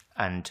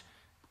 And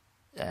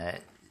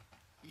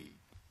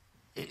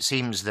it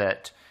seems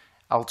that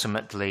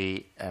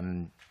ultimately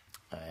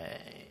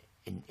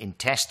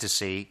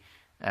intestacy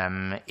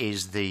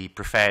is the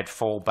preferred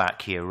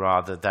fallback here,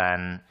 rather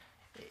than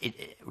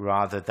the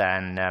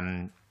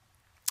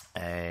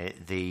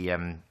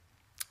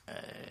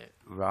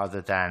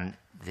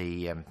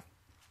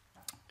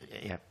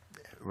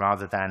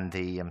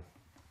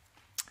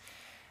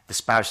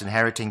spouse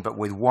inheriting, but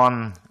with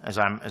one, as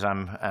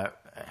I'm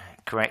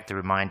correctly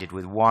reminded,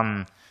 with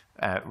one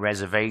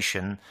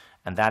reservation,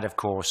 and that, of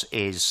course,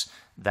 is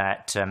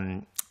that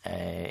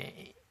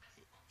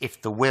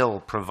if the will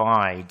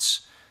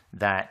provides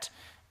that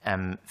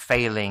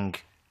failing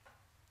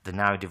the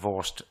now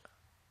divorced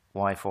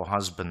wife or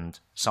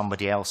husband,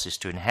 somebody else is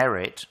to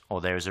inherit,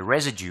 or there is a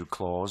residue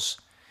clause,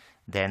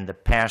 then the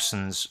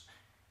persons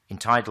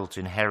entitled to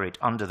inherit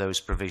under those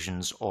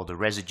provisions or the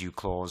residue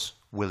clause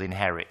will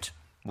inherit,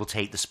 will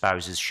take the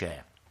spouse's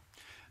share.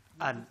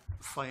 And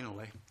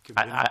finally,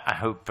 I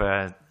hope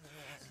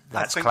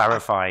that's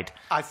clarified.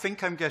 I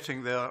think I'm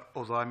getting there,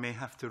 although I may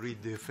have to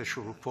read the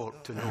official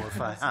report to know if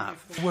I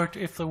have.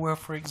 If there were,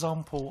 for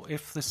example,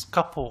 if this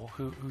couple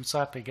who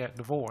sadly get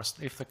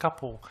divorced, if the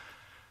couple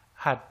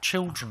had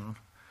children,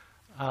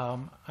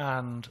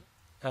 and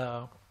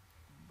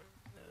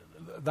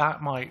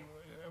that might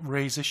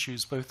raise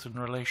issues both in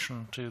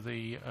relation to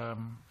the,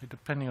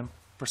 depending on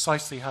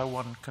precisely how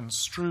one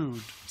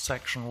construed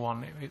Section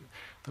 1,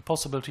 the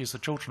possibility is the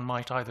children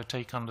might either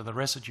take under the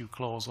residue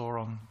clause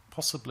or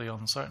possibly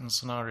on certain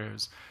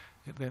scenarios,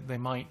 they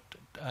might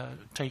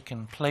take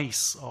in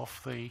place of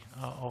the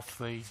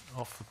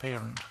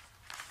parent.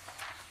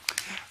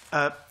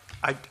 I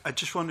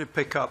just want to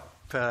pick up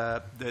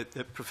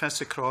that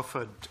Professor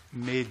Crawford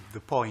made the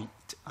point,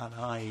 and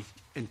I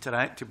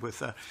interacted with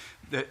her,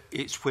 that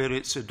it's where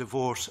it's a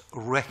divorce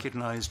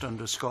recognised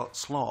under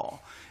Scots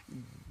law.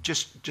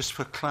 Just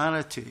for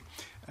clarity,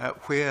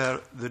 where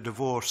the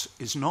divorce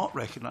is not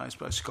recognised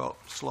by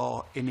Scots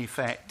law, in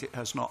effect, it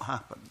has not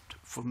happened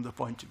from the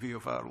point of view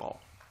of our law.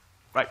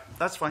 Right,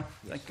 that's fine.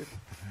 Thank you.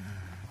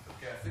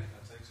 Okay, I think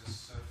that takes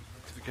us to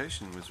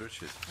rectification, Ms.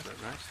 Richard. Is that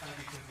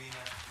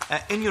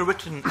right? In your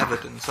written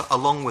evidence,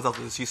 along with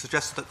others, you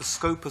suggested that the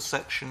scope of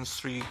sections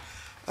 3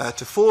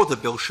 to 4 of the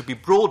bill should be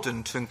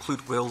broadened to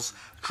include wills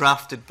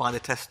drafted by the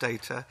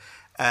testator,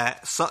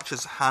 such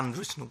as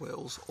handwritten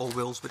wills or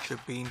wills which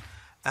have been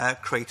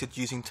created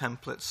using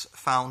templates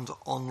found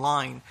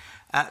online.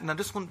 And I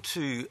just want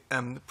to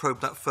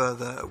probe that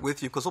further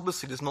with you, because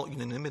obviously there's not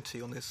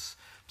unanimity on this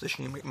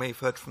position. You may have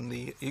heard from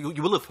you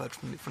will have heard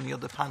from the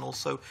other panel.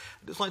 So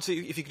I'd just like to,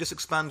 if you could just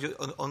expand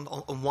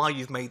on why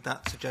you've made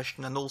that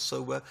suggestion, and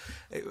also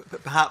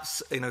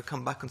perhaps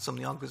come back on some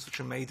of the arguments which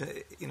are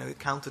made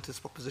counter to this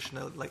proposition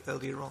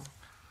earlier on.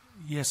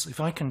 Yes, if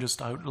I can just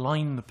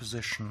outline the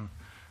position.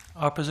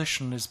 Our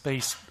position is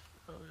based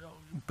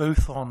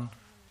both on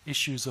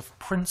issues of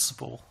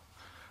principle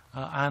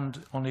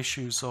and on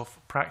issues of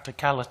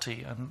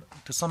practicality, and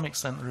to some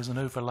extent there is an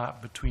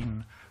overlap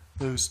between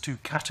those two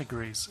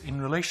categories.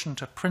 In relation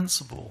to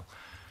principle,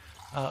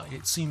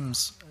 it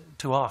seems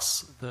to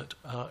us that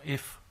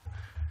if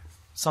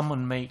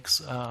someone makes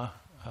a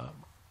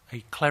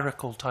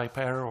clerical type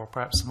error, or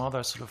perhaps some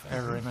other sort of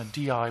error in a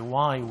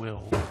DIY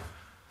will,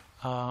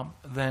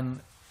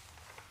 then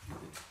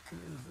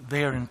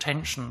their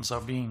intentions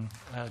are being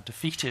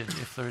defeated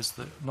if there is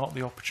not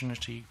the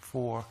opportunity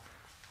for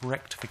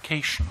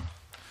rectification.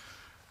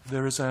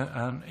 There is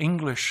an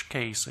English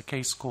case, a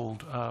case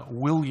called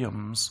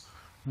Williams,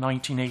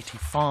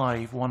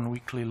 1985, One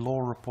Weekly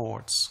Law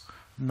Reports,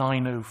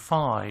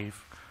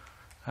 905,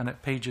 and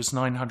at pages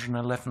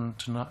 911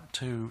 to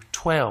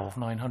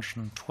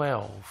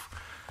 912,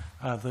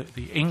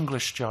 the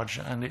English judge,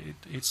 and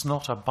it's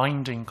not a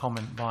binding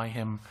comment by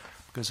him,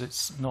 because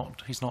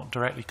he's not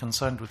directly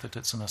concerned with it,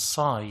 it's an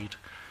aside,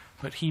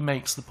 but he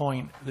makes the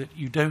point that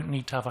you don't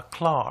need to have a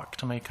clerk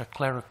to make a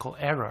clerical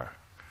error.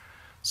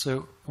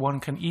 So one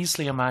can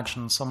easily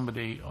imagine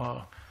somebody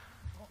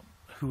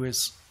who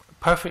is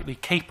perfectly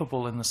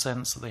capable in the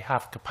sense that they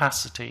have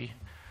capacity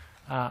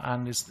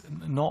and is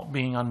not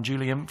being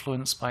unduly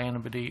influenced by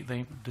anybody.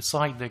 They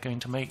decide they're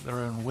going to make their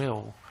own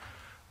will,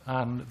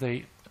 and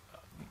they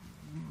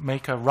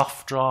make a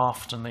rough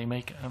draft and they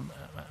make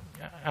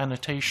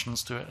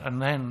annotations to it,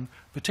 and then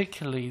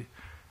particularly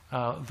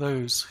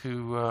those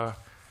who are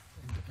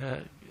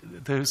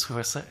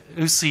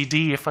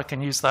OCD, if I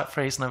can use that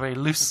phrase in a very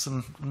loose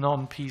and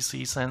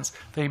non-PC sense,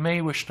 they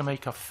may wish to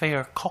make a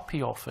fair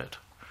copy of it.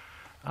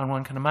 And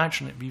one can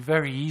imagine it'd be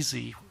very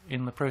easy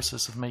in the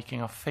process of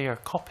making a fair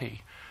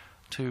copy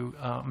to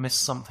miss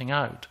something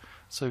out.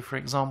 So, for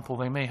example,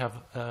 they may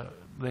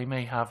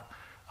have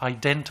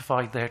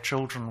identified their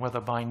children, whether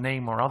by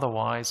name or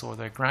otherwise, or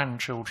their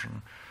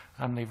grandchildren,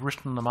 and they've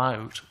written them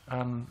out,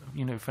 and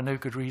for no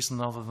good reason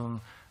other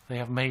than they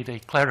have made a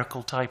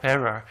clerical type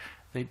error.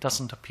 It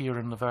doesn't appear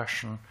in the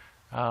version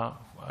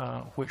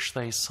which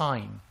they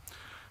sign.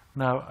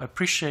 Now, I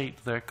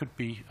appreciate there could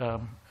be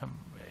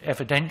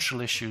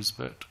evidential issues,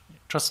 but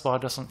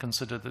TrustBar doesn't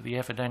consider that the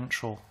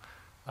evidential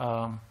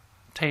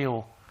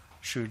tail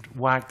should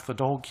wag the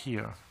dog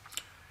here.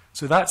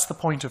 So that's the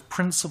point of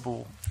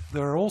principle.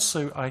 There are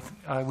also,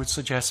 I would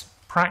suggest,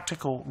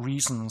 practical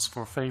reasons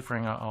for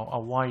favouring a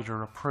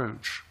wider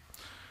approach.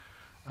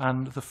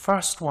 And the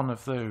first one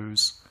of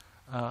those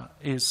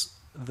is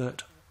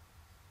that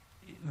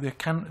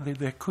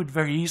there could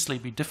very easily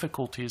be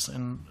difficulties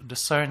in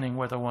discerning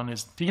whether one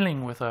is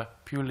dealing with a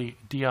purely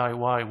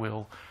DIY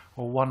will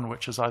or one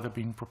which has either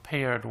been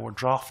prepared or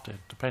drafted,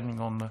 depending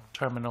on the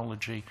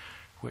terminology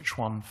which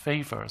one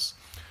favours.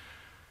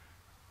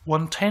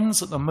 One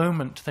tends at the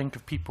moment to think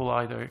of people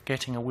either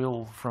getting a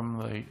will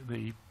from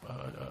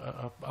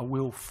a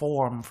will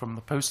form from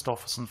the post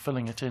office and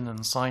filling it in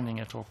and signing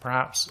it, or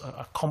perhaps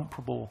a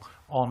comparable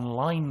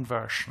online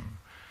version.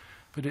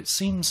 But it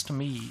seems to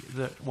me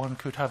that one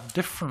could have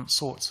different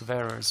sorts of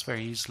errors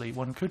very easily.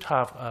 One could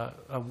have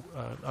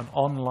an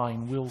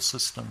online will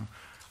system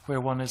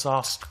where one is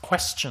asked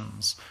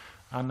questions,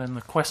 and then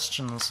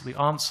the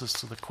answers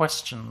to the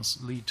questions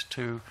lead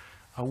to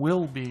a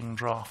will being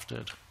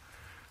drafted.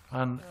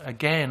 And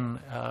again,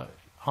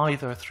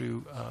 either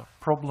through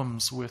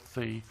problems with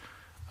the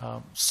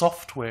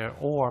software,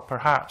 or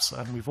perhaps,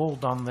 and we've all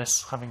done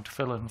this, having to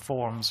fill in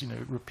forms,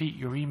 repeat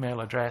your email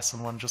address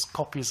and one just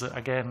copies it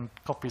again,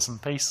 copies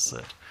and pastes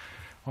it.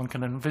 One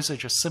can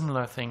envisage a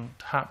similar thing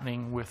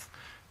happening with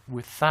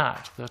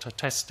that a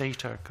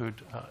testator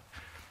could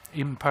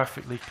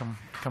imperfectly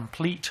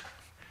complete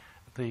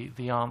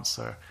the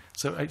answer.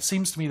 So it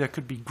seems to me there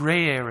could be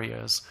grey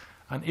areas.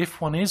 And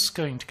if one is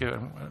going to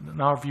go,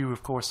 and our view,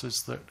 of course,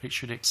 is that it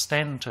should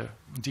extend to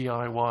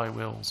DIY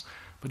wills,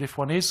 but if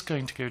one is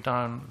going to go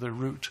down the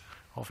route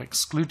of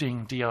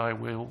excluding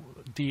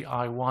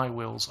DIY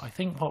wills, I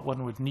think what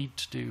one would need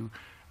to do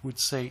would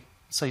say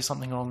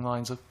something along the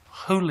lines of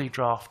wholly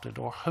drafted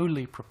or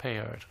wholly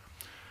prepared.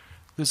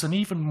 There's an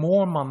even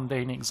more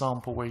mundane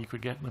example where you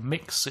could get the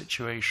mixed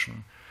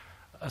situation.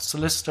 A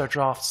solicitor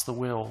drafts the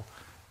will,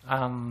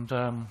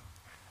 and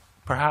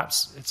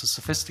perhaps it's a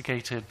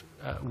sophisticated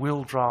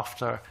will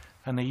drafter,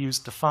 and they use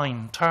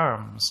defined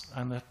terms,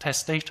 and the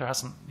testator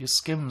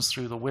skims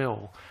through the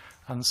will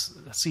and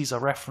sees a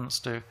reference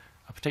to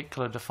a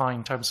particular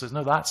defined term, says,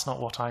 no, that's not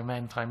what I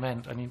meant,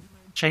 and he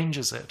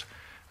changes it,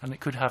 and it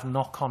could have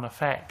knock-on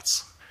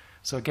effects.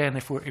 So again,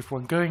 if we're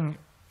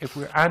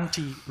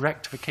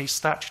anti-rectification,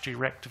 statutory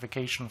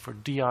rectification for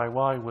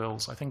DIY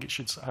wills, I think it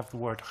should have the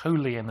word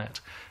wholly in it,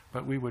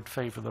 but we would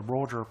favour the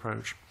broader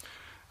approach.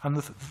 And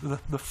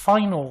the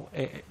final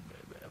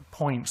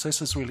point, so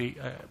this is really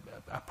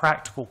a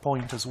practical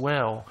point as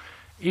well,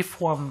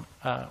 if one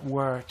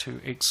were to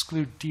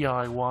exclude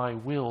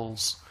DIY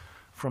wills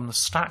from the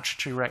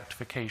statutory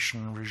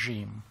rectification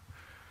regime,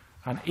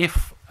 and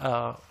if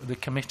the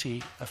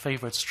committee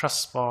favours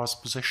TrustBar's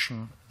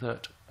position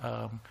that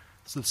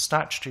the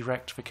statutory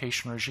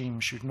rectification regime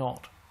should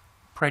not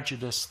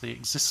prejudice the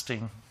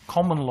existing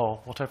common law,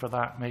 whatever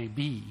that may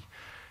be,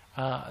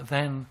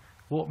 then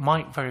what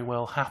might very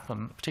well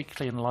happen,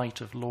 particularly in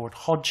light of Lord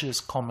Hodge's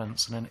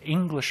comments in an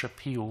English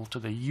appeal to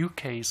the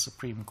UK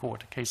Supreme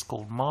Court, a case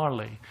called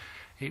Marley,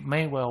 it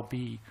may well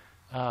be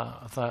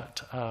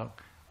that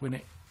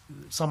when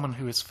someone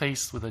who is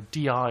faced with a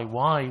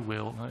DIY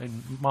will,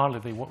 in Marley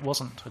there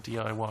wasn't a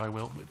DIY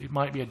will, but it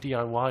might be a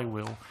DIY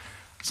will,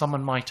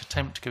 someone might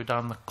attempt to go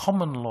down the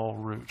common law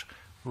route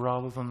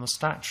rather than the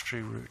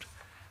statutory route.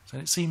 So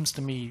it seems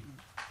to me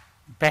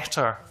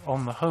better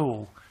on the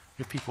whole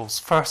if people's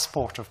first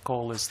port of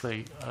call is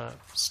the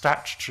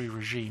statutory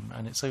regime,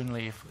 and it's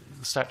only if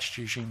the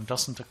statutory regime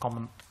doesn't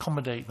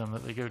accommodate them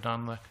that they go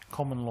down the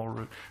common law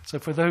route. So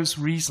for those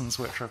reasons,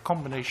 which are a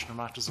combination of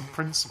matters of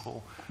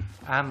principle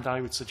and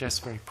I would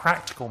suggest very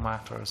practical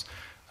matters,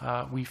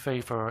 we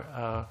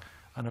favour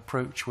an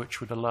approach which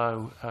would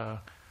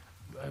allow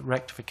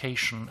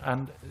rectification,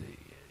 and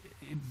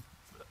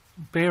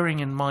bearing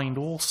in mind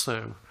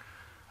also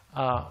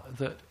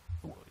that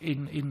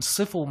in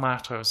civil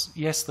matters,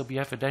 yes, there'll be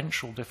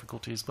evidential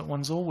difficulties, but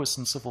one's always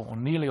in civil, or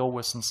nearly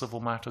always in civil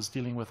matters,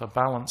 dealing with a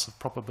balance of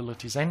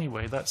probabilities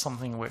anyway. That's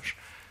something which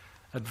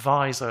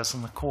advisors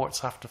and the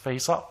courts have to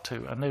face up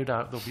to, and no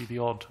doubt there'll be the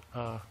odd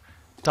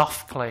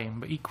duff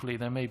claim, but equally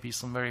there may be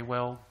some very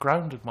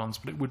well-grounded ones,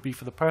 but it would be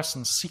for the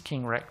person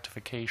seeking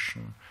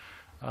rectification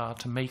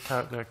to make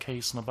out their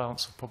case on a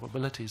balance of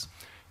probabilities.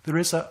 There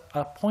is a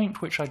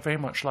point which I'd very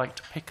much like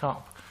to pick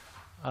up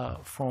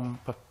from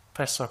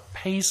Professor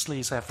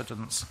Paisley's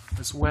evidence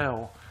as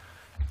well.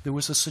 There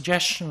was a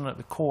suggestion that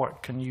the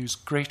court can use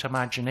great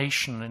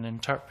imagination in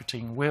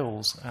interpreting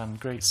wills and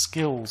great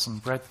skills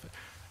and breadth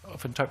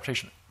of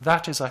interpretation.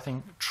 That is, I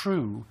think,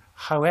 true.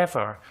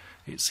 However,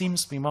 it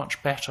seems to be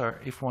much better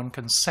if one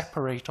can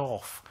separate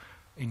off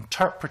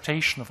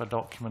interpretation of a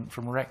document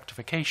from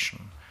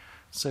rectification.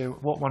 So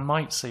what one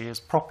might say is,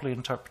 properly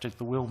interpreted,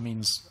 the will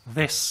means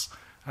this,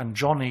 and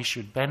Johnny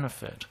should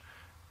benefit.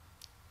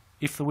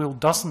 If the will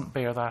doesn't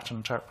bear that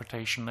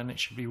interpretation, then it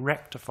should be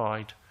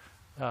rectified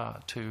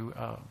to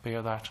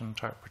bear that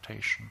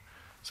interpretation.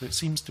 So it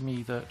seems to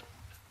me that,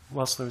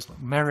 whilst there is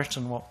merit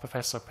in what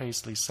Professor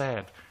Paisley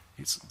said,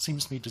 it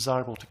seems to me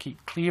desirable to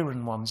keep clear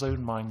in one's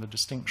own mind the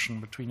distinction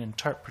between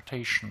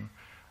interpretation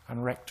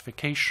and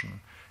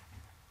rectification.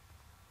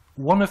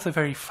 One of the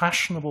very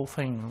fashionable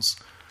things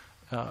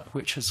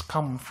which has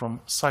come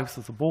from south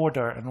of the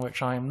border, and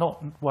which I am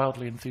not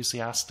wildly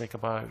enthusiastic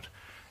about,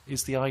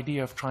 is the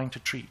idea of trying to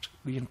treat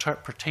the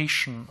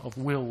interpretation of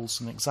wills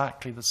in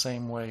exactly the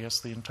same way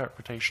as the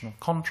interpretation of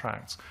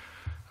contracts.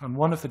 And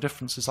one of the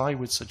differences I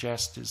would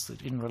suggest is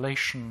that in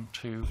relation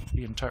to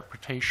the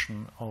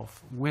interpretation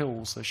of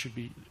wills, there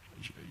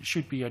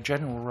should be a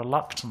general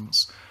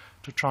reluctance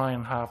to try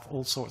and have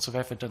all sorts of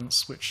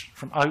evidence which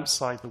from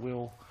outside the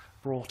will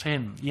brought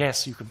in.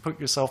 Yes, you can put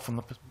yourself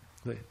in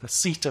the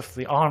seat of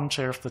the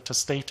armchair of the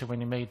testator when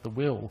he made the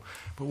will,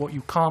 but what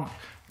you can't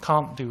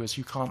do is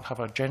you can't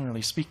have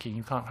generally speaking,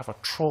 you can't have a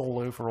trawl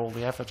over all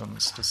the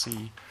evidence to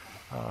see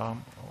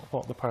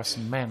what the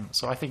person meant.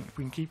 So I think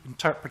we can keep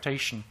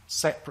interpretation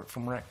separate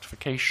from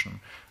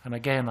rectification, and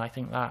again I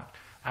think that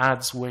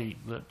adds weight,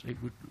 that it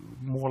would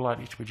be more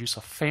likely to produce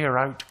a fair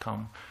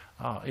outcome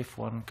if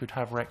one could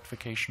have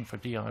rectification for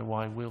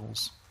DIY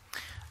wills.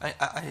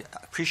 I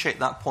appreciate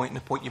that point and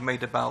the point you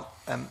made about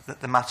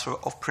the matter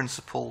of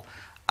principle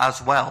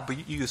as well,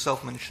 but you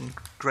yourself mentioned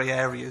grey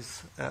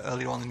areas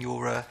earlier on in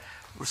your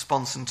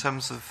response in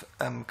terms of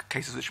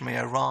cases which may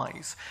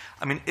arise.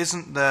 I mean,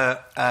 isn't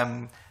there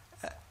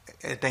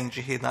a danger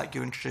here that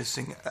you're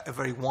introducing a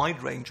very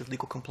wide range of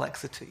legal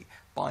complexity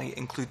by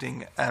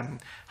including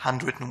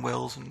handwritten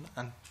wills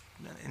and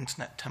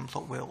internet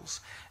template wills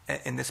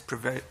in this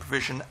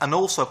provision, and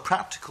also a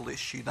practical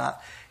issue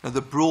that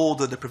the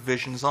broader the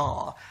provisions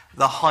are,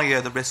 the higher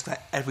the risk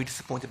that every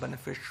disappointed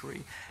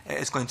beneficiary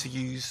is going to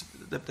use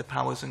the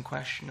powers in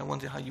question. I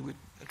wonder how you would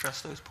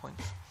address those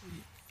points.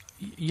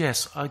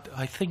 Yes,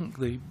 I think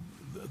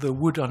there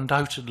would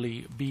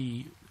undoubtedly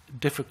be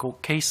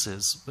difficult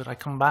cases, but I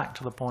come back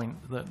to the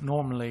point that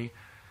normally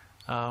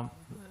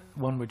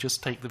one would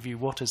just take the view,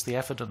 what is the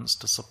evidence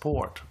to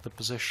support the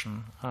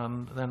position,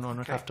 and then one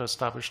would have to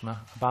establish a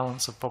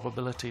balance of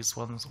probabilities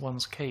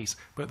one's case.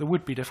 But there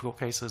would be difficult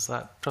cases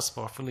that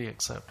TrustBar fully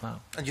accept that.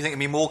 And do you think there will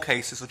be more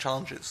cases or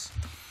challenges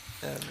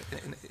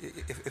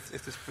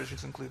if this provision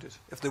is included,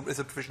 if the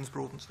provision is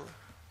broadened?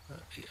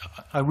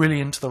 I'm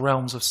really into the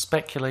realms of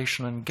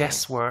speculation and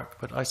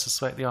guesswork, but I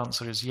suspect the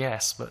answer is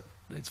yes, but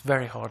it's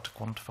very hard to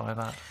quantify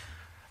that.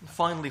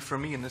 Finally, for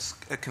me in this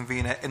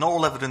convener, in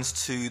oral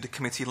evidence to the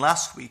committee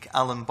last week,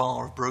 Alan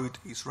Barr of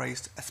Brody's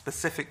raised a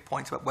specific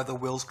point about whether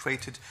wills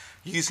created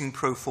using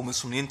pro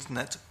formas from the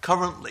internet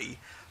currently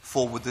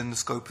fall within the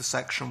scope of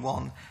Section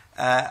 1,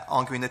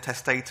 arguing the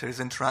testator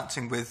is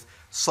interacting with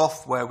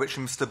software which,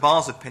 in Mr.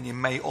 Barr's opinion,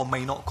 may or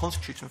may not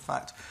constitute, in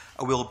fact,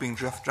 a will being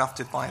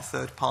drafted by a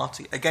third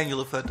party. Again,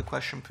 you'll have heard the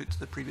question put to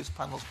the previous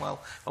panel as well.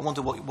 I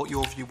wonder what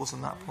your view was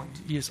on that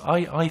point. Yes,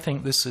 I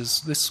think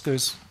this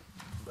goes...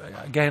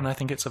 Again, I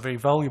think it's a very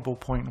valuable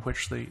point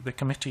which the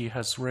committee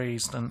has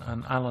raised and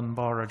Alan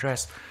Barr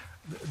addressed.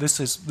 This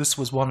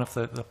was one of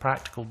the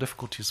practical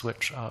difficulties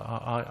which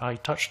I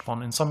touched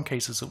upon. In some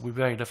cases, it would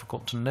be very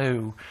difficult to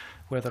know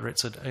whether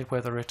it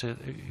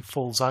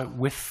falls out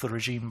with the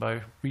regime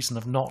by reason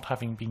of not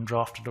having been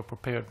drafted or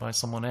prepared by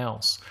someone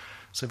else.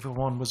 So if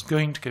one was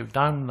going to go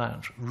down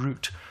that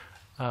route,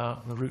 the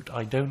route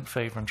I don't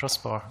favour and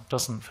TrustBar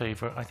doesn't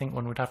favour, I think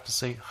one would have to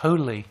say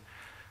wholly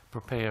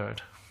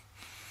prepared.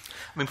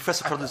 I mean,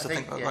 Professor Carruthers,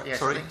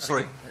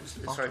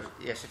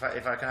 Yes, if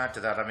I can add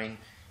to that, I mean,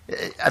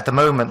 at the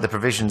moment, the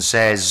provision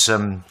says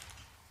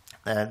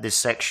this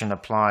section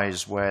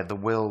applies where the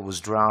will was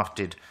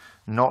drafted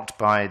not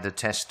by the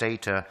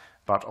testator,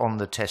 but on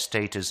the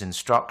testator's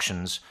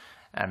instructions.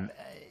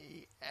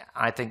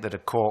 I think that a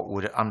court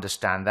would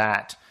understand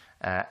that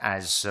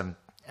as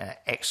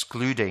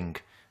excluding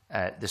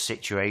the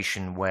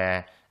situation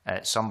where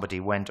somebody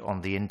went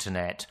on the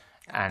internet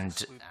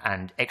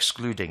and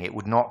excluding. It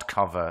would not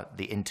cover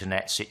the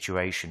internet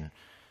situation.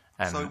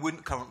 So it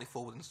wouldn't currently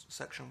fall within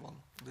Section 1,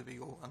 would be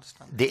your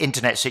understanding? The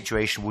internet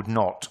situation would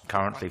not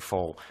currently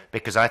fall,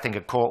 because I think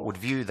a court would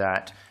view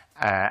that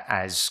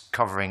as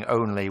covering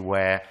only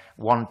where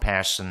one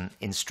person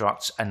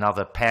instructs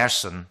another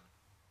person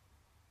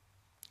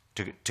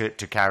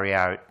to carry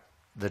out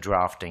the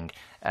drafting.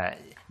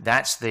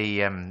 That's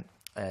the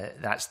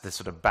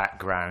sort of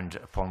background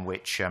upon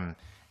which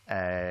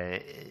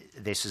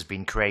this has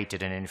been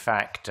created, and in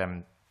fact,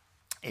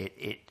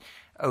 it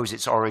owes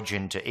its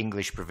origin to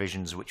English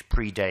provisions which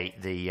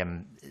predate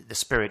the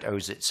spirit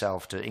owes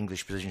itself to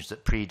English provisions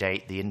that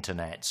predate the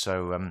internet.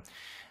 So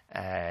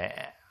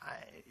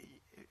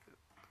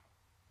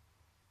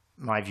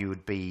my view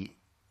would be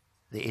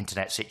the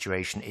internet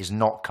situation is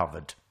not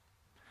covered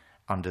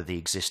under the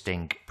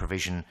existing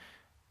provision.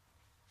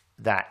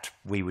 That,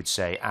 we would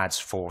say, adds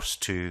force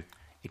to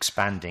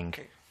expanding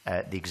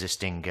the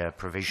existing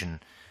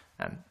provision.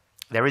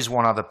 There is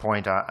one other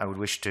point I would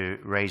wish to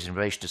raise in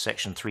relation to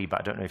Section 3,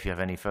 but I don't know if you have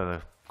any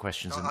further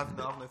questions. No, I have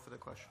no further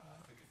questions.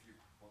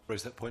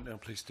 Raise that point now,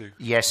 please do.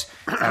 Yes.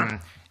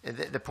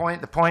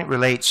 The point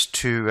relates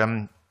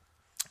to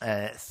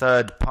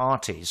third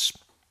parties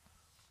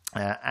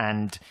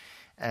and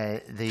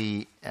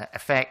the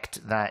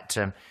effect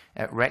that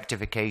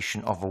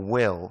rectification of a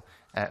will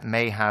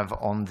may have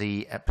on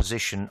the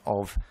position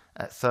of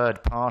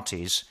third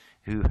parties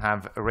who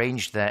have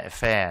arranged their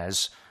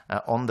affairs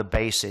on the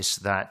basis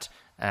that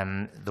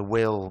the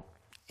will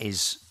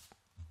is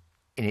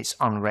in its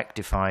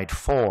unrectified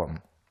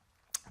form.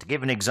 To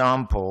give an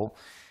example,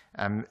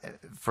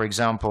 for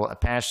example, a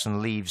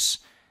person leaves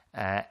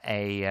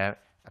a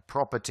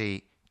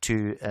property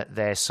to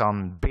their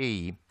son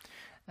B.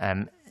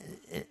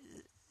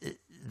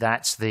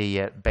 That's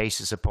the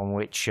basis upon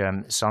which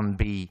son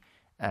B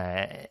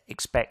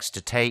expects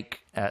to take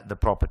the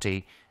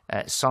property.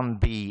 Son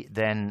B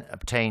then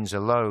obtains a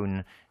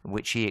loan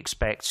which he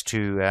expects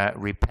to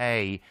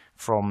repay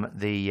from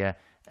the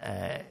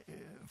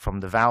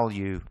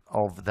value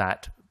of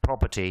that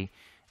property.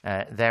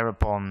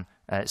 Thereupon,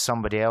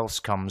 somebody else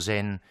comes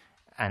in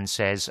and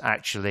says,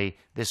 actually,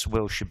 this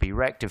will should be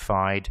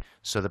rectified,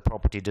 so the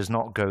property does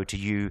not go to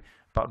you,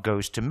 but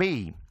goes to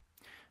me.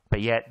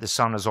 But yet the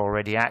son has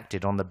already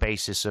acted on the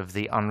basis of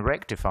the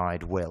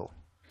unrectified will.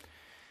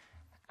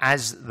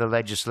 As the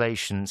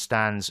legislation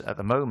stands at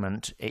the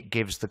moment, it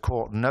gives the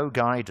court no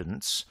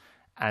guidance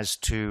as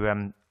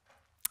to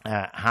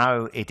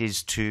how it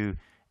is to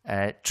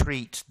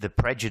treat the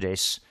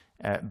prejudice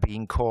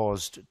being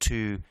caused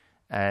to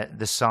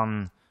the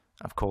son,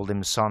 I've called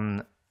him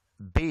son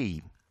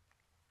B.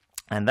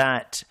 And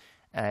that,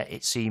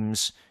 it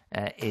seems,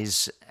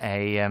 is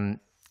a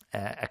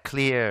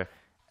clear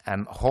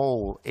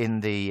hole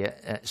in the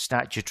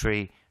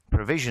statutory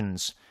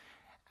provisions.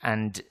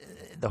 And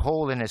the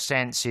whole, in a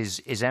sense,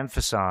 is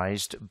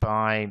emphasized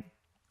by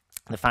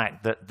the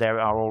fact that there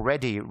are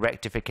already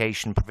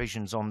rectification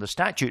provisions on the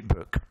statute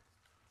book.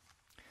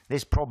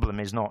 This problem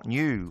is not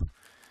new.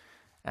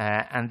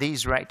 And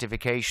these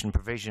rectification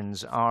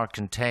provisions are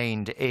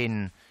contained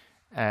in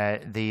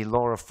the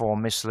Law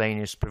Reform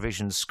Miscellaneous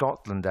Provisions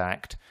Scotland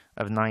Act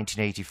of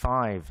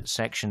 1985,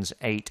 sections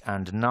 8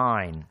 and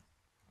 9.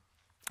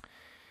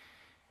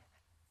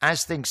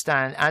 As things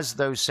stand, as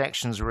those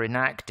sections were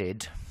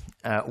enacted,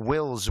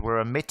 wills were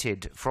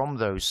omitted from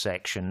those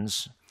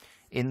sections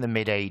in the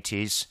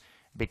mid-80s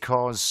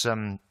because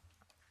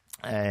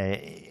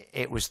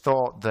it was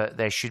thought that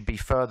there should be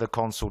further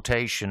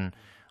consultation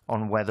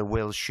on whether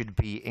wills should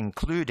be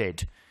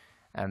included.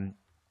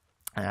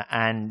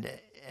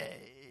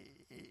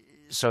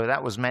 So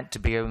that was meant to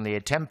be only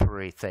a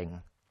temporary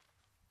thing.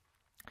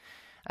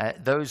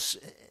 Those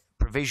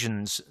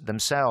provisions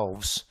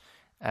themselves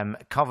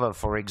cover,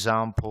 for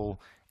example,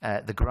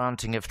 the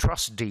granting of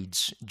trust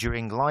deeds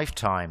during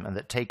lifetime and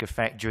that take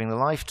effect during the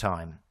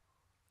lifetime.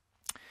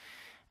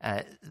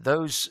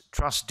 Those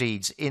trust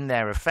deeds in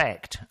their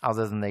effect,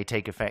 other than they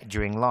take effect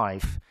during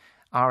life,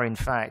 are in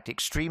fact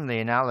extremely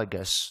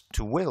analogous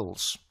to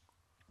wills.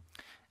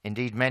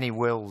 Indeed, many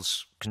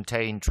wills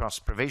contain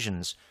trust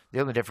provisions. The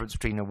only difference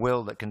between a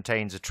will that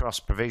contains a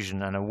trust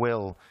provision and a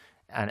will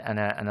and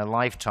a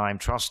lifetime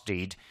trust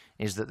deed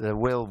is that the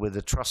will with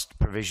the trust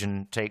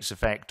provision takes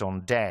effect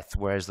on death,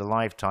 whereas the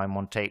lifetime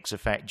one takes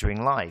effect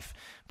during life.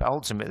 But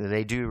ultimately,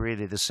 they do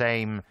really the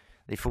same,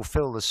 they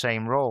fulfill the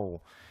same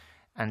role.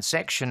 And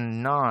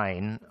Section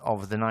 9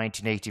 of the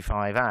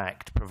 1985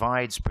 Act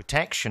provides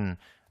protection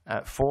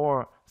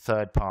for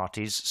third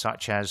parties,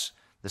 such as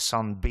the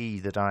son B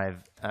that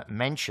I've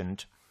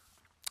mentioned,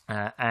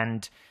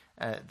 and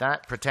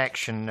that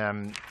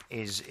protection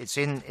it's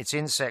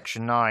in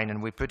Section 9,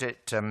 and we put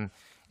it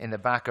in the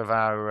back of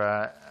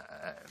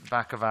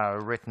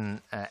our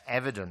written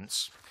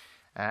evidence.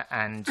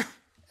 And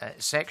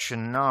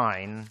Section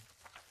 9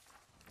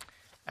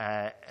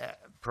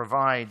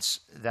 provides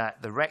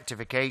that the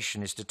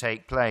rectification is to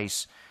take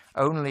place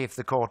only if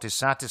the court is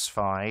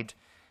satisfied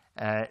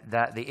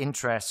that the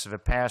interests of a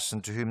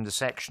person to whom the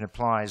section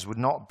applies would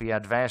not be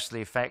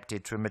adversely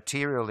affected to a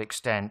material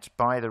extent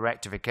by the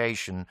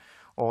rectification,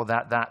 or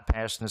that that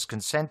person has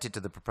consented to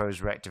the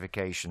proposed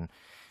rectification.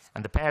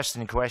 And the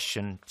person in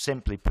question,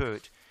 simply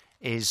put,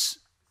 is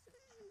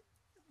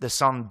the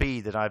son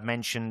B that I've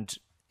mentioned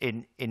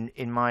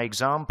in my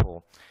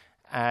example.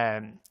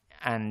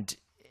 And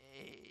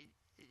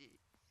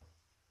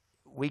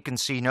we can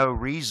see no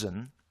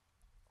reason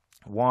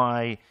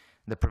why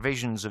the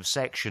provisions of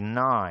Section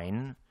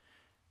 9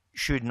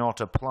 should not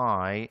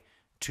apply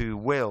to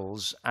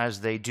wills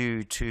as they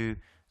do to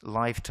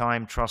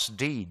lifetime trust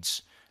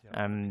deeds.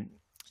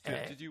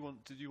 Did you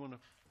want to? I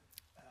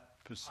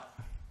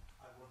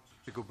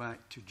wanted to go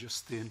back to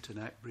just the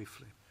internet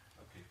briefly.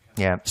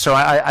 Yeah. So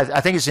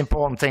I think it's an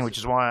important thing, which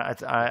is why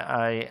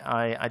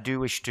I do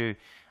wish to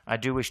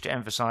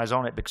emphasise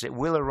on it, because it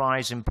will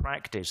arise in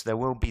practice. There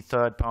will be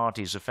third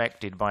parties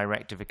affected by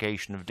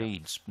rectification of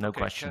deeds, no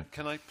question.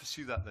 Can I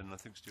pursue that then? I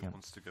think Stuart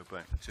wants to go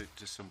back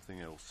to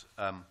something else.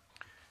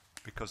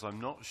 Because I'm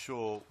not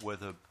sure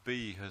whether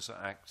B has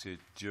acted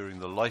during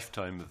the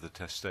lifetime of the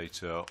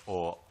testator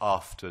or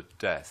after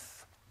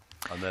death,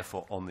 and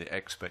therefore on the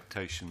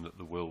expectation that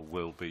the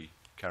will be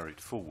carried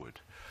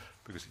forward.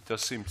 Because it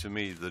does seem to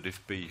me that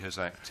if B has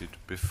acted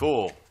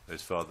before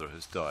his father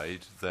has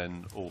died,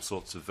 then all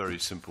sorts of very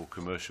simple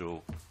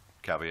commercial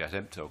caveat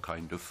emptor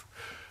kind of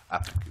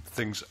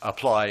things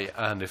apply,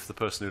 and if the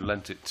person who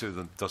lent it to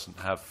them doesn't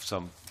have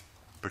some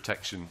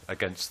protection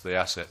against the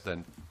asset,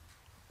 then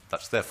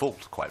that's their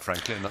fault, quite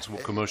frankly, and that's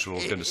what commercial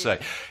is going to say.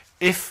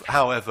 If,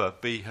 however,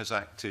 B has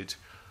acted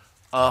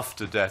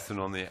after death and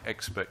on the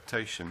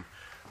expectation,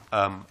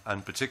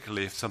 and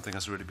particularly if something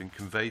has already been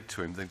conveyed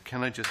to him, then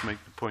can I just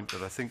make the point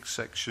that I think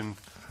Section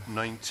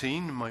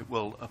 19 might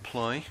well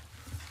apply?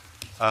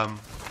 And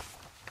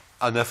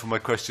therefore my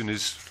question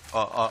is,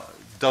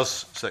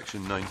 does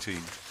Section 19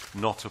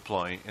 not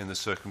apply in the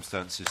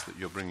circumstances that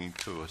you're bringing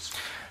to us?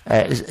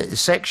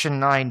 Section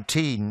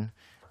 19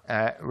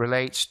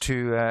 relates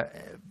to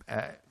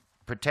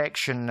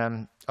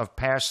protection of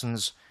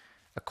persons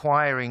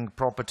acquiring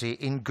property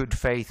in good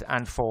faith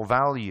and for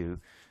value.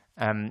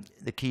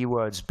 The key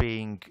words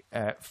being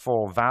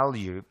for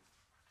value,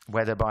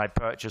 whether by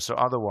purchase or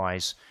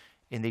otherwise.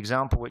 In the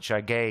example which I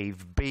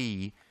gave,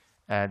 B,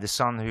 the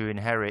son who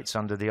inherits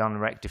under the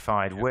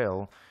unrectified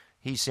will,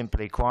 he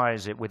simply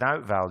acquires it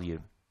without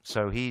value.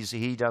 So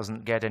he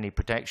doesn't get any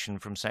protection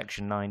from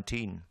Section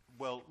 19.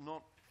 Well,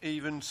 not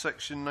even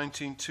Section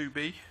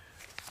 19(2)(b,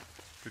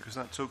 because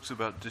that talks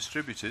about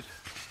distributed.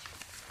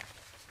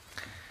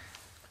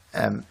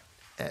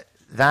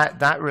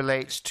 That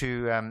relates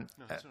to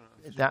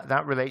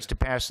that relates to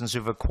persons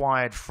who've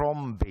acquired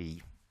from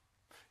B.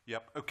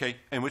 Yep. Okay.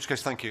 In which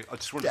case, thank you. I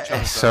just wanted to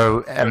challenge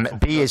so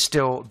B is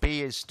still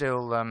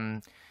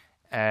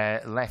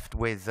left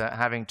with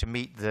having to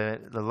meet the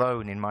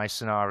loan in my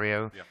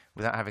scenario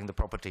without having the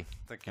property.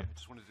 Thank you.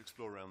 Just wanted to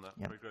explore around that.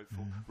 Very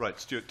grateful. Right,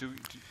 Stuart.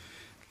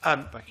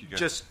 Back you go.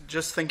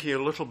 Just thinking a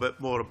little bit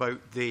more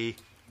about the,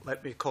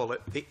 let me call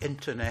it, the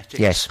internet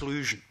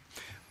exclusion.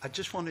 I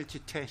just wanted to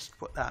test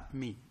what that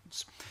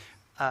means.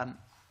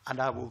 And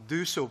I will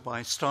do so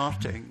by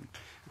starting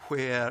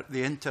where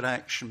the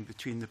interaction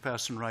between the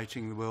person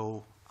writing the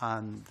will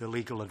and the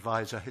legal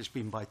advisor has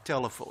been by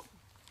telephone.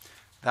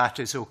 That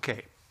is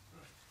okay.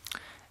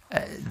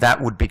 That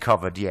would be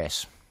covered,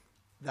 yes.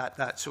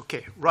 That's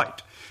okay.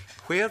 Right.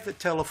 Where the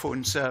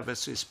telephone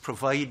service is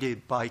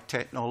provided by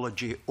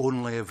technology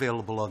only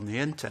available on the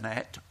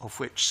internet, of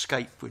which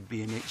Skype would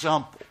be an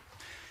example,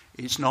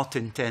 it's not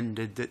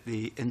intended that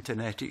the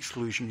internet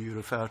exclusion you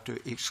refer to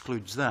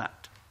excludes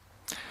that.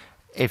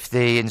 If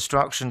the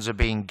instructions are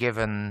being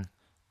given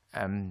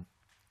if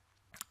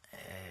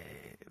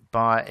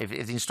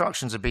the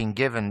instructions are being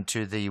given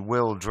to the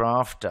will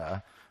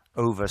drafter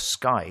over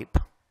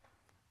Skype,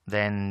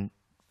 then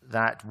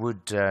that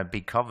would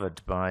be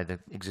covered by the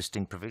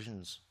existing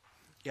provisions.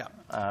 Yeah.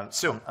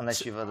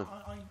 Unless you've other.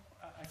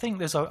 I think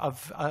there's a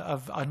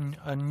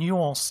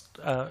nuanced,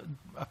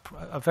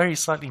 a very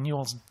slightly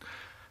nuanced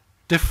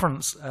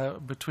difference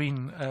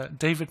between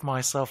David and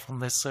myself on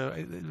this. So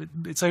I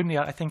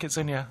think it's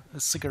only a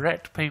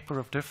cigarette paper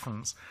of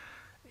difference.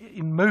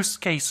 In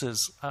most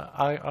cases,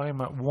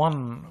 I'm at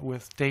one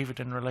with David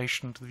in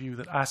relation to the view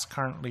that, as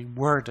currently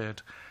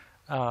worded,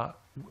 a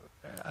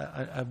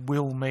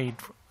will made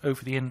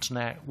over the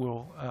internet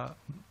will,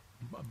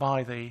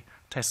 by the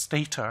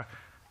testator,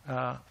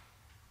 a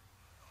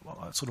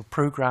sort of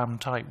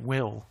program-type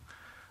will,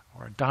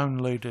 or a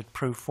downloaded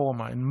pro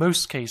forma. In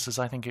most cases,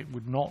 I think it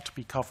would not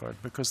be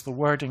covered, because the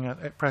wording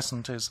at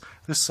present is,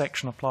 this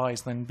section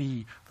applies, then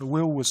B, the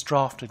will was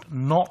drafted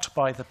not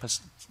by the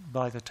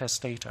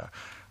testator,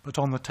 but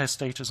on the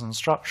testator's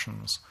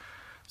instructions.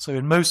 So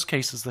in most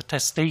cases, the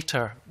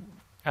testator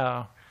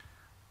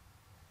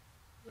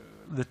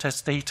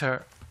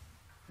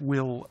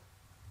will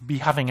be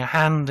having a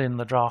hand in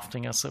the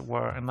drafting, as it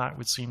were, and that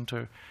would seem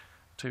to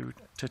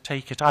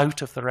take it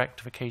out of the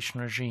rectification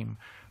regime.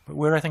 But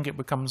where I think it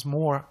becomes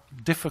more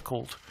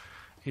difficult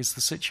is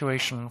the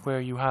situation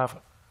where you have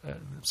a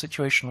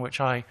situation which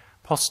I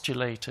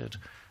postulated,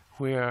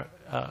 where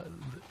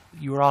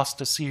you are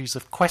asked a series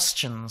of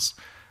questions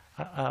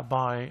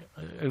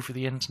over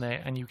the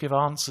internet, and you give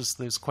answers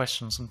to those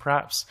questions, and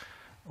perhaps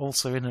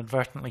also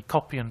inadvertently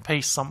copy and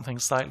paste something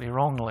slightly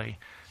wrongly.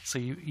 So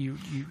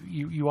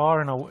you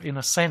are in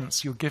a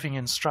sense you're giving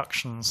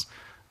instructions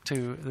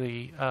to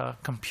the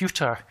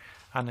computer,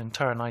 and in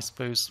turn, I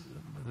suppose,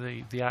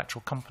 the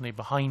actual company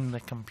behind the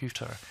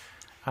computer,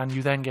 and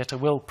you then get a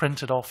will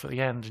printed off at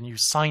the end, and you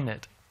sign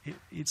it.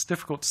 It's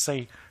difficult to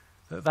say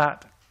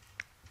that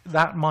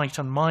might,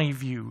 in my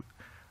view,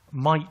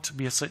 might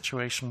be a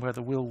situation where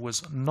the will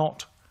was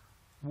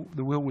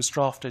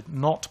drafted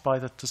not by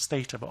the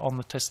testator but on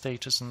the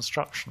testator's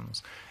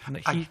instructions. And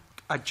that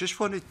I just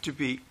wanted to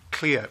be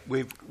clear.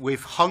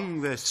 We've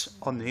hung this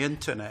on the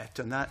internet,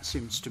 and that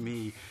seems to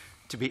me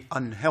to be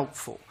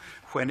unhelpful,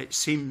 when it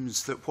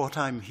seems that what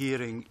I'm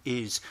hearing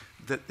is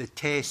that the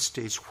test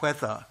is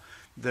whether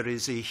there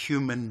is a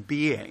human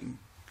being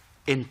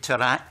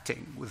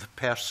interacting with the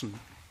person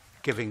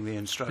giving the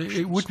instructions.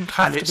 It wouldn't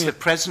have and to it's be the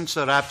presence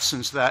or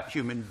absence of that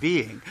human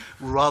being,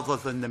 rather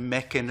than the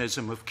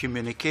mechanism of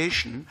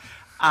communication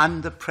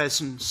and the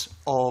presence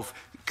of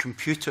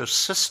computer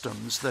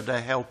systems that are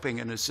helping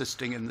and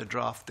assisting in the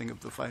drafting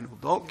of the final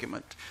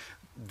document.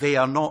 They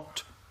are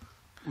not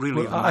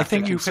really. Well, I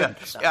think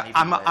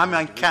am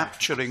I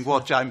capturing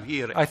what I'm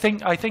hearing? I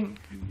think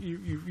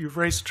you've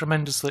raised a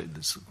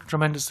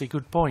tremendously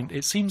good point.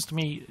 It seems to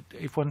me,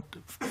 if one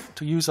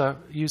to use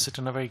it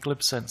in a very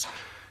glib sense,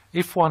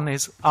 if one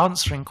is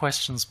answering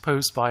questions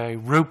posed by a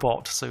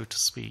robot, so to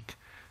speak,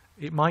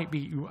 it might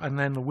be, and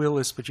then the will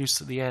is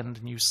produced at the end,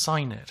 and you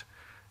sign it.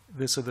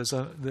 So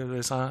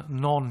there's a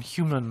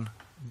non-human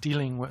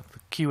dealing with the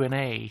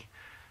Q&A.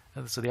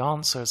 So the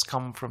answers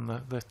come from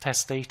the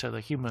testator, the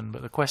human,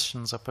 but the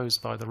questions are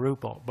posed by the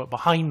robot. But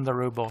behind the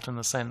robot, in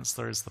a sense,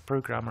 there is the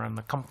programmer and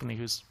the company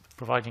who's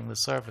providing the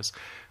service.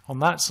 On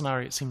that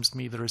scenario, it seems to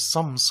me there is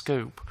some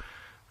scope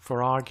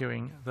for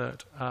arguing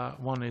that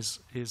one is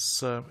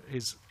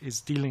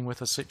dealing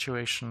with a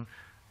situation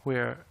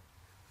where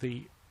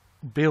the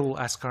bill,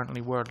 as currently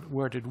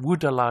worded,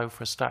 would allow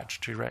for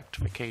statutory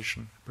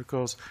rectification,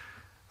 because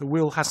the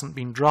will hasn't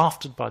been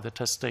drafted by the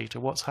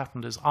testator. What's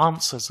happened is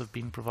answers have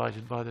been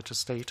provided by the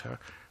testator,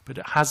 but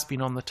it has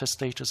been on the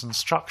testator's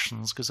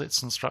instructions, because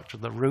it's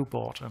instructed the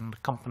robot and the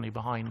company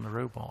behind the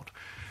robot.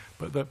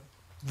 But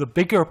the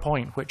bigger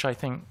point, which I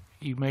think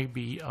you may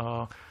be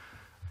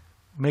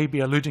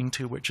alluding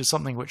to, which is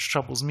something which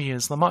troubles me,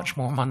 is the much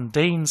more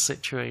mundane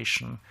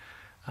situation,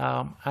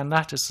 and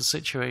that is the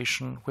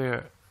situation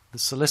where the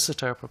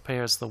solicitor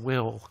prepares the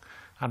will,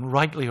 and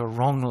rightly or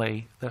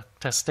wrongly, the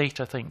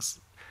testator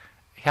thinks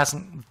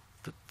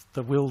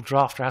the will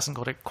drafter hasn't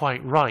got it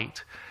quite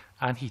right,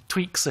 and he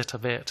tweaks it a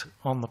bit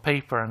on the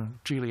paper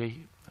and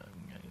duly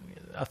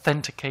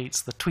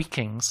authenticates the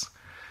tweakings.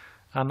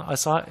 And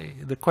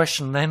the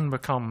question then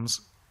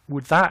becomes,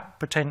 would that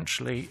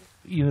potentially,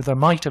 there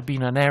might have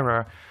been an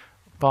error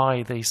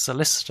by the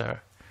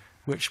solicitor,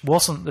 which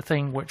wasn't the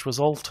thing which was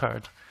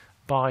altered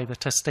by the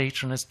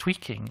testator in his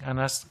tweaking,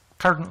 and as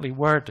currently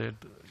worded,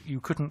 you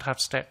couldn't have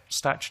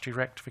statutory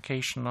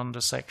rectification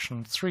under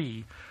Section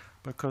 3,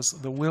 because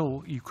the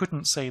will, you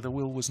couldn't say the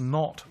will was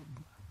not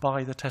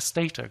by the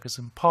testator, because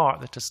in part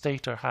the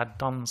testator had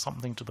done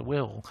something to the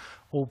will,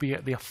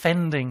 albeit the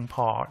offending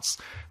parts,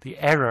 the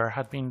error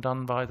had been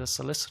done by the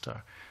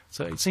solicitor.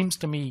 So it seems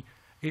to me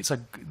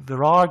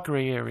there are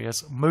grey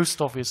areas,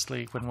 most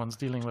obviously when one's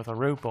dealing with a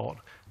robot,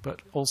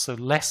 but also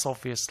less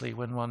obviously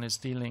when one is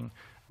dealing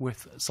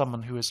with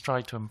someone who has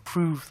tried to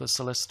improve the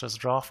solicitor's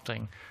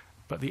drafting.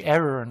 But the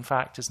error, in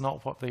fact, is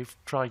not what they've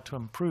tried to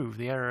improve.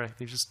 The error,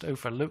 they just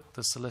overlooked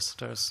the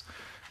solicitor's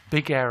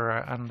big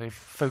error, and they've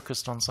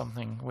focused on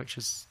something which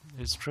is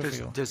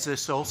trivial. Does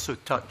this also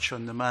touch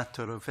on the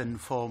matter of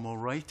informal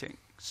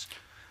writings?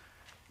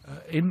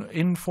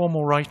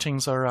 Informal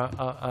writings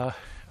are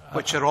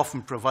which are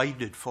often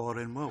provided for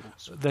in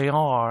wills. They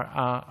are.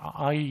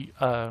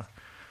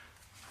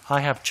 I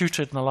have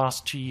tutored in the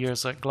last 2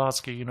 years at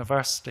Glasgow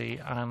University,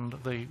 and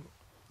the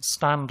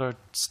standard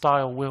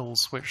style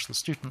wills which the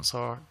students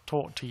are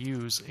taught to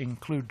use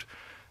include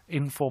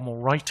informal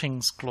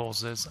writings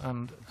clauses,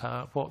 and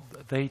what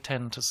they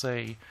tend to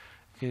say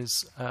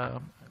is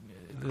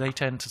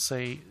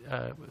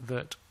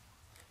that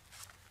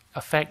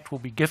effect will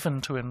be given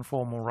to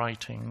informal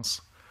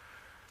writings,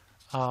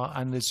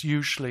 and there's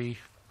usually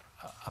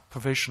a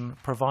provision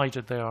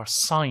provided they are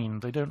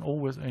signed. They don't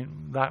always.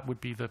 That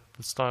would be the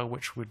style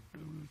which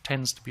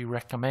tends to be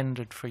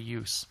recommended for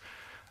use.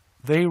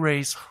 They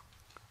raise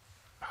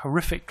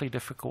horrifically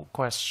difficult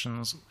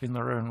questions in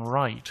their own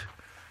right,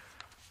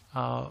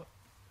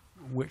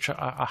 which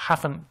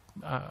haven't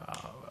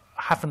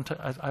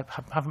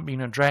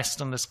been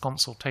addressed in this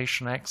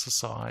consultation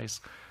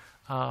exercise.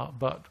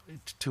 But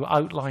to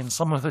outline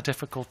some of the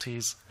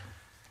difficulties,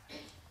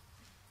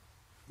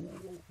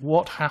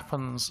 what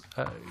happens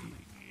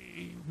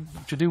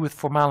to do with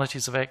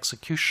formalities of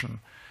execution?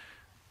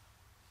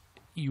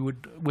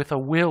 With a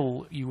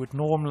will, you would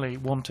normally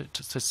want it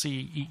to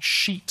see each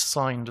sheet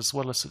signed as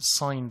well as it's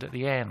signed at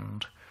the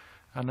end,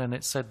 and then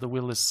it said the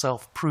will is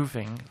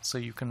self-proving, so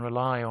you can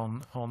rely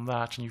on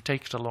that, and you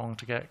take it along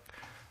to get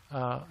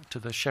to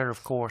the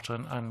sheriff court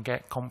and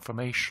get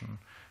confirmation.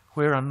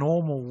 Where a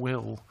normal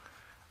will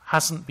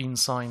hasn't been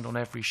signed on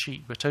every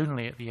sheet, but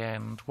only at the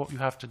end, what you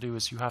have to do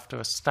is you have to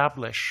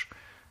establish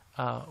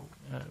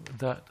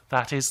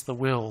that is the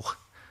will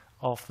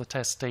of the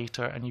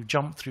testator, and you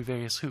jump through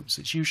various hoops.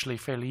 It's usually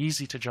fairly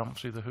easy to jump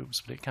through the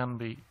hoops, but it can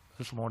be a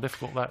little more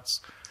difficult. That's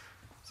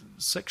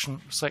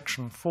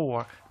section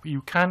 4,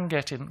 you can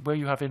get in where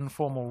you have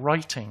informal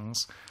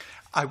writings.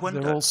 I wonder,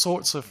 there are all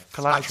sorts of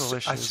collateral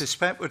issues. I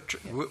suspect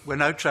we're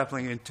now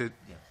travelling into,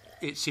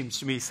 it seems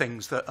to me,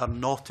 things that are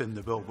not in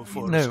the bill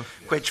before us,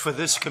 which for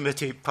this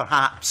committee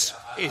perhaps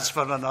is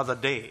for another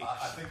day.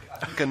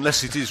 I think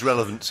unless it is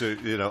relevant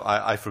to,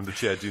 I from the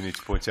chair do need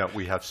to point out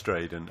we have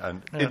strayed,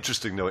 and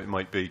interesting though it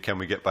might be, can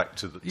we get back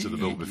to the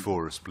bill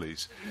before us,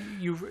 please?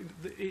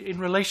 In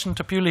relation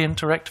to purely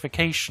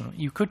interrectification,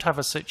 you could have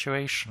a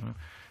situation,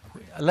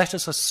 let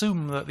us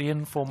assume that the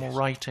informal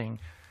writing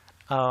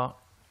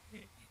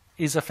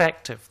is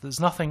effective. There's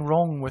nothing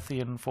wrong with the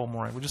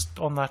informal writing. We're just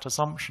on that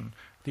assumption.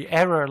 The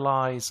error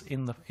lies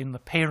in the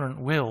parent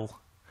will.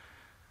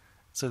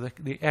 So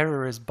the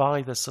error is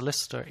by the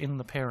solicitor in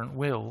the parent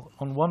will.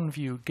 On one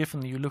view, given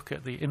that you look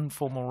at the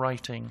informal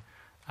writing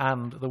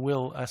and the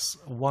will as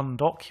one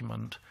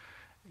document,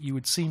 you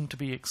would seem to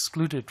be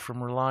excluded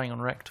from relying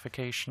on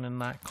rectification in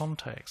that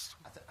context.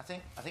 I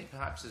think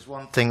perhaps there's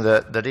one thing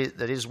that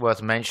is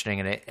worth mentioning,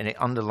 and it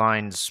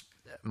underlines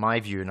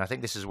my view, and I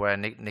think this is where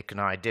Nick and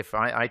I differ.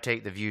 I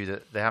take the view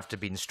that there have to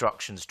be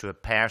instructions to a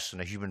person,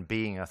 a human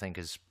being, I think,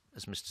 as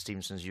Mr.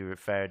 Stevenson, as you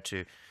referred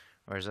to,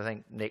 whereas I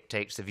think Nick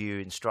takes the view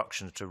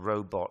instructions to a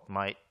robot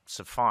might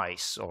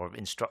suffice, or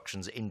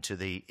instructions into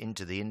the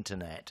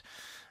internet.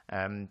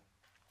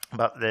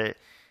 But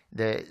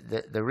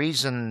the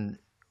reason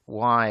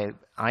why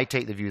I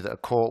take the view that a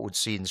court would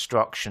see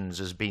instructions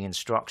as being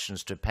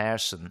instructions to a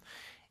person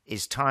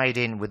is tied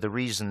in with the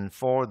reason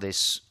for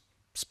this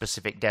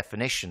specific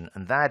definition,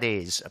 and that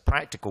is a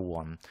practical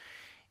one.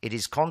 It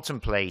is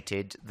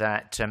contemplated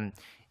that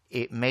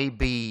it may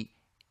be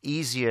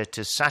easier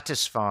to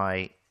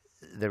satisfy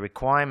the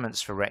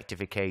requirements for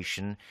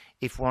rectification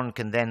if one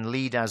can then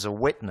lead as a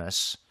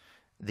witness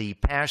the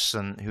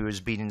person who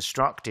has been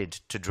instructed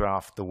to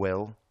draft the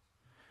will,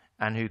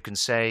 and who can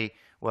say,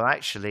 well,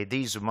 actually,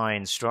 these are my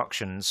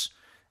instructions,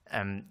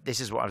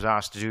 this is what I was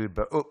asked to do,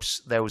 but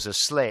oops, there was a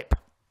slip,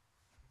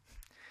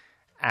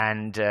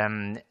 and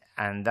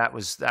that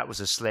was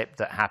a slip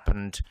that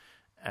happened.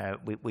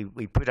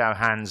 We put our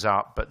hands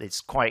up, but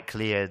it's quite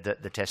clear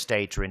that the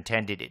testator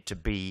intended it to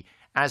be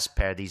as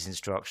per these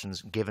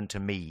instructions given to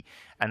me,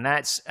 and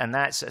that's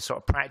a sort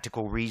of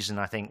practical reason,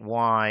 I think,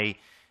 why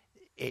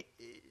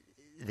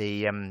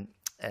the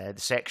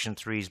Section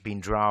 3 has been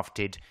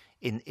drafted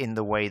in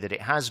the way that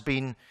it has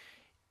been.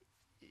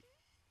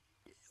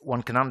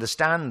 One can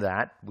understand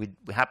that. We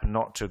happen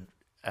not to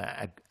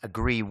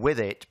agree with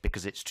it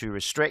because it's too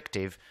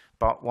restrictive,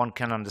 but one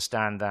can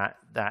understand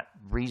that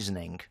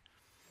reasoning.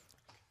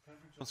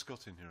 John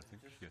Scott in here, I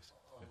think. Yes.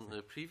 On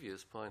the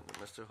previous point that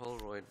Mr.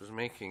 Holroyd was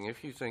making,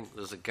 if you think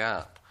there's a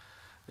gap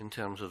in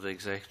terms of the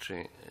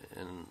executory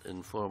in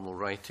informal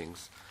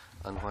writings,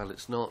 and while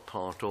it's not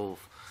part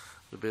of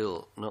the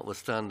bill,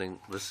 notwithstanding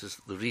this is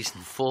the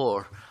reason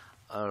for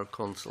our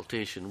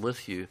consultation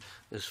with you,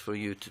 is for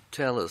you to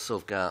tell us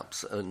of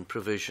gaps in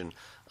provision,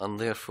 and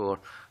therefore,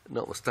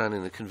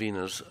 notwithstanding the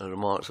convener's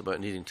remarks about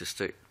needing to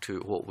stick to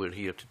what we're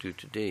here to do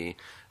today,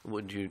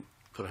 would you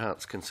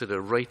perhaps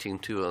consider writing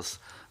to us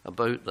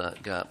about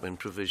that gap in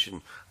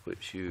provision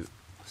which you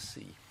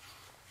see?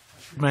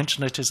 You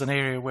mentioned it is an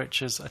area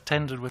which is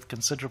attended with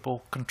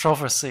considerable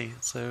controversy,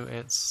 so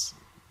it's...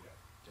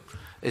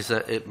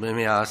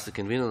 May I ask the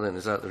convener then,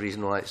 is that the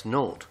reason why it's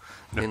not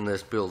in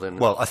this bill then?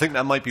 Well, I think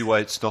that might be why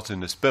it's not in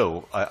this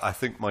bill. I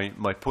think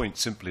my point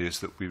simply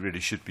is that we really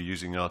should be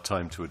using our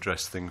time to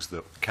address things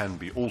that can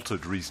be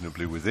altered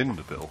reasonably within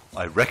the bill.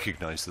 I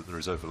recognise that there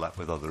is overlap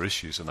with other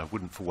issues, and I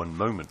wouldn't for one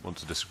moment want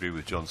to disagree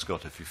with John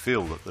Scott. If you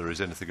feel that there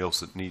is anything else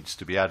that needs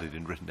to be added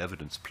in written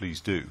evidence, please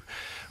do,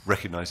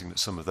 recognising that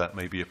some of that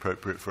may be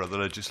appropriate for other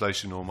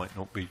legislation or might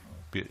not be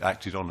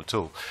acted on at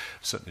all.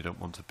 Certainly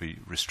don't want to be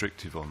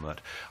restrictive on that.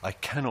 I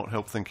cannot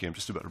help thinking, I'm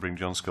just about to bring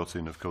John Scott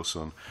in, of course,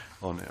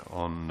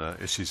 on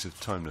issues of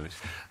time limit,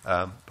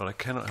 but I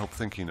cannot help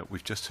thinking that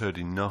we've just heard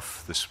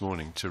enough this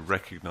morning to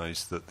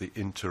recognise that the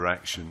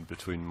interaction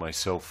between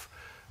myself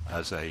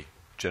as a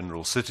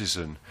general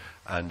citizen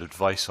and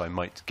advice I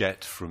might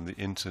get from the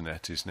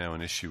internet is now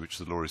an issue which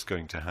the law is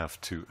going to have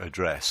to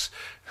address.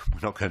 We're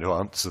not going to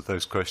answer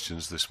those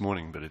questions this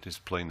morning, but it is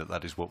plain that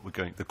that is what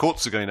the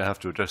courts are going to have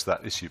to address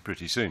that issue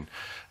pretty soon,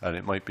 and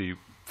it might be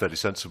fairly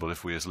sensible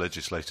if we as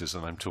legislators,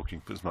 and I'm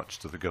talking as much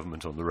to the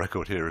government on the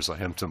record here as I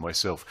am to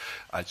myself,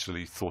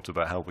 actually thought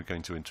about how we're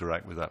going to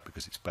interact with that,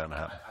 because it's bound to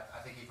happen.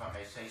 I think if I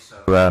may say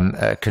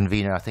so,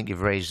 convener, I think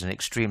you've raised an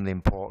extremely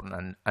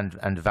important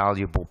and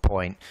valuable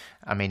point.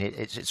 I mean,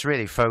 it's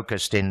really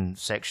focused in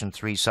Section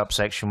 3,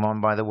 subsection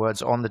 1 by the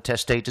words, on the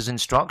testator's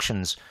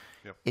instructions.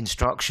 Yep.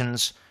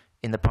 Instructions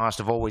in the past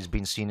have always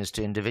been seen as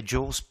to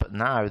individuals, but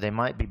now they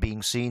might be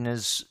being seen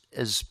as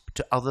as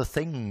to other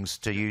things,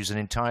 to use an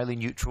entirely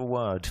neutral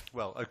word.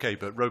 Well, okay,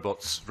 but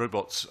robots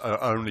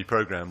are only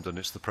programmed, and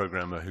it's the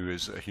programmer who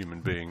is a human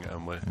being,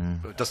 and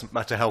it doesn't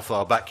matter how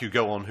far back you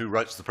go on who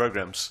writes the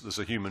programs, there's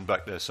a human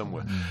back there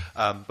somewhere.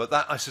 But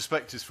that, I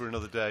suspect, is for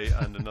another day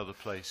and another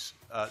place.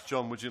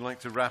 John, would you like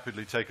to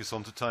rapidly take us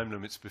on to time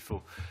limits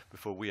before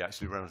we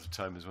actually run out of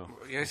time as well?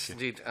 Yes,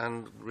 indeed,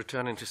 and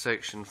returning to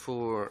section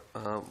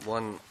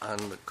 4.1 and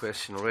the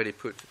question already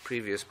put to the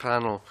previous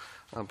panel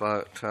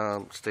about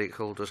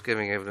stakeholders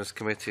giving evidence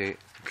committee,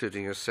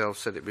 including yourself,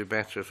 said it would be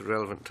better if the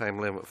relevant time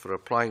limit for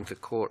applying to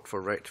court for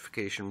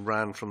rectification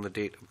ran from the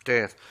date of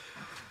death.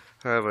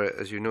 However,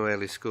 as you know,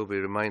 Ellie Scobie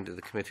reminded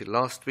the committee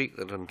last week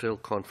that until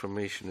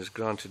confirmation is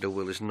granted, a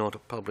will is not a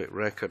public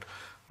record,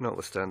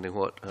 notwithstanding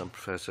what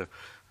Professor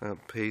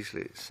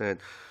Paisley said.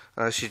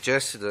 She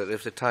suggested that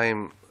if the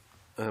time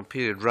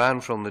period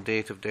ran from the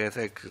date of death,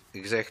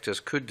 executors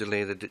could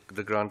delay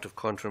the grant of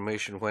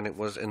confirmation when it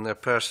was in their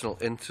personal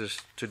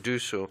interest to do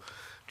so.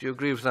 Do you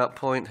agree with that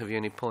point? Have you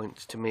any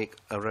points to make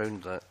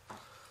around that?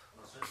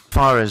 As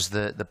far as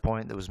the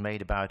point that was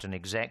made about an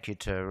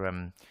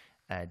executor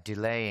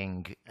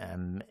delaying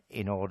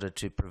in order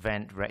to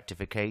prevent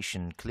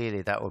rectification,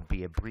 clearly that would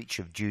be a breach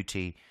of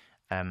duty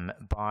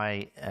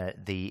by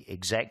the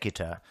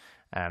executor,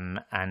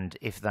 and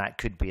if that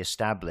could be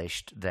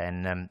established,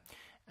 then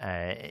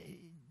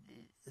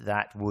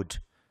that would,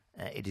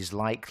 it is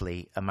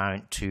likely,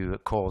 amount to a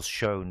cause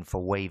shown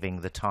for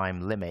waiving the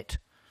time limit.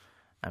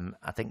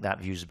 I think that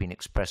view has been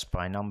expressed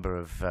by a number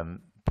of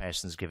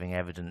persons giving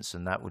evidence,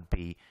 and that would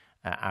be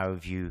our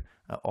view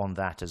on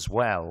that as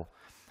well.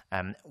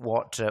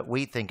 What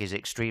we think is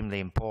extremely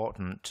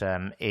important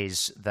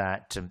is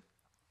that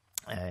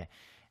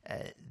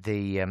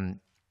the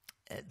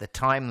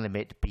time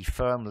limit be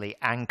firmly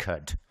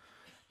anchored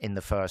in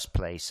the first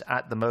place.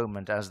 At the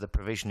moment, as the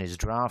provision is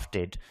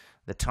drafted,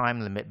 the time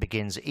limit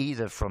begins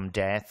either from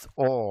death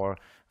or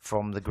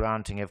from the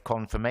granting of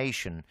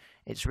confirmation.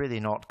 It's really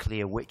not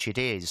clear which it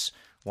is.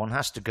 One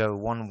has to go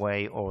one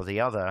way or the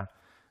other.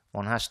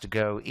 One has to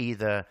go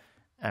either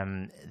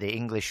the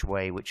English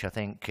way, which I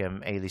think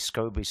Ailey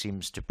Scobie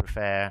seems to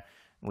prefer,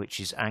 which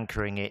is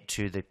anchoring it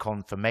to the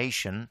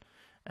confirmation,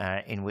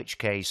 in which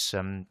case,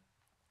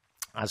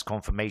 as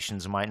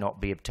confirmations might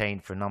not be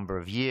obtained for a number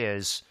of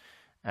years,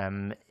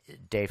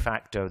 de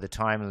facto the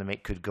time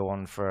limit could go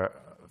on for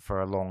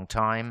a long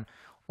time,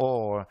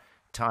 or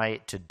tie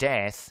it to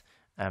death,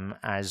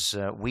 as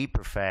we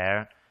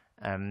prefer,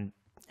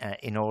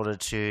 in order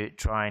to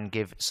try and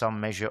give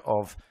some measure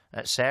of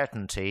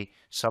certainty,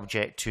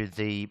 subject to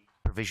the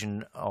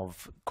provision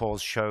of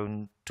cause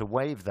shown to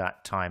waive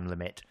that time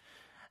limit.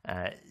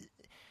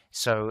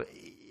 So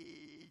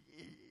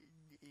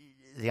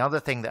the other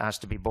thing that has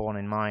to be borne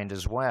in mind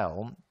as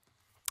well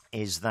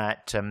is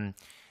that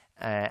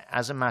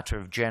as a matter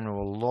of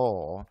general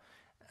law,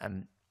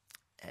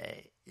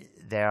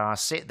 there are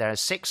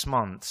 6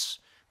 months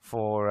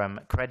for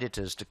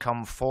creditors to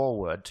come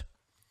forward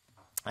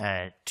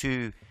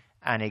to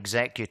an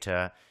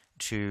executor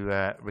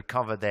to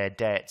recover their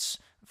debts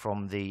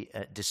from the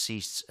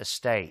deceased's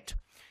estate.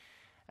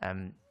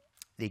 The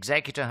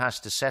executor has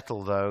to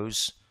settle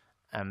those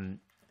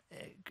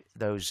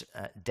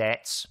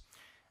debts.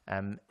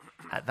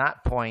 At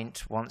that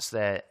point, once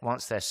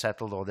they're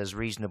settled, or there's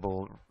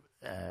reasonable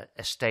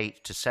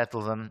estate to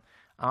settle them,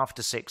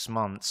 after 6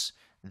 months,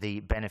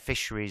 the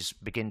beneficiaries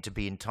begin to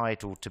be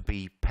entitled to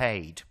be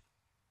paid.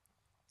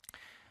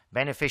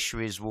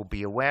 Beneficiaries will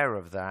be aware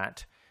of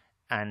that,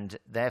 and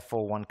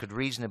therefore one could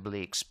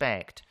reasonably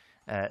expect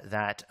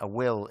that a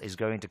will is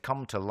going to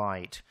come to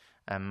light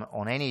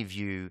on any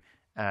view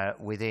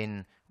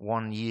within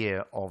 1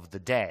 year of the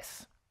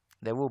death.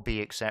 There will be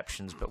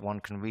exceptions, but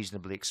one can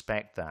reasonably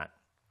expect that.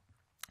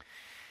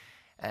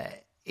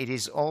 It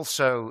is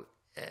also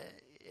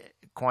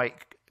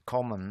quite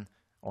common,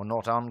 or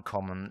not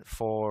uncommon,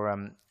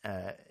 for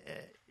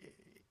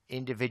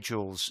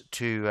individuals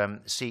to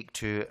seek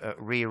to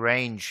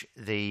rearrange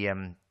the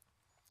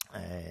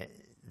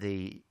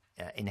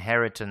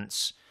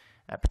inheritance,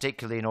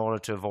 particularly in order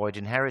to avoid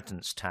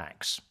inheritance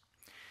tax.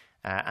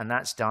 And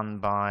that's done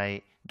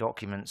by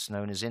documents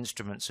known as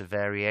instruments of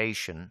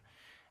variation.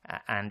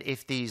 And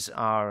if these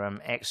are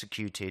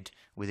executed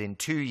within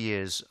 2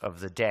 years of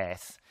the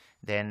death,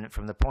 then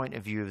from the point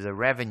of view of the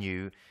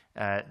revenue,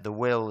 the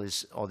will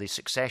is, or the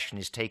succession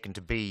is taken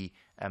to be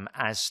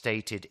as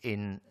stated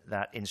in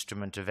that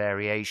instrument of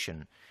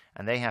variation,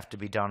 and they have to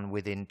be done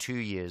within 2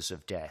 years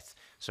of death.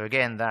 So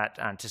again, that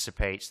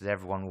anticipates that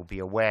everyone will be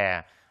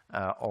aware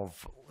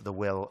of the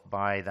will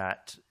by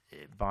that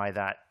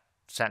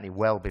certainly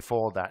well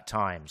before that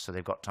time, so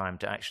they've got time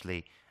to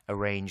actually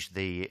arrange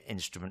the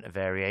instrument of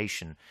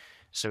variation.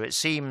 So it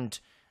seemed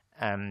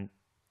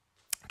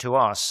to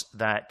us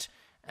that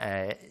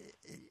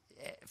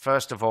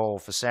first of all,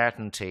 for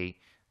certainty,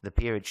 the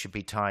period should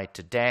be tied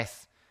to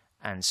death,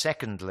 and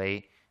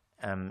secondly,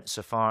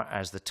 so far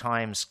as the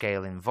time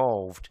scale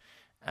involved,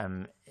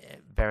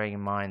 bearing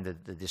in mind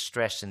the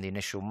distress in the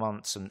initial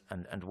months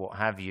and what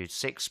have you,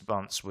 6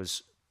 months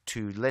was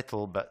too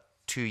little, but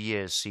 2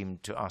 years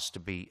seemed to us to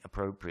be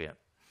appropriate.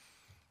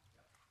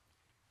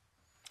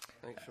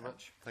 Thanks very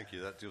much. Thank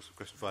you. That deals with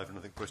question 5, and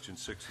I think question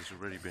 6 has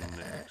already been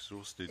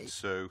exhausted.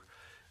 So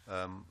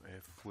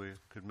if we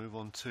could move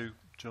on to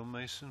John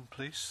Mason,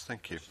 please.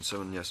 Thank you.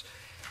 So, yes.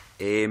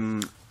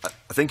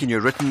 I think in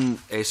your written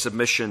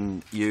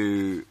submission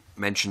you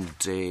mentioned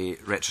a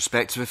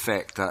retrospective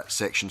effect that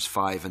sections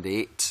 5 and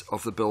 8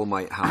 of the bill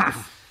might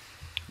have.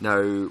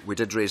 Now, we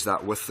did raise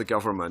that with the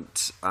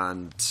government,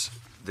 and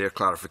their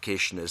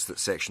clarification is that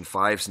section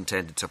 5 is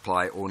intended to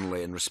apply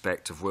only in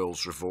respect of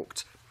wills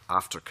revoked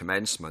after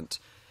commencement,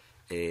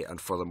 and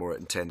furthermore it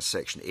intends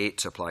section 8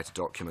 to apply to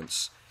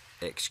documents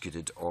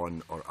executed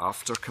on or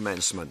after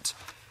commencement.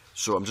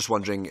 So I'm just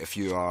wondering if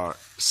you are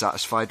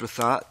satisfied with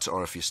that,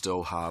 or if you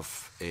still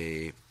have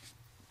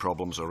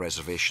problems or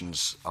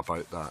reservations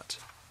about that.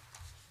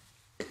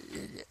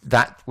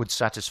 That would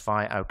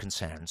satisfy our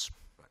concerns.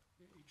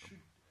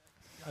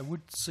 I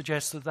would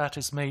suggest that that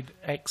is made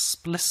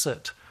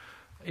explicit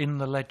in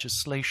the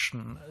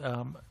legislation,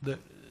 that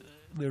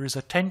there is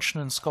a tension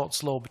in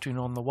Scots law between,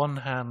 on the one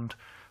hand,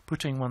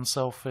 putting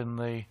oneself in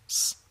the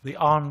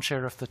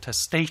armchair of the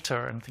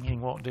testator and thinking,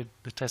 what did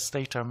the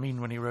testator mean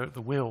when he wrote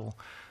the will?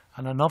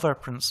 And another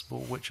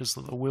principle, which is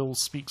that the will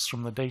speaks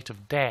from the date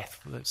of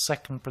death. The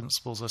second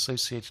principle is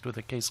associated with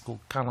a case called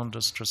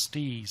Calendar's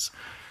Trustees.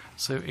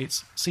 So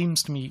it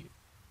seems to me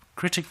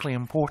critically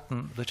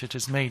important that it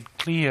is made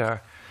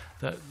clear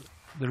that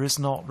there is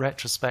not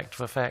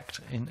retrospective effect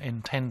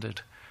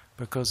intended,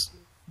 because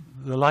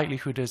the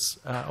likelihood is,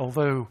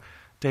 although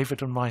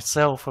David and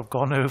myself have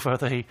gone over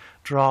the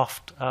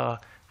draft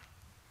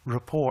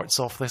reports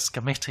of this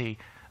committee,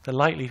 the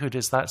likelihood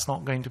is that's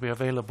not going to be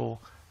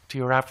available to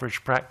your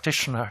average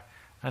practitioner,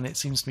 and it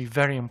seems to me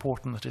very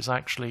important that it's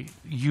actually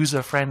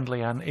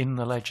user-friendly and in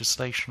the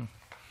legislation.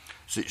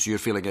 So your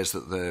feeling is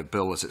that the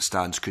bill as it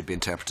stands could be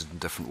interpreted in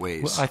different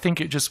ways? Well, I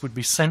think it just would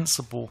be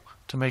sensible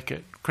to make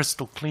it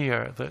crystal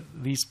clear that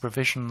these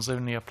provisions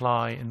only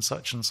apply in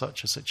such and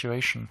such a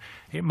situation.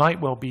 It might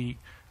well be,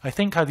 I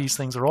think how these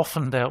things are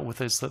often dealt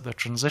with is that the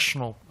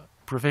transitional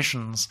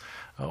provisions,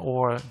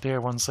 or dare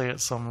one say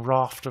it's some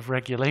raft of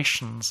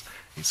regulations,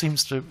 it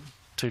seems to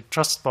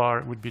TrustBar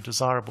it would be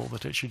desirable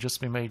that it should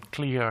just be made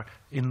clear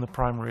in the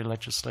primary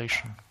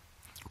legislation.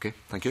 Okay,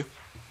 thank you.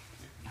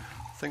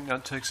 I think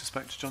that takes us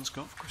back to John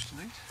Scott for question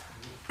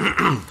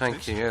 8.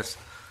 Thank you, yes.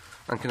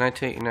 And can I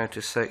take you now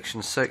to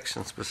section 6,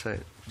 and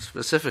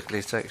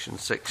specifically section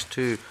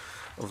 6.2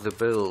 of the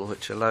bill,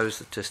 which allows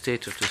the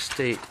testator to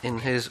state in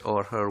his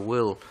or her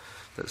will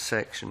that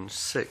section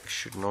 6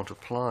 should not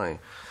apply.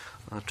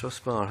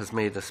 TrustBar has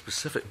made a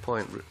specific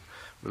point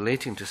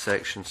relating to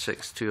section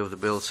 6.2 of the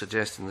bill,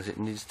 suggesting that it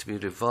needs to be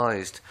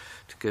revised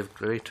to give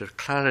greater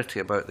clarity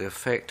about the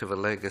effect of a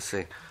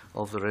legacy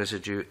of the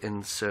residue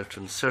in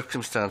certain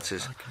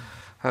circumstances. Okay.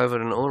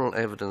 However, in oral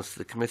evidence,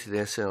 the committee, the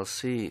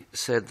SLC,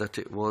 said that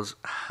it was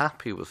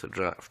happy with the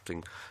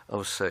drafting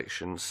of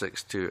section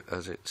 6.2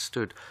 as it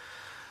stood.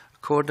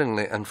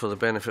 Accordingly, and for the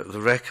benefit of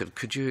the record,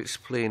 could you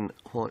explain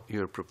what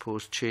your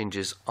proposed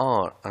changes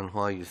are and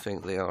why you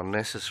think they are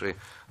necessary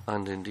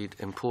and indeed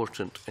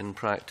important in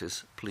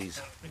practice,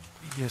 please?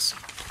 Yes.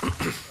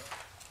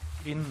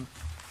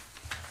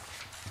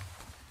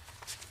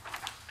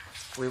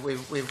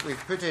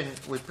 We've put in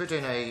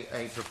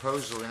a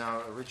proposal in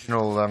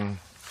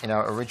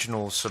our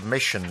original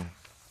submission,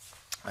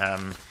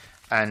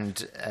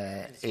 and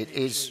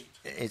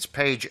it's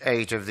page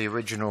 8 of the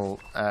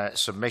original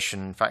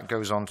submission. In fact,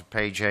 goes on to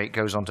page 8,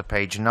 goes on to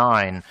page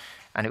 9,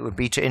 and it would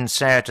be to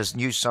insert a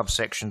new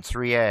subsection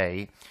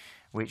 3A,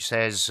 which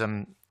says,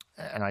 and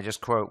I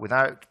just quote,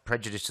 "Without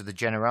prejudice to the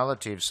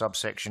generality of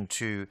subsection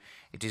 2,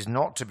 it is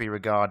not to be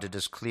regarded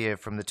as clear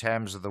from the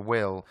terms of the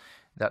will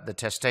that the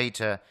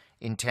testator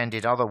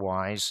intended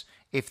otherwise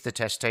if the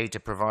testator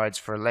provides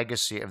for a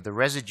legacy of the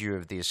residue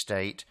of the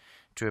estate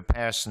to a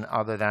person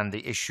other than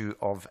the issue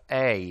of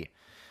A."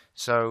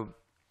 So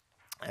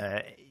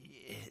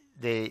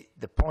the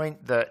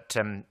point that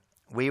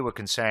we were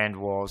concerned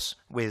was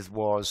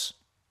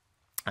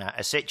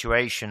a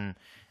situation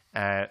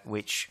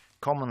which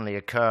commonly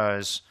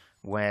occurs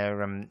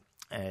where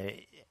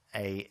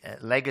a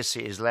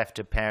legacy is left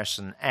to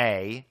person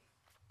A,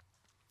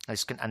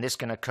 and this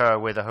can occur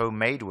with a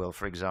homemade will,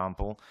 for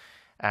example,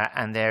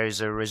 and there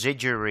is a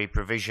residuary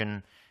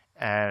provision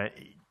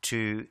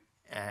to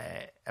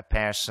a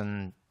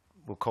person,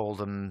 we'll call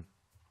them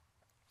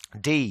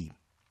D.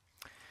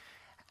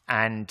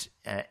 And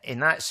in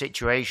that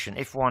situation,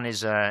 if one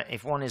is a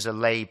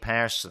lay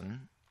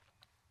person,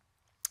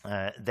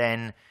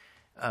 then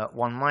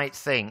one might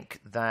think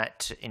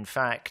that, in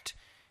fact,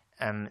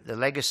 the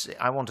legacy,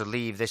 I want to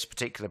leave this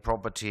particular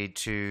property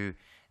to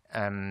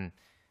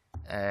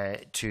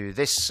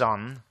this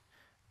son,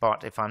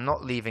 but if I'm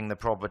not leaving the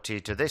property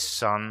to this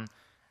son,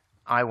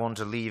 I want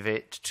to leave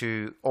it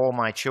to all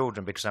my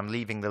children, because I'm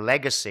leaving the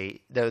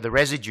legacy, the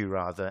residue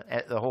rather,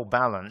 the whole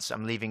balance,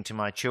 I'm leaving to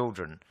my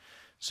children.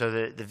 So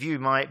the view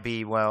might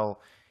be, well,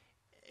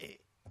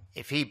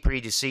 if he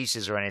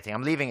predeceases or anything,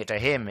 I'm leaving it to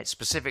him, it's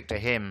specific to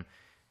him,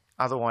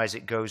 Otherwise,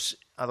 it goes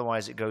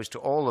to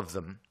all of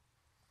them,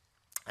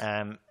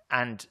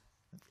 and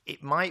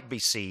it might be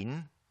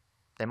seen.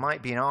 There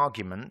might be an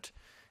argument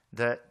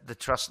that the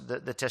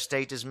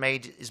testator has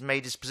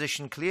made his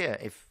position clear.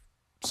 If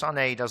son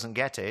A doesn't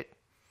get it,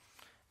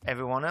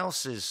 everyone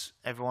else is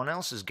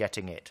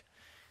getting it.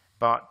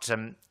 But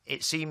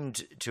it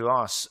seemed to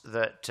us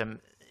that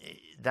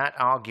that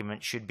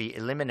argument should be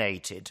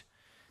eliminated,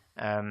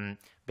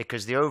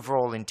 because the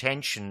overall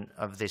intention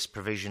of this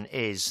provision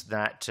is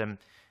that,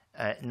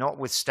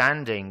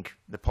 notwithstanding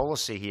the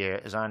policy here,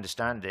 as I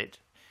understand it,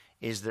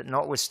 is that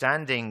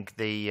notwithstanding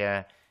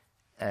the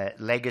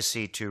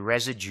legacy to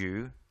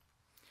residue,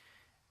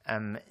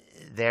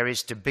 there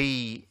is to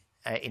be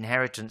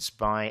inheritance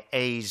by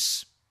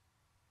A's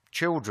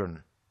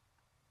children,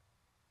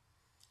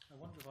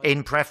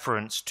 in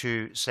preference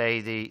to say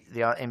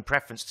the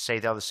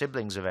other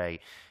siblings of A,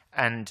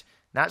 and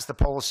that's the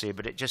policy.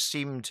 But it just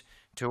seemed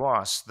to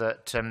us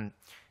that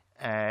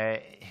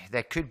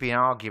there could be an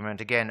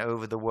argument again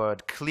over the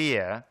word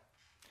clear,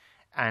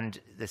 and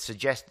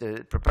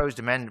the proposed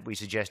amendment we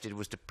suggested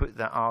was to put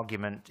that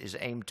argument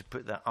aimed to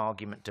put that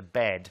argument to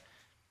bed,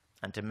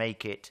 and to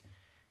make it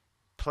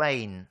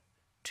plain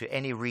to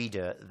any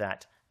reader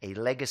that a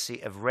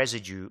legacy of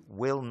residue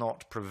will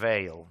not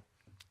prevail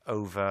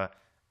over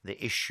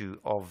the issue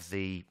of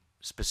the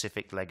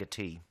specific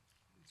legatee.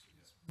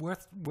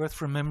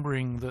 Worth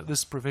remembering that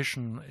this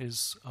provision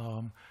is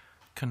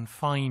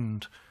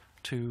confined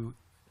to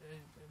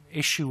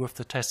issue of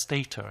the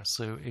testator.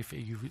 So if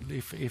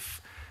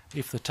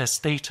the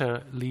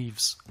testator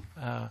leaves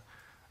a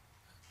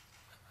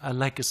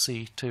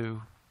legacy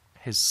to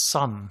his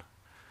son,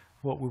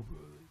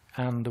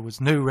 and there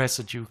was no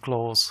residue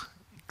clause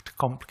to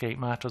complicate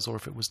matters, or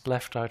if it was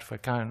left out of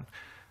account,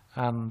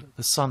 and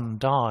the son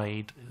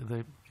died,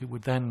 it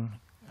would then,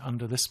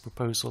 under this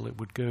proposal, it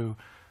would go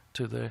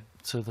to the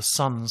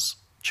son's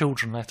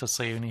children. Let us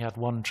say only had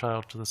one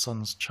child, to the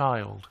son's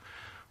child.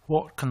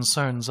 What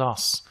concerns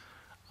us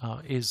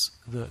is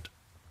that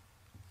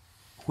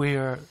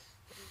where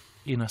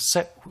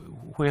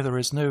there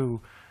is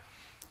no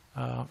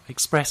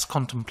express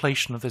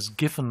contemplation of this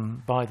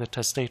given by the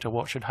testator,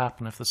 what should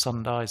happen if the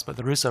son dies, but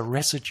there is a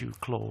residue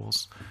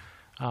clause,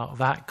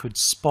 that could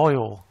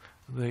spoil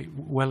the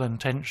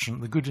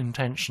good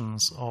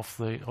intentions of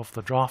the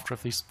drafter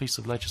of this piece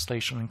of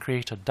legislation, and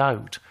create a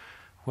doubt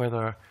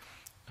whether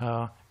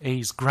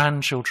A's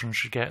grandchildren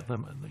should get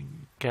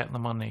the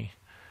money.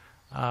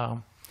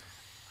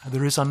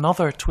 There is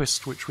another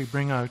twist which we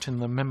bring out in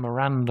the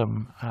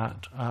memorandum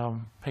at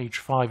page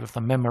 5 of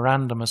the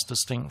memorandum, as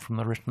distinct from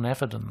the written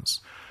evidence,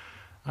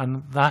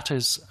 and that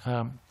is,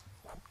 and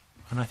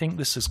I think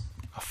this is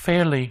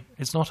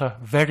it's not a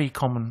very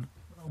common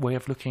way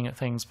of looking at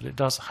things, but it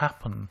does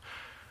happen,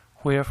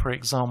 where, for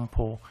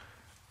example,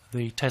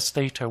 the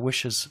testator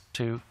wishes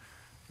to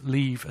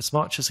leave as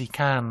much as he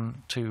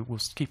can to, we'll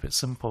keep it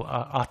simple,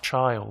 a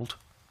child,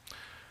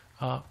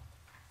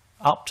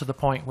 up to the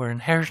point where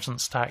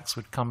inheritance tax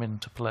would come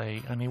into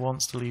play, and he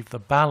wants to leave the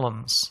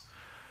balance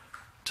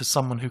to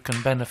someone who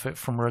can benefit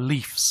from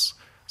reliefs.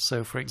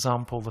 So, for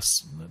example,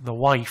 the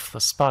wife, the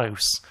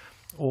spouse,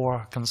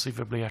 or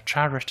conceivably a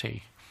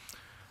charity.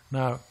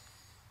 Now,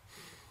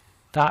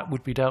 that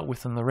would be dealt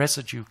with in the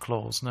residue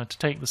clause. Now, to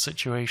take the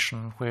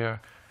situation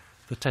where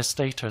the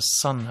testator's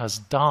son has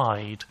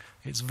died,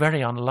 it's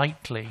very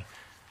unlikely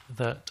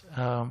that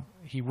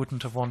he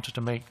wouldn't have wanted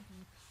to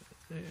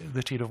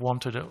that he'd have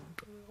wanted it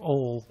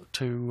all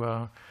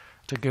to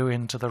go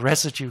into the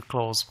residue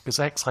clause, because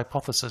ex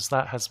hypothesis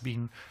that has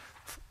been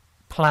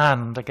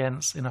planned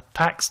against in a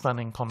tax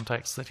planning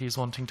context, that he's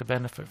wanting to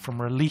benefit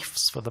from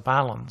reliefs for the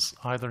balance,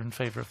 either in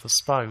favour of the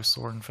spouse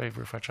or in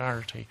favour of a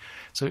charity.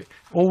 So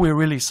all we're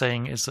really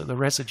saying is that the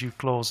residue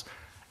clause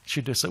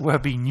should, as it were,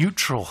 be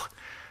neutral,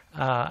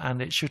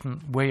 and it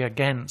shouldn't weigh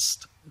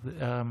against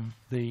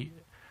the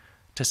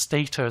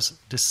testator's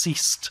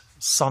deceased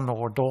son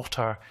or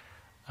daughter,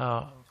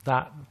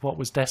 that what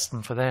was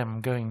destined for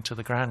them going to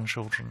the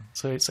grandchildren.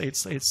 So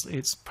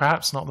it's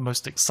perhaps not the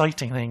most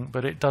exciting thing,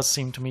 but it does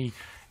seem to me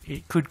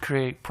it could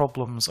create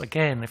problems.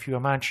 Again, if you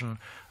imagine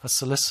a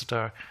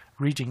solicitor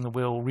reading the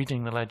will,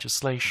 reading the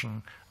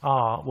legislation,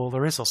 well,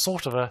 there is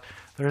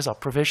a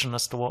provision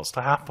as to what's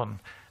to happen.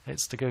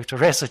 It's to go to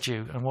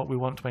residue, and what we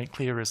want to make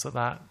clear is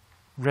that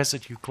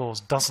residue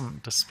clause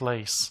doesn't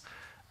displace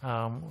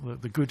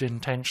the good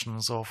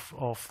intentions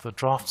of the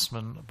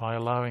draftsman by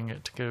allowing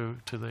it to go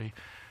to the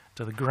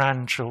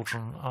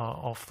grandchildren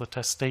of the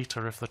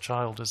testator if the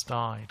child has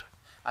died.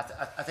 I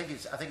think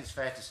it's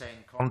fair to say,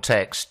 in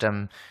context,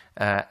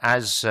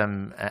 as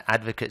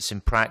advocates in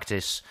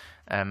practice,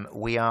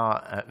 we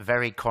are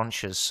very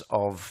conscious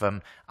of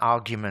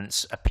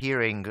arguments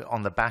appearing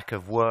on the back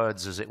of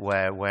words, as it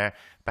were, where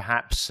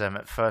perhaps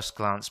at first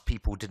glance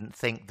people didn't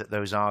think that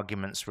those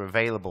arguments were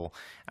available.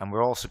 And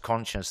we're also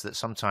conscious that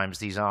sometimes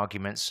these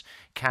arguments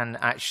can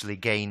actually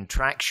gain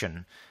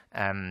traction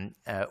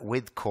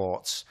with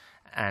courts,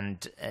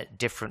 and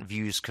different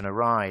views can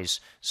arise.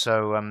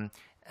 So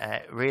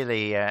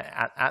really,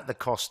 at the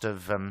cost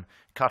of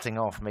cutting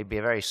off maybe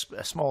a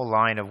small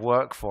line of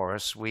work for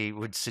us, we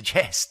would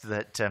suggest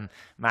that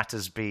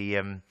matters be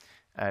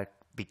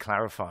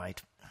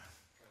clarified.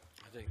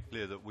 I think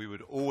clear that we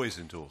would always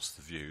endorse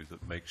the view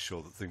that makes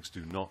sure that things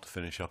do not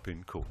finish up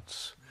in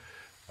courts.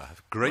 I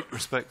have great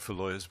respect for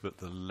lawyers, but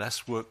the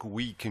less work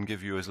we can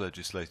give you as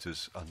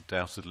legislators,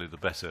 undoubtedly the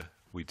better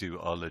we do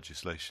our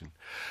legislation.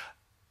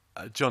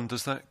 John,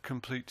 does that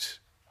complete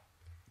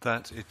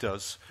that? It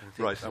does.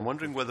 Right, so. I'm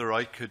wondering whether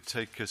I could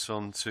take us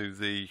on to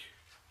the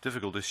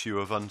difficult issue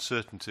of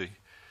uncertainty.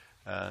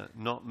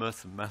 Not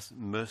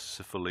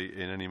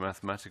mercifully in any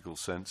mathematical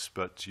sense,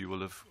 but you will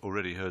have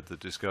already heard the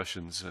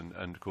discussions, and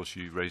of course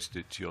you raised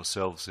it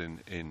yourselves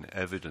in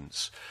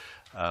evidence.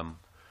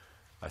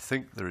 I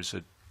think there is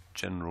a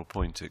general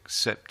point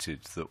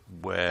accepted that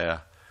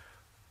where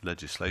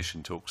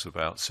legislation talks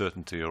about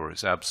certainty or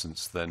its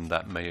absence, then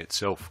that may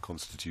itself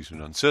constitute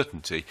an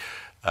uncertainty.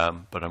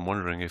 But I'm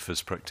wondering if,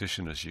 as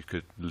practitioners, you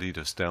could lead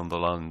us down the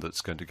line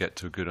that's going to get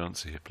to a good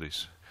answer here,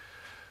 please.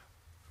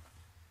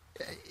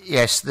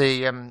 Yes,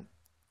 the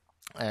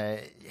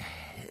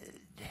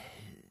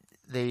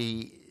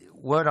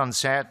word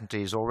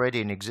uncertainty is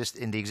already in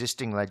the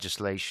existing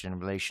legislation in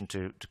relation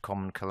to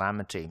common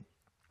calamity,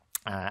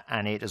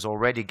 and it has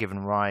already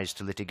given rise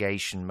to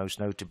litigation, most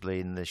notably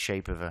in the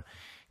shape of a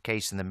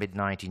case in the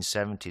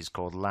mid-1970s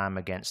called Lamb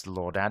against the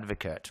Lord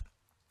Advocate.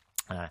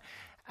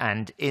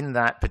 And in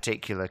that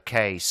particular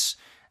case,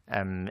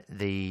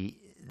 the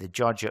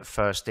judge at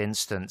first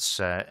instance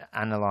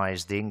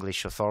analysed the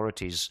English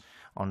authorities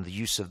on the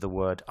use of the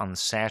word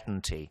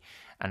uncertainty,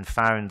 and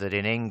found that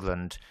in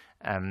England,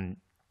 in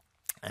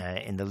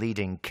the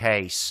leading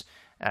case,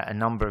 a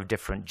number of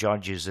different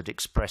judges had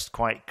expressed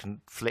quite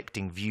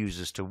conflicting views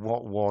as to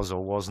what was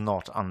or was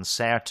not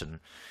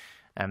uncertain.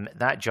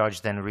 That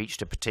judge then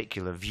reached a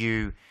particular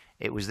view.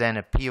 It was then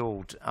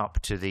appealed up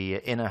to the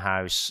inner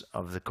house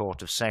of the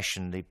Court of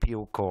Session, the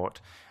appeal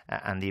court,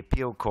 and the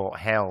appeal court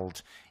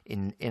held,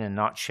 in a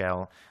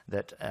nutshell,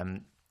 that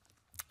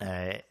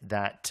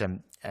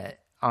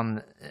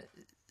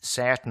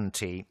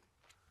uncertainty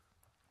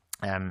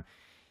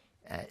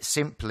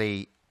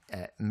simply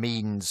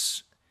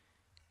means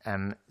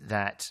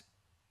that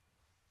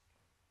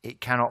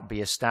it cannot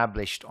be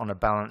established on a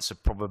balance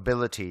of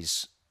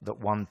probabilities that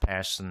one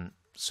person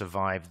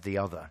survived the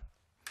other.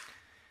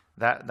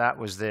 That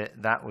was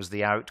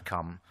the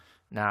outcome.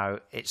 Now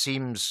it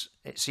seemed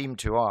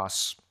to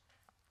us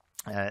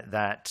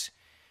that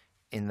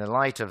in the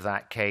light of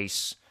that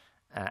case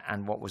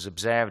and what was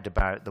observed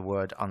about the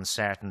word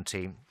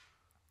uncertainty,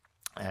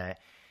 that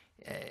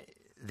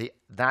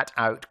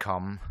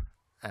outcome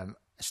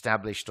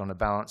established on a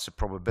balance of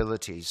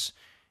probabilities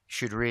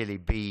should really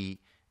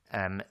be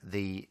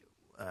the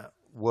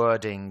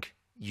wording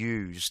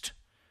used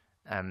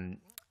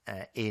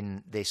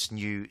in this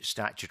new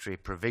statutory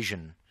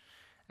provision.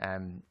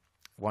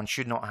 One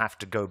should not have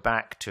to go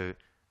back to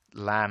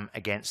Lamb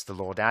against the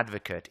Lord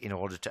Advocate in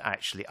order to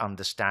actually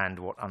understand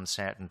what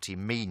uncertainty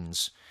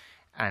means.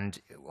 And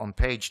on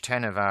page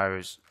 10 of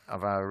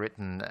our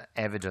written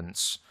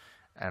evidence,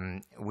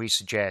 we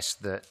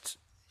suggest that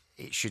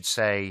it should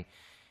say,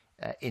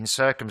 in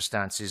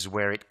circumstances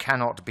where it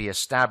cannot be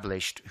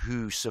established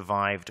who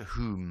survived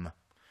whom,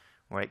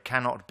 where it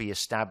cannot be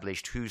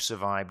established who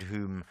survived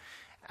whom,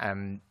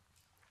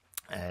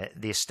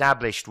 the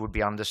established would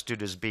be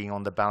understood as being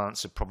on the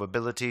balance of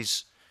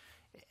probabilities.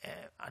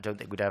 I don't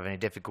think we'd have any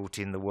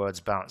difficulty in the words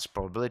balance of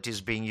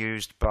probabilities being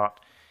used, but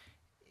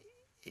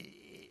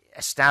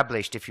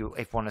established,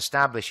 if one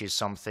establishes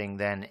something,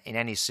 then in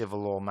any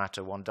civil law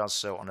matter one does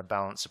so on a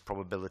balance of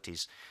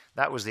probabilities.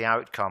 That was the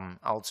outcome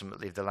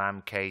ultimately of the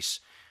Lamb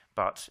case,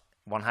 but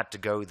one had to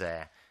go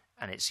there,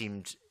 and it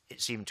seemed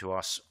to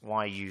us,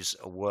 why use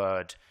a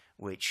word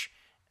which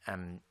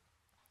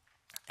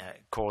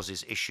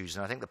causes issues?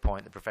 And I think the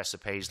point that Professor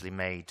Paisley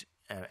made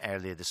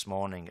earlier this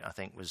morning, I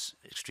think, was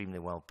extremely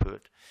well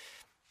put.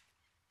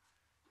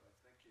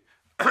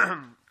 Thank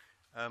you.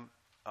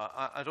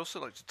 I'd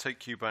also like to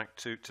take you back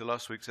to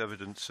last week's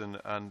evidence,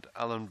 and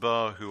Alan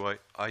Barr, who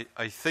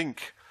I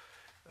think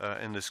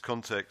in this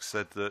context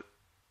said that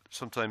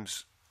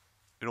sometimes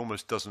it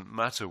almost doesn't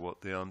matter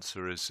what the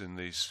answer is in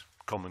these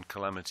common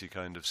calamity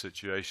kind of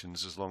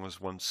situations, as long as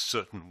one's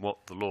certain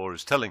what the law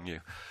is telling you.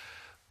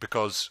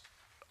 Because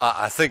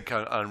I think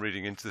I'm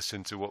reading into this,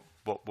 into what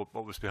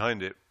was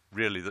behind it,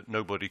 really, that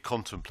nobody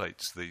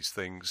contemplates these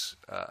things,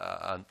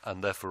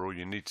 and therefore all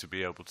you need to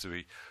be able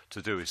to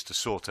do is to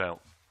sort out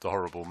the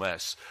horrible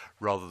mess,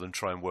 rather than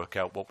try and work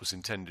out what was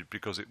intended,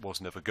 because it was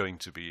never going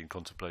to be in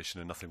contemplation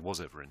and nothing was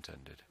ever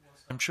intended.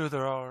 I'm sure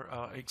there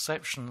are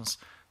exceptions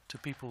to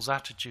people's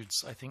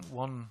attitudes. I think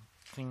one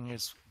thing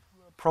is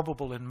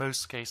probable in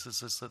most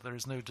cases is that there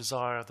is no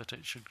desire that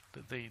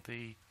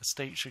the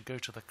estate should go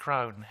to the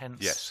Crown,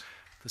 hence yes.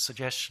 The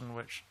suggestion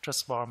which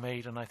TrustBar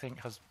made, and I think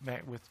has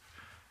met with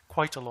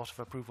quite a lot of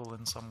approval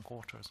in some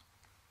quarters.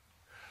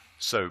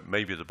 So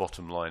maybe the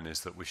bottom line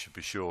is that we should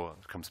be sure,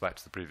 it comes back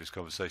to the previous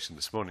conversation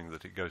this morning,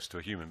 that it goes to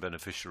a human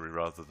beneficiary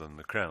rather than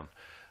the Crown.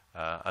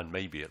 And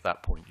maybe at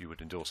that point you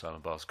would endorse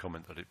Alan Barr's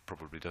comment that it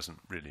probably doesn't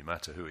really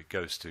matter who it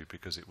goes to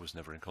because it was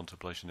never in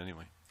contemplation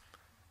anyway.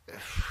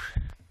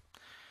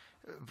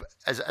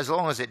 As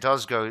long as it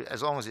does go to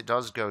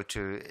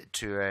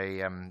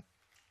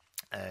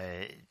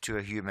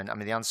a human. I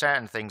mean, the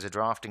uncertain thing's a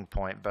drafting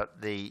point, but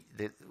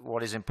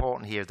what is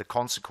important here, the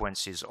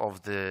consequences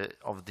of the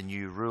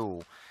new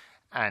rule,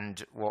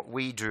 and what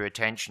we drew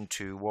attention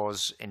to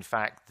was, in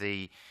fact,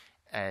 the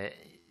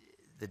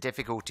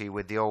difficulty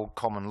with the old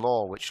common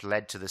law, which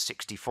led to the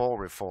 '64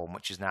 reform,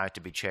 which is now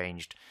to be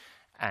changed,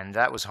 and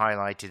that was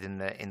highlighted in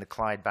the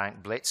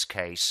Clydebank Blitz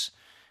case,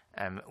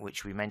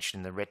 which we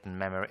mentioned in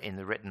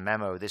the written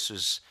memo. This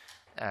was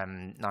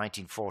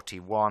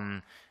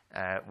 1941.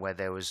 Where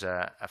there was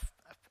a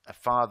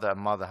father, a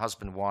mother,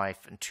 husband,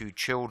 wife, and 2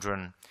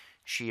 children.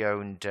 She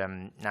owned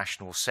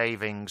national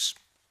savings.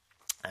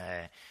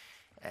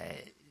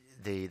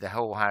 The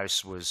whole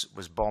house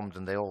was bombed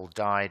and they all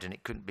died, and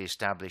it couldn't be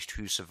established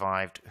who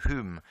survived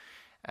whom.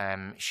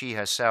 She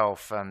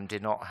herself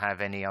did not have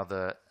any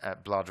other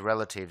blood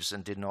relatives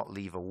and did not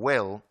leave a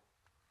will.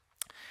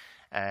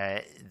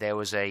 There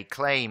was a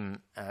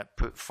claim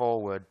put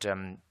forward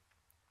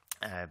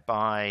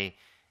by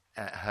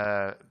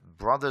her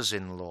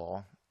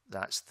brothers-in-law,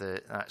 that's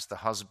the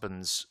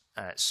husband's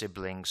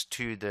siblings,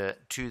 to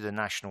the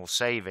national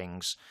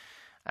savings,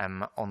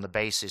 on the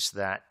basis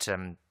that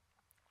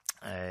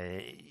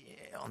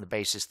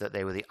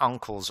they were the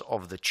uncles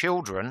of the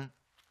children,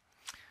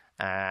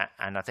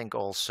 and I think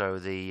also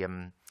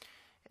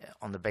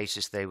on the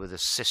basis they were the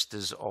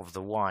sisters of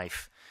the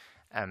wife.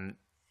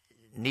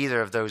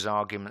 Neither of those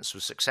arguments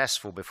was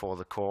successful before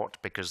the court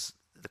because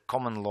the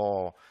common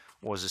law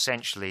was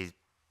essentially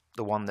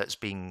the one that's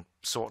being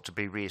sought to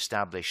be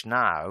re-established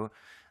now,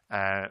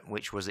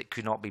 which was it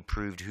could not be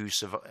proved who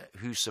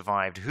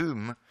survived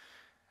whom.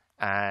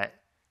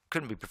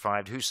 Couldn't be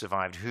proved who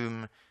survived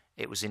whom.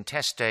 It was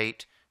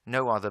intestate.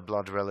 No other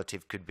blood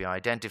relative could be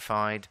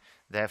identified.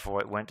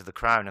 Therefore, it went to the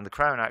Crown, and the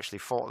Crown actually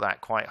fought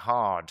that quite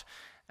hard.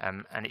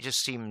 And it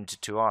just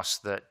seemed to us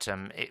that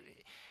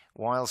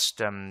whilst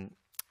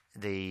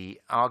the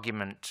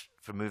argument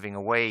for moving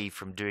away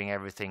from doing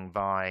everything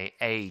by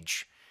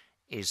age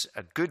is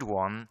a good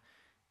one,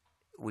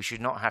 we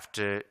should not have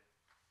to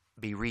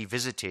be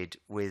revisited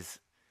with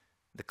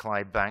the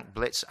Clydebank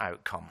Blitz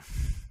outcome.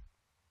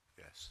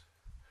 Yes.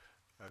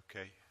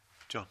 Okay.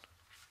 John.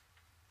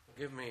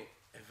 Forgive me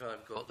if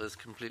I've got this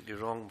completely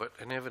wrong, but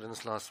in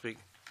evidence last week,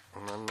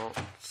 and I'm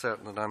not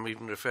certain that I'm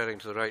even referring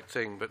to the right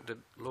thing, but did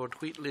Lord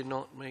Wheatley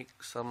not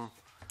make some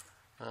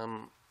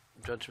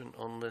judgment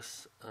on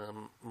this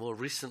more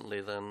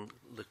recently than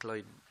the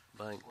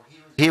Clydebank?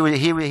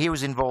 He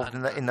was involved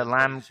in the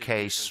Lamb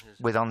case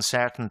with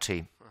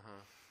uncertainty.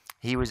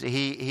 He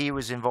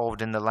was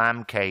involved in the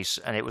Lamb case,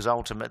 and it was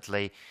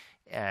ultimately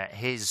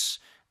his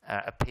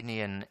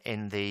opinion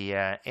in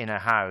the inner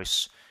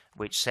house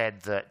which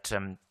said that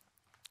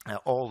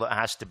all that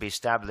has to be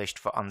established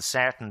for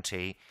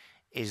uncertainty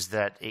is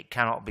that it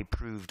cannot be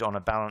proved on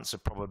a balance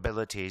of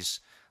probabilities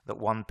that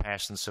one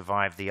person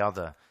survived the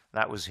other.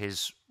 That was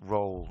his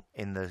role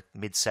in the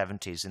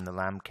mid-70s in the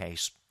Lamb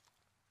case.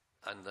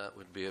 And that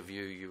would be a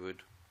view you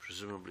would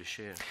presumably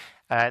share?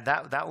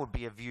 That would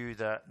be a view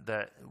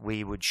that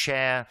we would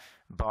share,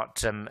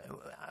 but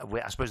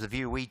I suppose the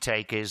view we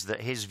take is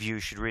that his view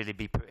should really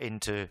be put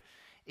into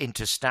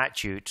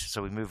statute,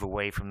 so we move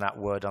away from that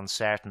word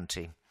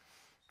uncertainty.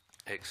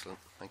 Excellent,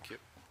 thank you.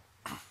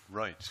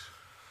 Right.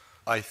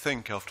 I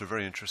think after a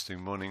very interesting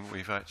morning,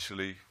 we've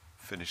actually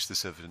finished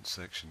this evidence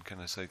section. Can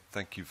I say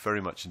thank you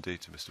very much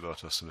indeed to Mr.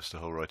 Bartos and Mr.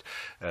 Holroyd,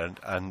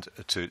 and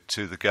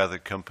to the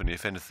gathered company.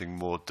 If anything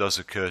more does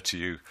occur to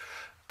you,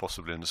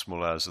 possibly in the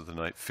small hours of the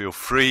night, feel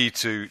free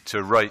to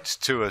write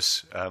to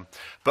us,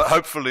 but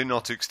hopefully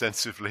not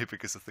extensively,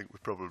 because I think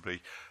we've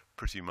probably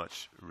pretty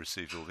much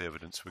received all the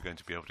evidence we're going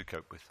to be able to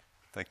cope with.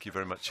 Thank you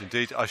very much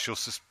indeed. I shall...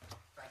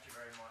 Thank you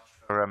very much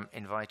for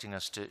inviting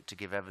us to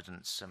give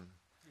evidence.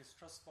 Yes,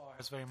 TrustBar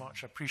has very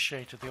much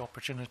appreciated the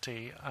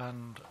opportunity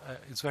and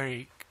is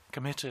very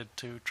committed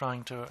to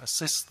trying to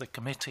assist the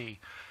committee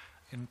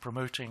in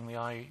promoting the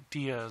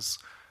ideas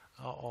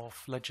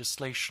of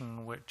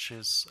legislation which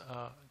is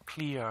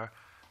clear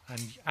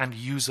and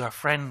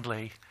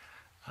user-friendly.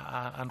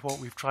 And what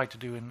we've tried to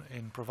do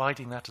in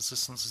providing that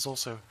assistance is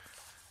also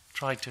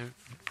try to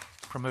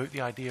promote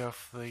the idea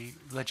of the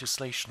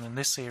legislation in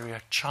this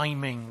area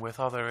chiming with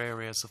other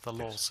areas of the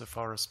law so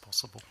far as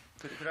possible.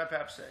 Could I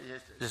perhaps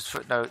just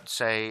footnote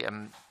say,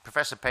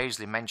 Professor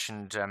Paisley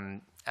mentioned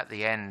at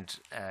the end,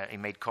 he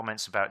made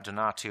comments about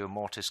donatio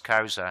mortis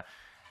causa.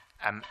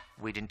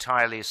 We'd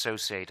entirely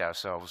associate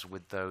ourselves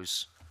with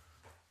those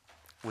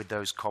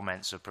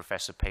comments of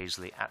Professor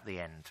Paisley at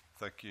the end.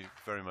 Thank you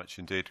very much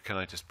indeed. Can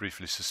I just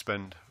briefly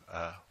suspend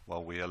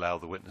while we allow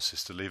the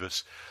witnesses to leave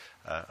us,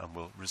 and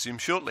we'll resume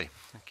shortly.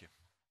 Thank you.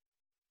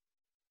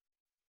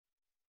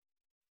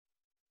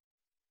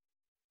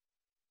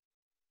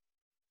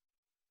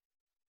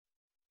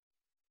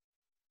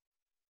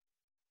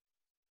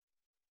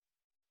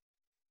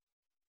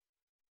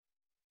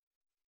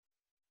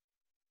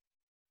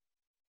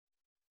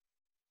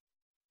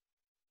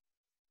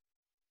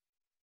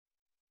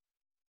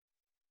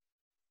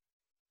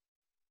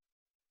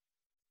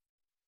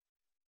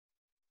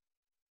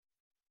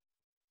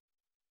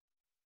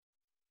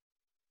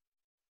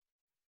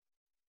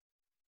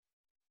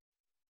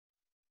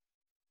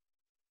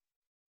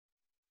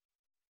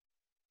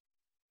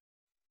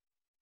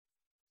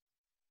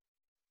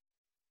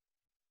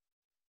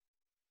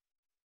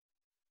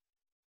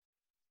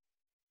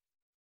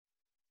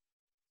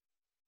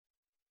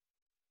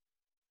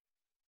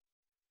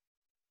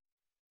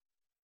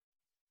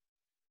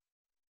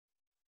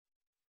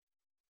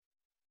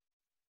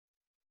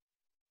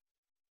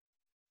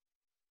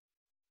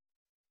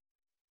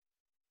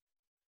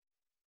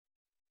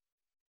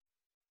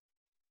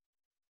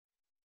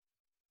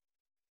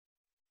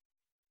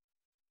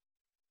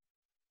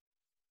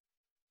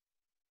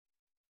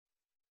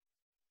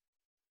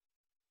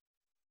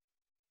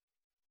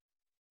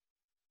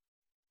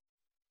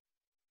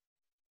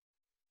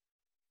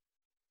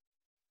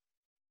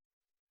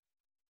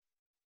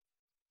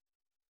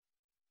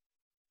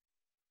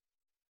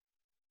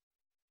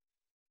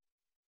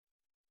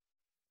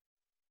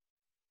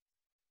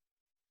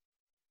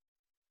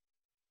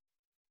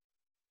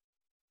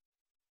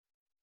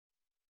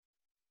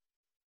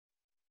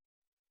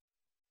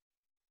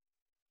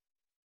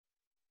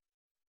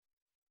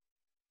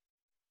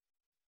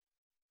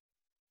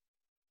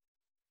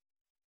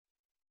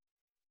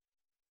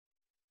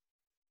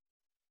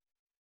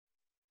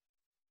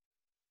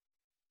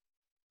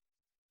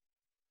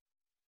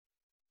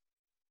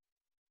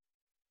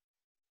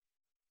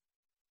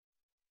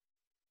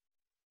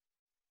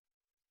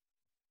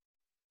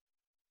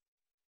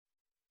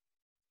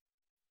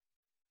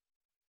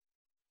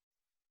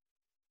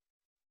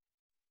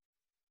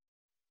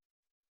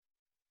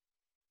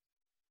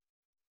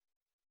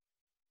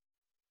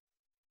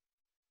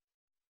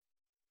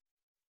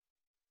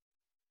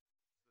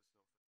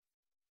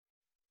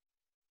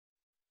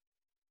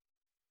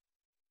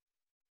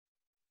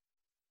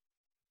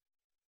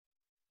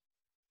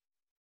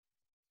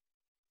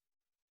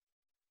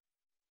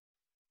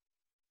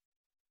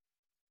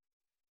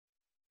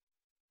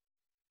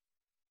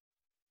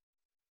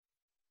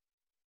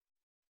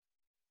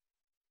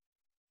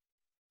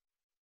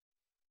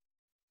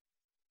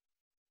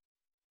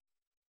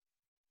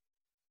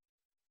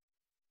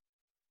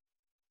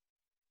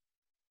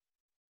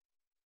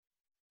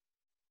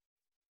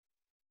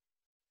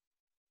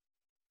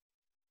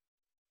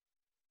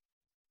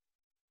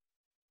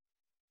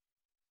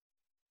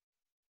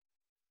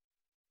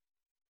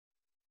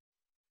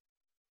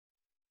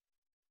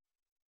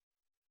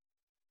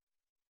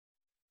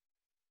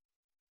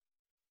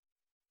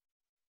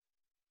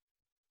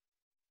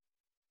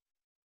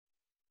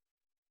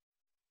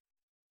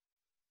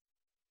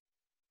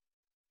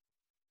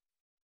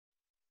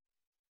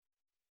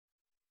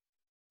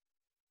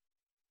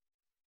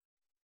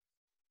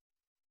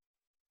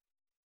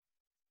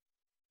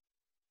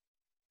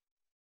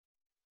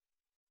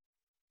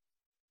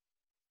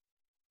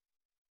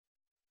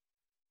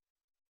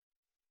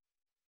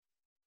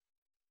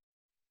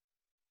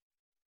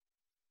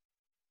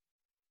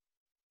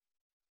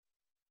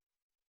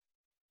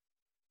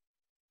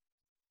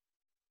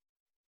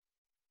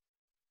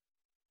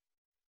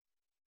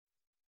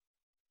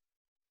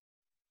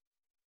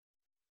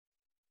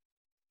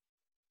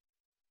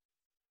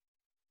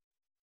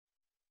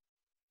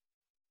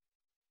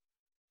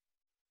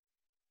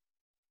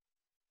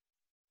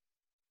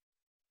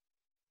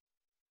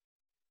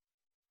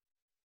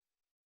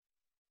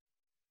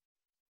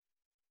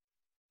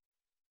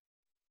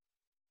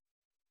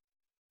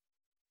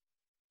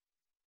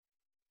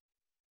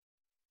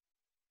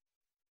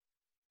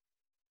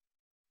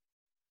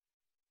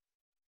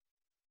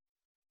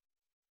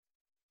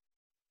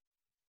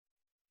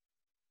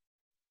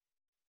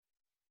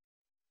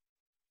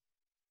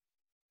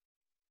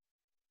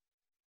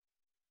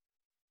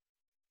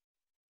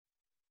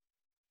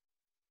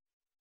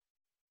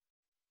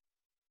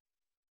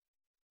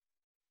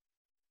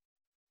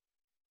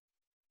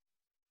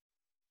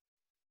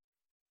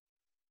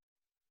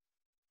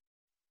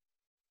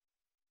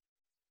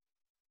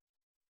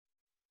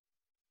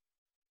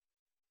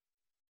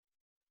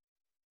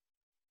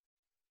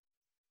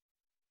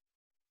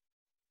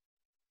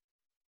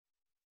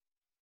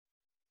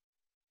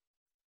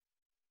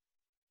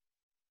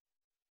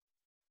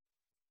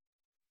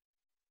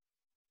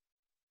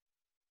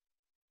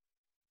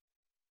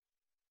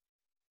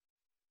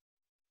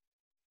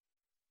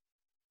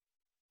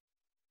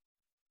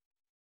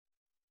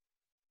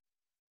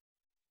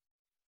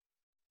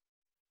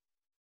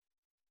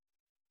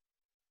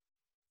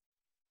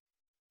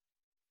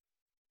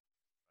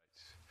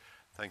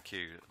 Thank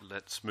you.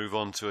 Let's move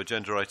on to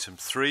agenda item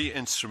 3,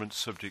 instruments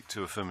subject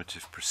to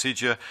affirmative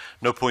procedure.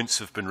 No points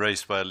have been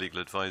raised by our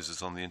legal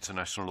advisers on the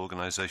International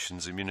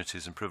Organisations,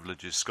 Immunities and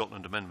Privileges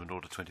Scotland Amendment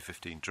Order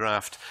 2015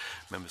 draft.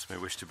 Members may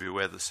wish to be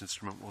aware that this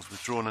instrument was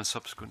withdrawn and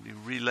subsequently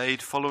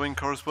relayed following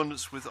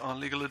correspondence with our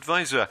legal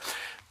adviser.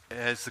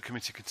 Is the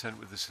committee content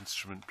with this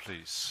instrument,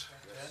 please?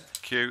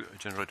 Thank you.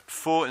 Agenda item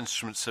 4,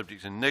 instruments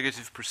subject to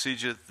negative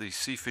procedure. The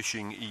Sea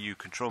Fishing EU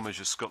Control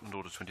Measures Scotland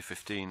Order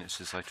 2015,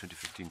 SSI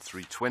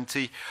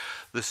 2015-320.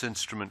 This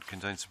instrument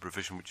contains a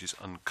provision which is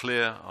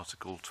unclear.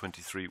 Article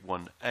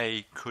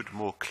 23(1)A could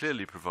more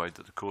clearly provide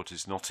that the court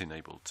is not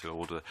enabled to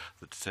order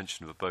the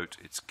detention of a boat,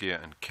 its gear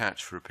and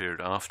catch for a period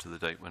after the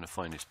date when a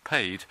fine is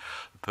paid,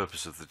 the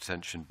purpose of the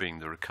detention being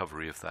the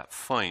recovery of that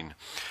fine.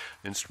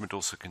 The instrument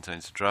also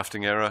contains a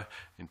drafting error.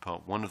 In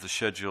Part 1 of the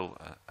schedule,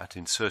 at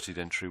inserted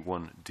entry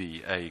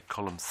 1DA,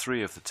 column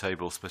 3 of the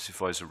table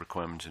specifies a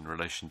requirement in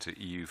relation to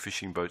EU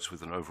fishing boats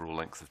with an overall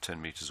length of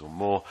 10 metres or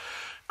more,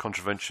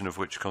 contravention of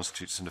which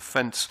constitutes an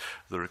offence.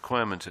 The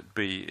requirement at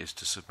B is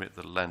to submit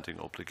the landing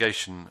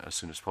obligation as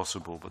soon as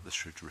possible, but this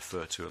should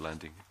refer to a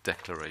landing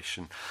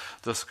declaration.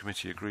 Thus, the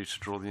committee agreed to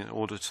draw the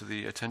order to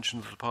the attention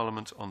of the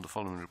Parliament on the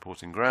following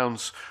reporting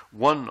grounds.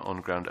 1,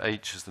 on ground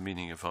H, as the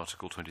meaning of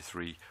Article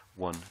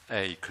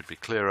 23(1)A could be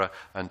clearer,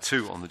 and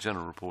 2, on the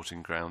general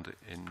reporting ground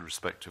in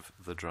respect of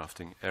the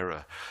drafting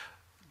error.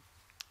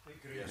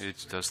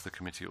 Does the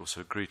committee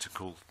also agree to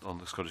call on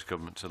the Scottish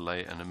Government to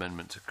lay an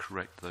amendment to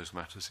correct those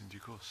matters in due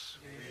course?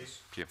 Yes.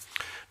 Thank you.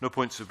 No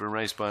points have been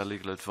raised by our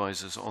legal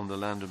advisers on the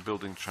land and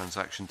building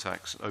transaction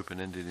tax,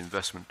 open-ended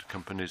investment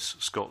companies,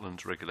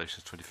 Scotland,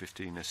 Regulations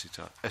 2015,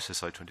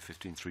 SSI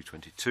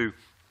 2015-322,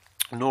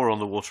 nor on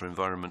the water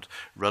environment,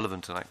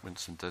 relevant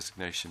enactments and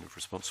designation of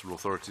responsible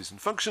authorities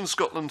and functions,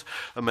 Scotland,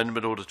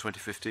 Amendment Order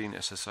 2015,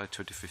 SSI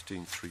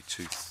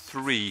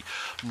 2015-323,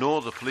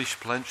 nor the Police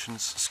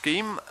Pensions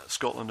Scheme,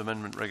 Scotland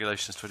Amendment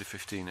Regulations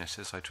 2015,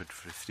 SSI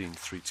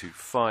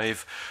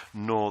 2015-325,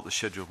 nor the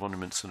Schedule of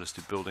Monuments and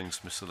Listed Buildings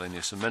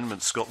Miscellaneous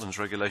Amendments, Scotland's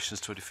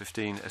Regulations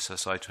 2015,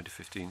 SSI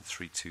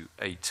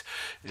 2015-328.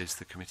 Is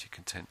the committee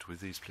content with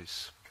these,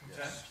 please?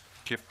 Yes.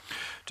 Thank you.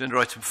 Agenda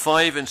item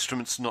 5,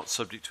 instruments not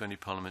subject to any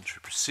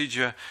parliamentary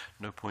procedure.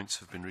 No points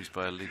have been raised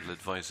by our legal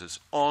advisers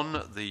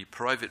on the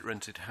Private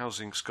Rented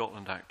Housing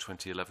Scotland Act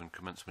 2011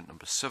 Commencement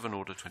Number 7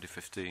 Order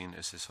 2015,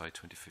 SSI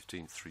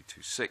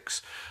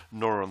 2015-326,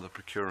 nor on the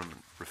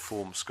Procurement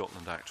Reform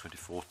Scotland Act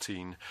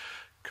 2014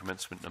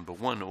 Commencement Number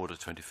 1 Order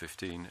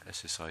 2015,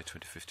 SSI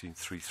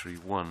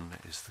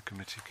 2015-331. Is the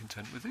committee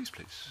content with these,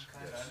 please?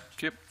 Yes.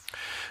 Thank you.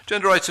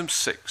 Agenda item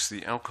 6,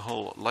 the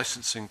Alcohol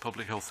Licensing,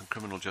 Public Health and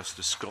Criminal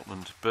Justice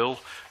Scotland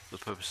Bill. The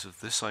purpose of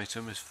this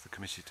item is for the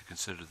committee to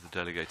consider the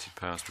delegated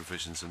powers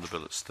provisions in the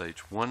bill at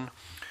stage 1.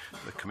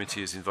 The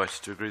committee is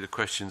invited to agree the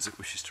questions it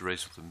wishes to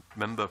raise with the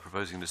member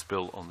proposing this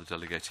bill on the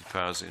delegated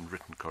powers in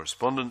written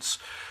correspondence.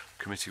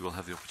 The committee will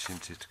have the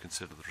opportunity to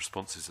consider the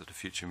responses at a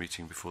future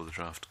meeting before the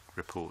draft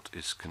report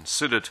is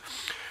considered.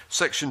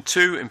 Section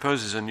 2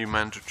 imposes new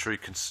mandatory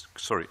conditions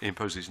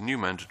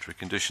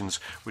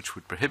which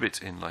would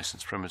prohibit in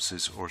licensed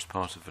premises or as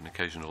part of an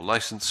occasional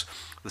license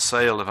the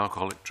sale of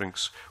alcoholic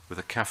drinks with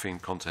a caffeine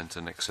content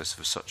in excess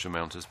of such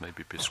amount as may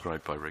be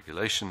prescribed by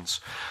regulations.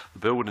 The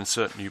bill would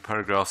insert new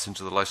paragraphs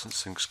into the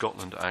Licensing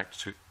Scotland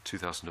Act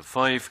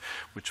 2005,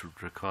 which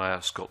would require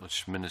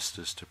Scottish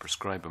ministers to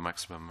prescribe a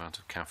maximum amount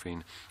of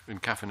caffeine in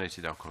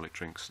caffeinated alcoholic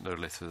drinks no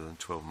later than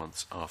 12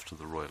 months after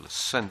the royal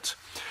assent.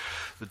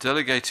 The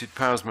Delegated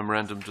Powers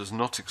Memorandum does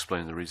not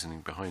explain the reasoning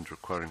behind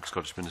requiring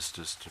Scottish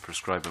ministers to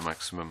prescribe a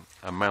maximum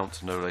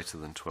amount no later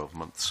than 12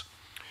 months.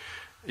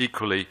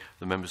 Equally,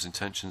 the members'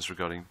 intentions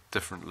regarding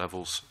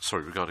levels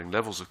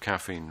of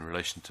caffeine in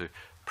relation to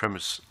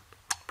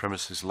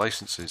premises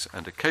licences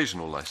and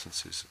occasional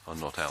licences are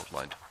not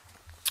outlined.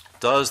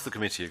 Does the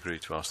committee agree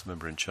to ask the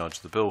member in charge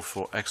of the bill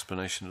for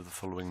explanation of the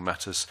following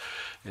matters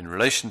in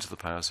relation to the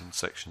powers in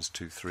sections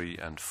 2, 3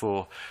 and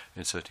 4,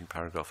 inserting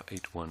paragraph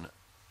 8.1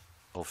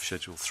 of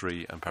Schedule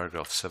 3 and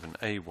paragraph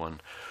 7A1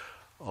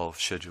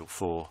 of Schedule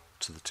 4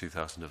 to the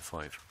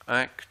 2005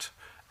 Act?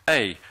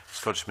 A.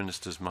 Scottish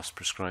ministers must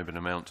prescribe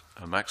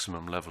a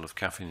maximum level of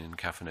caffeine in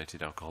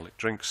caffeinated alcoholic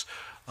drinks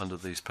under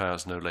these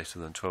powers no later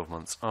than 12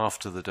 months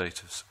after the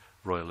date of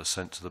royal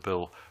assent to the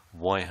bill.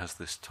 Why has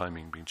this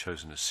timing been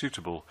chosen as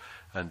suitable?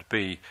 And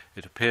B.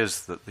 It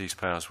appears that these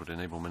powers would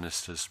enable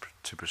ministers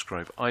to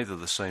prescribe either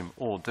the same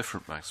or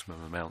different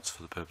maximum amounts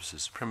for the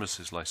purposes of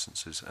premises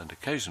licences and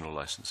occasional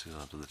licences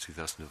under the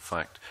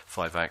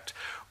 2005 Act.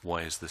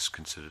 Why is this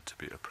considered to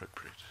be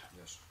appropriate?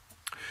 Yes.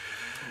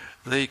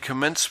 The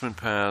commencement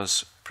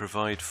powers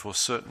provide for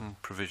certain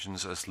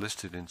provisions as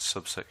listed in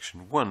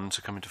subsection 1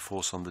 to come into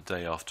force on the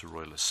day after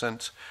royal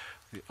assent.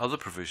 The other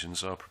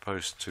provisions are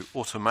proposed to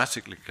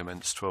automatically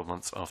commence 12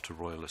 months after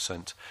royal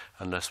assent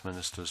unless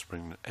ministers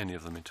bring any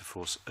of them into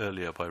force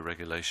earlier by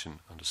regulation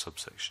under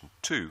subsection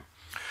 2.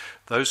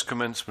 Those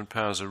commencement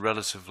powers are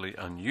relatively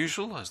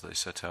unusual as they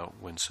set out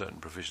when certain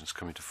provisions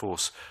come into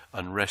force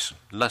unless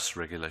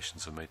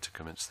regulations are made to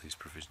commence these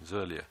provisions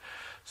earlier.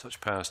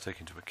 Such powers take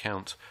into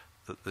account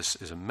that this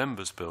is a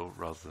member's bill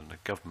rather than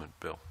a government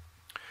bill.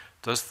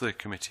 Does the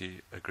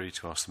committee agree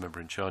to ask the member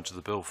in charge of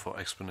the bill for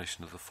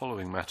explanation of the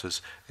following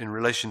matters in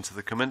relation to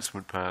the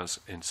commencement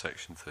powers in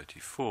section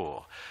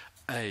 34?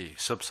 A.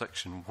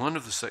 Subsection 1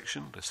 of the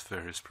section lists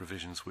various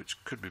provisions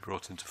which could be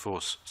brought into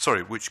force,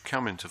 which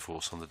come into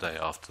force on the day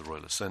after the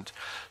royal assent.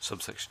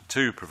 Subsection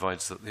 2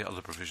 provides that the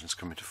other provisions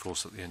come into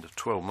force at the end of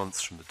 12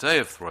 months from the day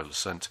of the royal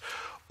assent,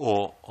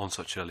 or on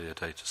such earlier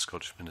date as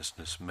Scottish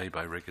ministers may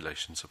by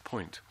regulations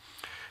appoint.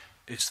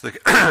 It's the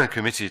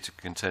committee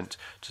content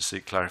to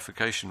seek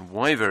clarification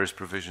why various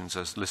provisions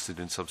as listed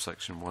in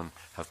subsection 1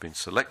 have been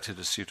selected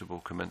as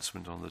suitable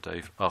commencement on the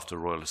day after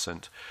royal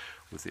assent,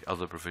 with the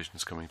other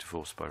provisions coming to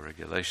force by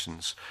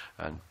regulations,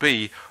 and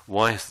B,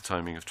 why has the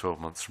timing of 12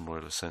 months from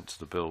royal assent to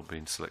the bill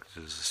been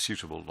selected as a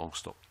suitable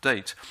long-stop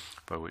date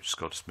by which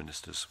Scottish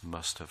ministers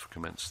must have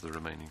commenced the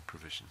remaining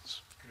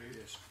provisions? Great.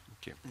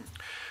 Thank you.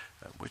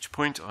 At which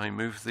point I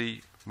move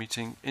the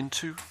meeting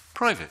into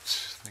private.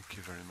 Thank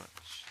you very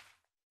much.